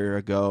a year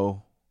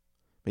ago,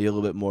 maybe a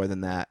little bit more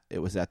than that. It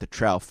was at the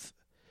Trelf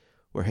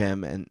where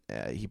him and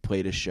he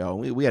played his show.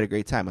 We had a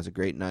great time. It was a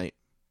great night.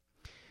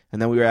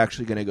 And then we were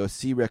actually going to go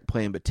see Rick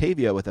play in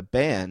Batavia with a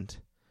band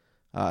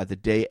the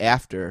day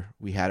after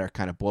we had our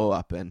kind of blow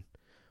up. And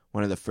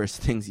one of the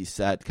first things he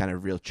said, kind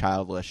of real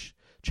childish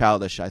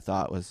I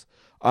thought, was,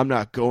 "I'm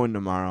not going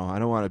tomorrow. I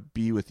don't want to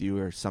be with you,"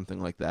 or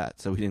something like that.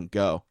 So we didn't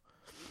go.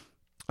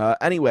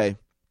 Anyway,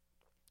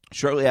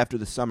 shortly after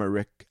the summer,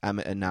 Rick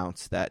Emmett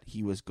announced that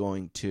he was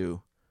going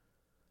to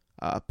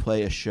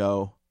play a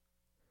show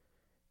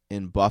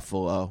in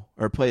Buffalo,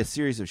 or play a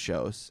series of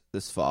shows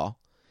this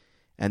fall,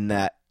 and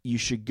that you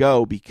should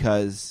go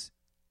because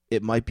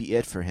it might be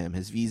it for him.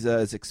 His visa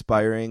is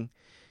expiring.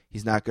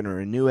 He's not going to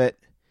renew it.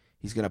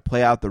 He's going to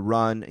play out the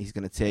run. He's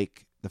going to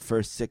take the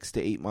first 6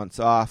 to 8 months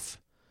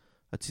off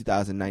of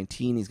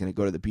 2019. He's going to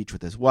go to the beach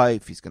with his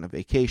wife. He's going to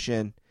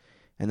vacation.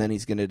 And then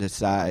he's going to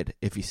decide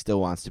if he still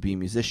wants to be a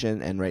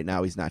musician. And right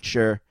now he's not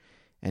sure.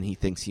 And he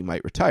thinks he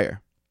might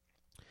retire.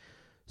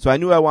 So I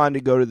knew I wanted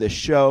to go to this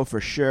show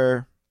for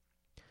sure.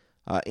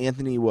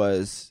 Anthony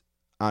was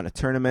on a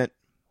tournament.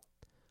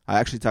 I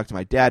actually talked to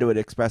my dad, who had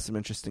expressed some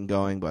interest in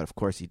going, but of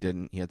course he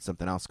didn't. He had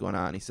something else going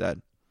on, he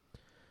said.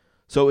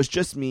 So it was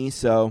just me.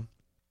 So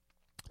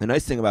the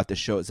nice thing about this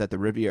show is at the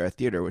Riviera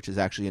Theater, which is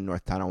actually in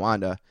North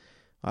Tonawanda,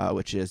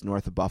 which is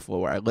north of Buffalo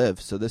where I live.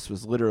 So this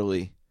was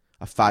literally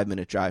a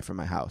 5-minute drive from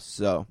my house.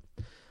 So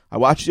I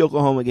watched the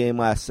Oklahoma game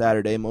last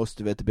Saturday, most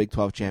of it the Big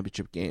 12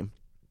 championship game.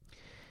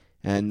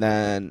 And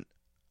then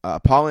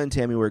Paula and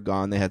Tammy were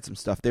gone. They had some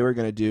stuff they were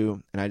going to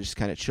do, and I just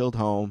kind of chilled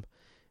home.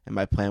 And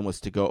my plan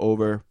was to go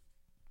over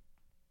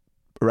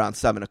around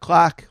 7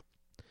 o'clock,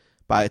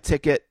 buy a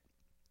ticket,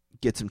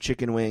 get some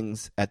chicken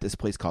wings at this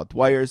place called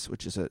Dwyer's,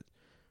 which is a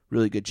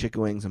really good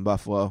chicken wings in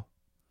Buffalo,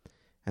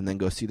 and then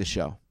go see the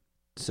show.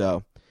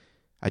 So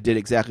I did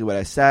exactly what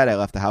I said. I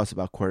left the house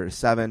about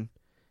 6:45,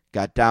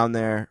 got down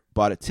there,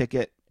 bought a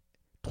ticket,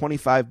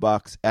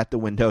 $25 at the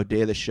window,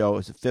 day of the show. It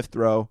was the 5th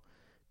row,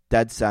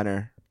 dead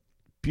center,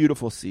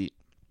 beautiful seat.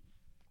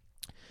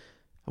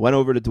 I went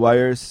over to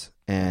Dwyer's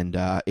and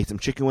ate some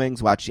chicken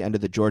wings, watched the end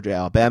of the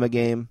Georgia-Alabama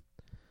game,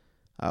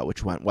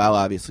 which went well,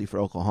 obviously, for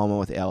Oklahoma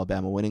with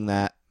Alabama winning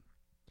that.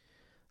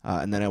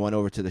 And then I went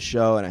over to the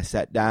show, and I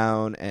sat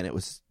down, and it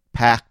was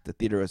packed. The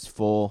theater was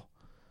full.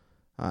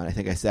 And I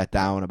think I sat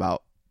down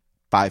about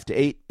 5 to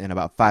 8, and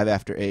about 5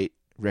 after 8,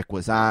 Rick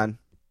was on.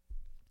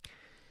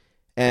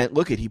 And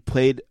look, he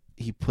played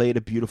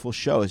a beautiful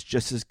show. It's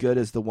just as good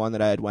as the one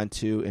that I had went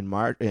to in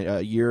March,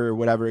 a year or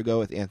whatever ago,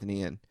 with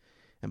Anthony and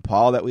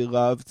Paul that we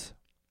loved.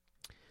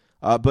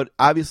 But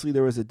obviously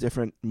there was a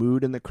different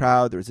mood in the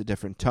crowd. There was a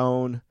different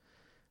tone.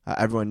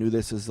 Everyone knew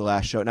this was the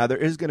last show. Now, there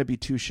is going to be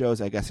 2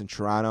 shows, I guess, in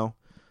Toronto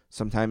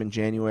sometime in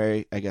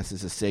January. I guess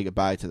is a say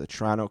goodbye to the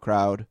Toronto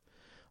crowd.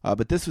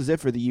 But this was it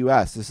for the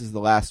U.S. This is the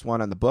last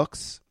one on the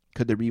books.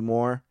 Could there be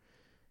more?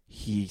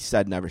 He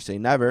said never say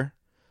never.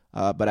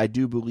 But I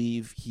do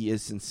believe he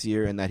is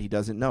sincere in that he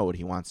doesn't know what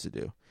he wants to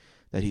do.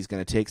 That he's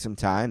going to take some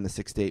time, the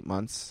 6 to 8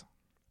 months,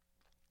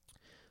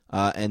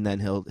 and then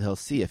he'll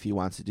see if he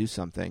wants to do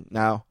something.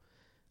 Now,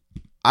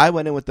 I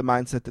went in with the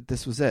mindset that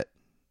this was it.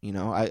 You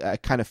know, I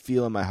kind of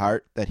feel in my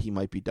heart that he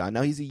might be done.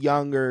 Now, he's a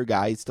younger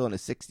guy. He's still in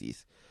his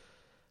 60s.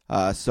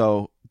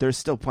 So there's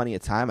still plenty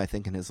of time, I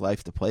think, in his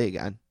life to play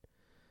again.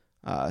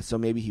 So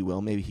maybe he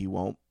will, maybe he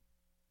won't.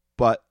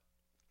 But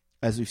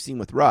as we've seen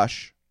with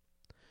Rush,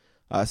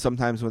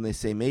 sometimes when they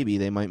say maybe,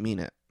 they might mean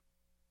it.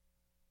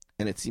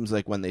 And it seems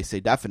like when they say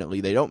definitely,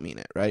 they don't mean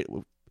it, right?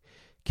 With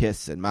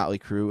Kiss and Motley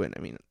Crue and, I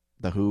mean,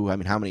 The Who. I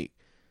mean, how many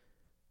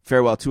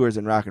farewell tours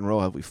in rock and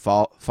roll have we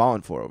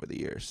fallen for over the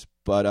years?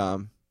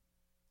 But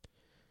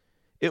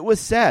it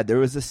was sad. There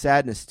was a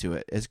sadness to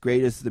it. As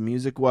great as the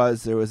music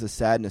was, there was a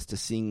sadness to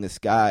seeing this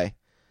guy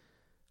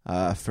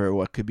for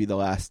what could be the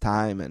last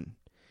time. And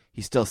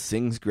he still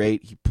sings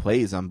great. He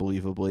plays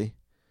unbelievably.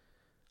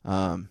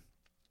 And,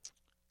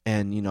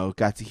 you know,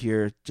 got to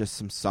hear just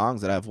some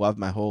songs that I've loved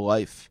my whole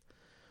life.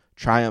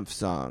 Triumph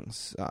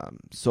songs,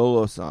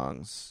 solo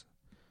songs.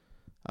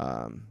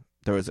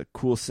 There was a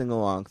cool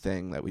sing-along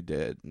thing that we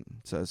did,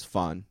 so it was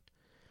fun.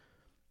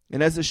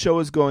 And as the show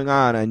was going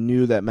on, I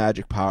knew that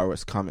Magic Power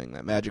was coming.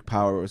 That Magic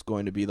Power was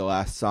going to be the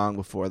last song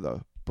before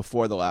the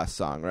last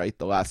song, right?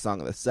 The last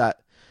song of the set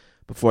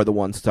before the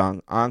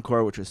one-song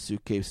encore, which was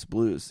Suitcase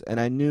Blues. And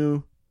I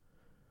knew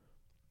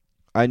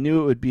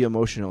it would be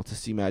emotional to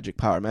see Magic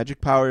Power. Magic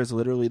Power is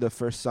literally the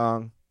first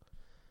song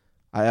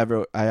I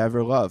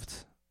ever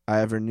loved,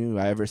 I ever knew,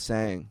 I ever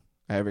sang,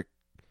 I ever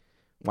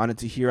wanted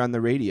to hear on the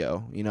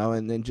radio, you know,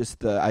 and then just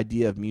the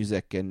idea of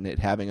music and it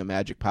having a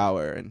magic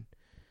power and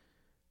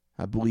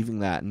believing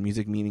that and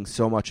music meaning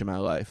so much in my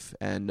life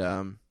and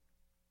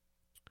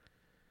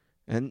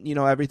you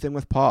know, everything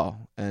with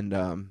Paul and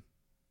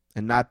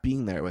not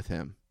being there with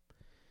him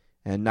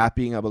and not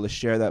being able to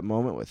share that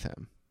moment with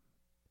him.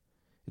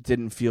 It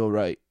didn't feel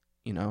right.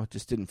 It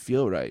just didn't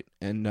feel right.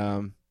 And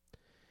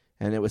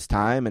it was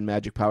time, and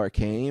Magic Power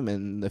came,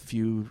 and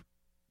the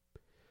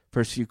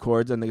first few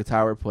chords on the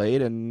guitar were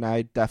played, and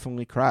I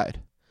definitely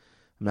cried.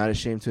 I'm not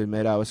ashamed to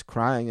admit I was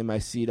crying in my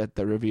seat at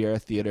the Riviera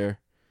Theater,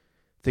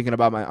 thinking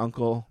about my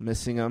uncle,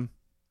 missing him,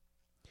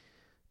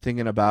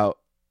 thinking about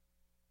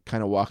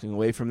kind of walking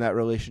away from that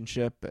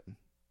relationship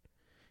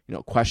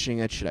and, questioning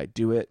it. Should I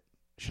do it?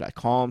 Should I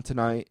call him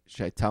tonight?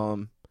 Should I tell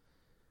him,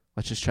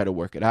 let's just try to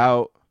work it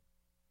out?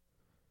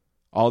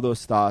 All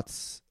those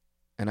thoughts,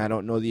 and I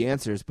don't know the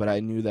answers, but I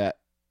knew that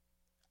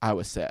I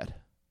was sad.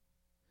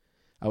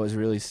 I was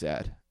really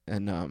sad.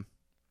 And,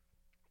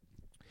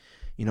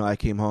 I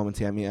came home and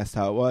Tammy asked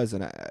how it was,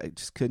 and I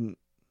just couldn't.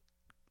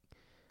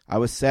 I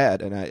was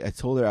sad, and I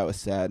told her I was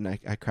sad, and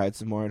I cried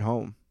some more at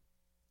home.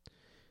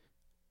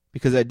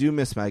 Because I do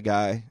miss my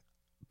guy,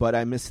 but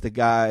I miss the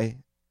guy,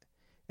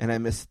 and I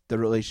miss the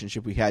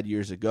relationship we had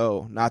years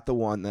ago, not the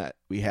one that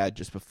we had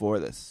just before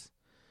this.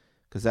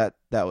 Because that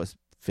was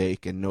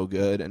fake and no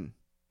good, and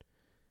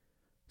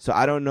so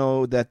I don't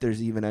know that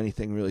there's even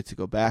anything really to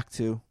go back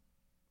to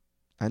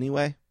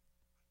anyway.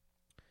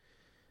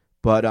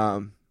 But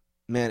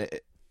man,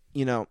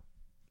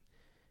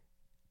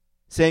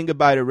 saying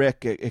goodbye to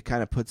Rick, it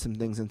kind of puts some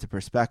things into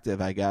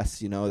perspective, I guess.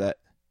 That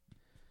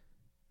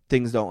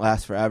things don't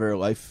last forever.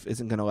 Life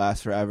isn't going to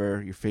last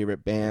forever. Your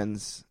favorite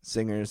bands,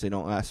 singers, they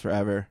don't last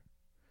forever.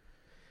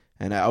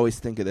 And I always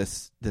think of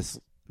this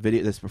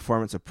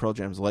performance of Pearl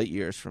Jam's Light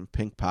Years from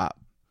Pink Pop.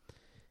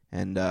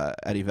 And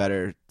Eddie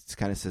Vedder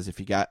kind of says, if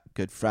you got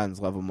good friends,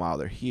 love them while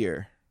they're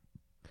here.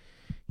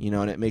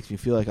 And it makes me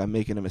feel like I'm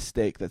making a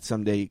mistake, that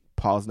someday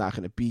Paul's not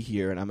going to be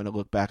here, and I'm going to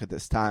look back at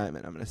this time,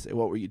 and I'm going to say,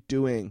 what were you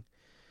doing?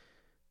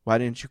 Why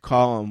didn't you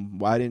call him?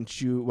 Why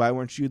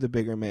weren't you the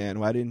bigger man?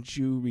 Why didn't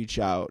you reach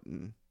out?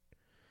 And,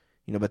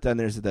 but then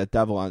there's that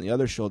devil on the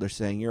other shoulder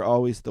saying, you're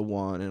always the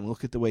one, and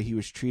look at the way he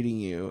was treating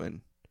you,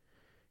 and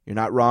you're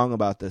not wrong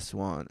about this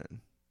one. And,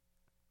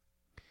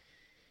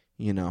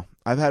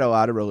 I've had a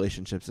lot of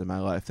relationships in my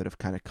life that have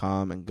kind of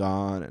come and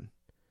gone. And,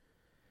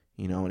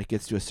 when it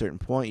gets to a certain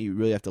point, you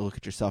really have to look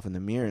at yourself in the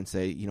mirror and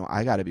say,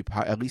 I got to be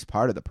at least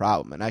part of the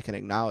problem. And I can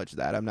acknowledge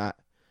that. I'm not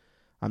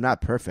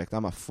perfect.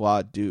 I'm a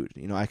flawed dude.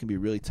 I can be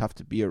really tough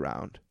to be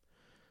around.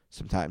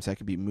 Sometimes I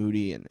can be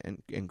moody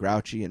and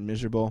grouchy and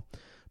miserable.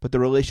 But the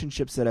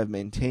relationships that I've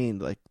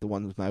maintained, like the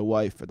ones with my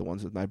wife or the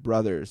ones with my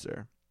brothers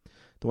or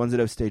the ones that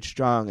have stayed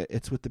strong,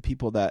 it's with the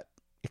people that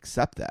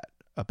accept that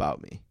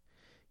about me.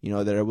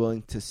 That are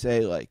willing to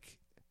say, like,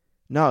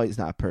 no, he's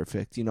not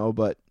perfect,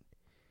 but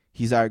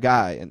he's our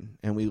guy,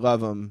 and we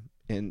love him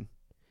in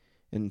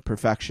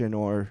perfection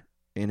or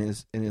in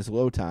his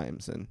low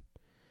times, and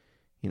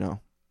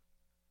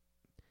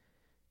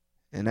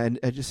and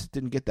I just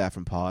didn't get that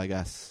from Paul, I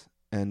guess,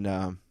 and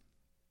I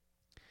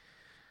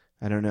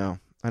don't know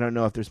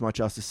if there's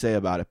much else to say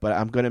about it, but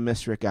I'm gonna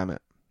miss Rick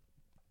Emmett.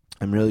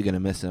 I'm really gonna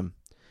miss him.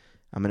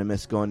 I'm gonna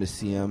miss going to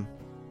see him.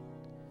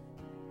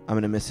 I'm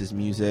gonna miss his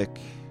music.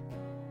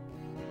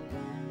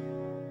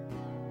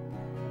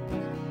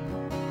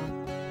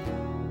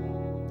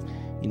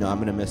 I'm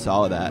going to miss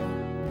all of that.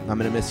 I'm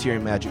going to miss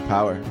hearing Magic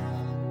Power.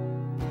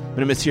 I'm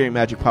going to miss hearing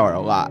Magic Power a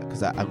lot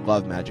because I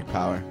love Magic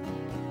Power.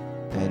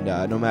 And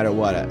no matter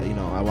what, I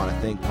want to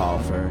thank Paul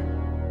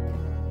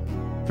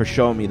for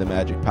showing me the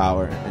Magic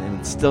Power and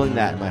instilling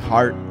that in my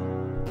heart.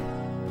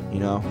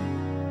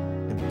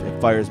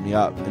 It fires me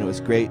up, and it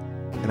was great.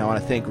 And I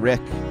want to thank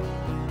Rick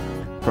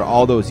for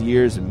all those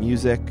years of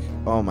music.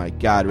 Oh my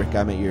God, Rick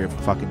Emmett, you're a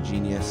fucking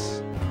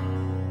genius.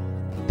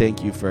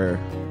 Thank you for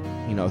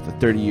the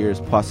 30 years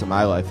plus of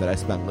my life that I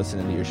spent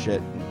listening to your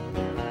shit.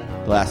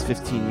 The last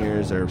 15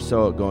 years or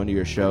so going to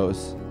your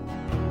shows.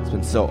 It's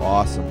been so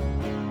awesome.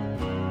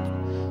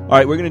 All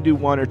right, we're going to do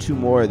one or two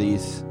more of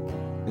these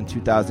in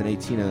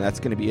 2018, and that's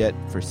going to be it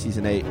for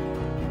Season 8.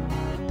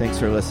 Thanks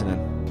for listening.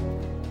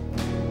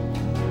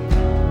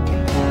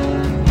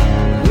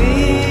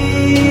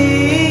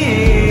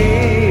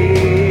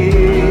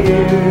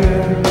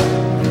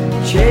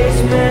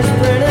 Chase Miss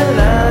Pretty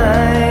Lies.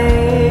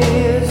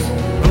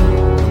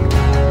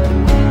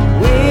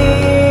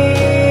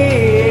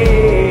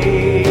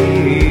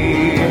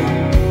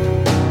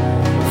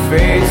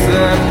 Face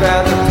up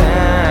at the time,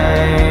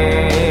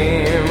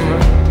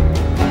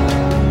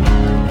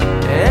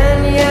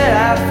 and yet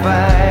I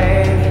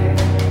fight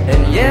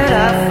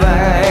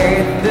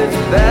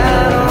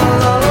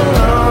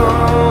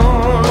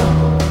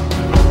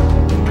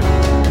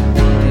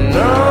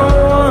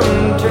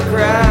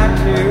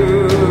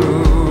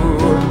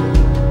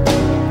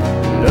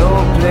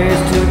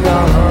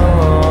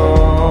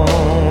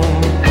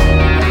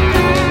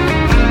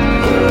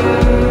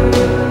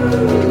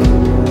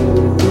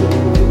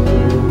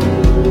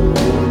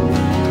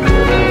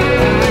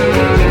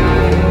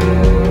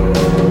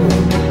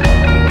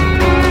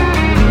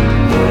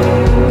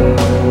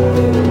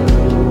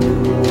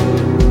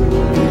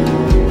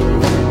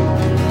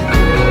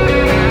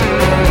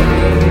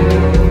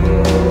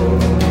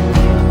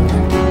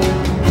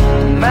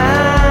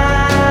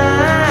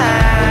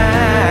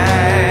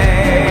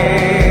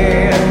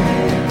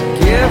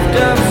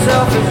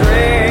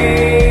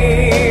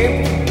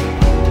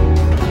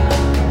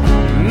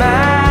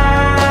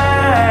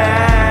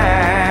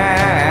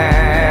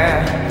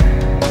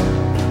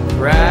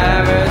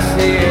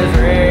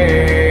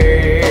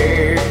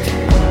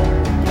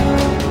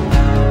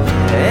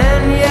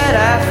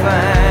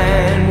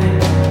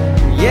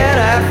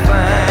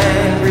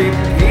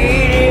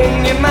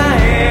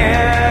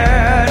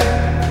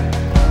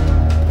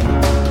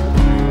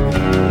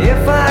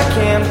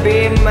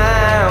be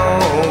mine.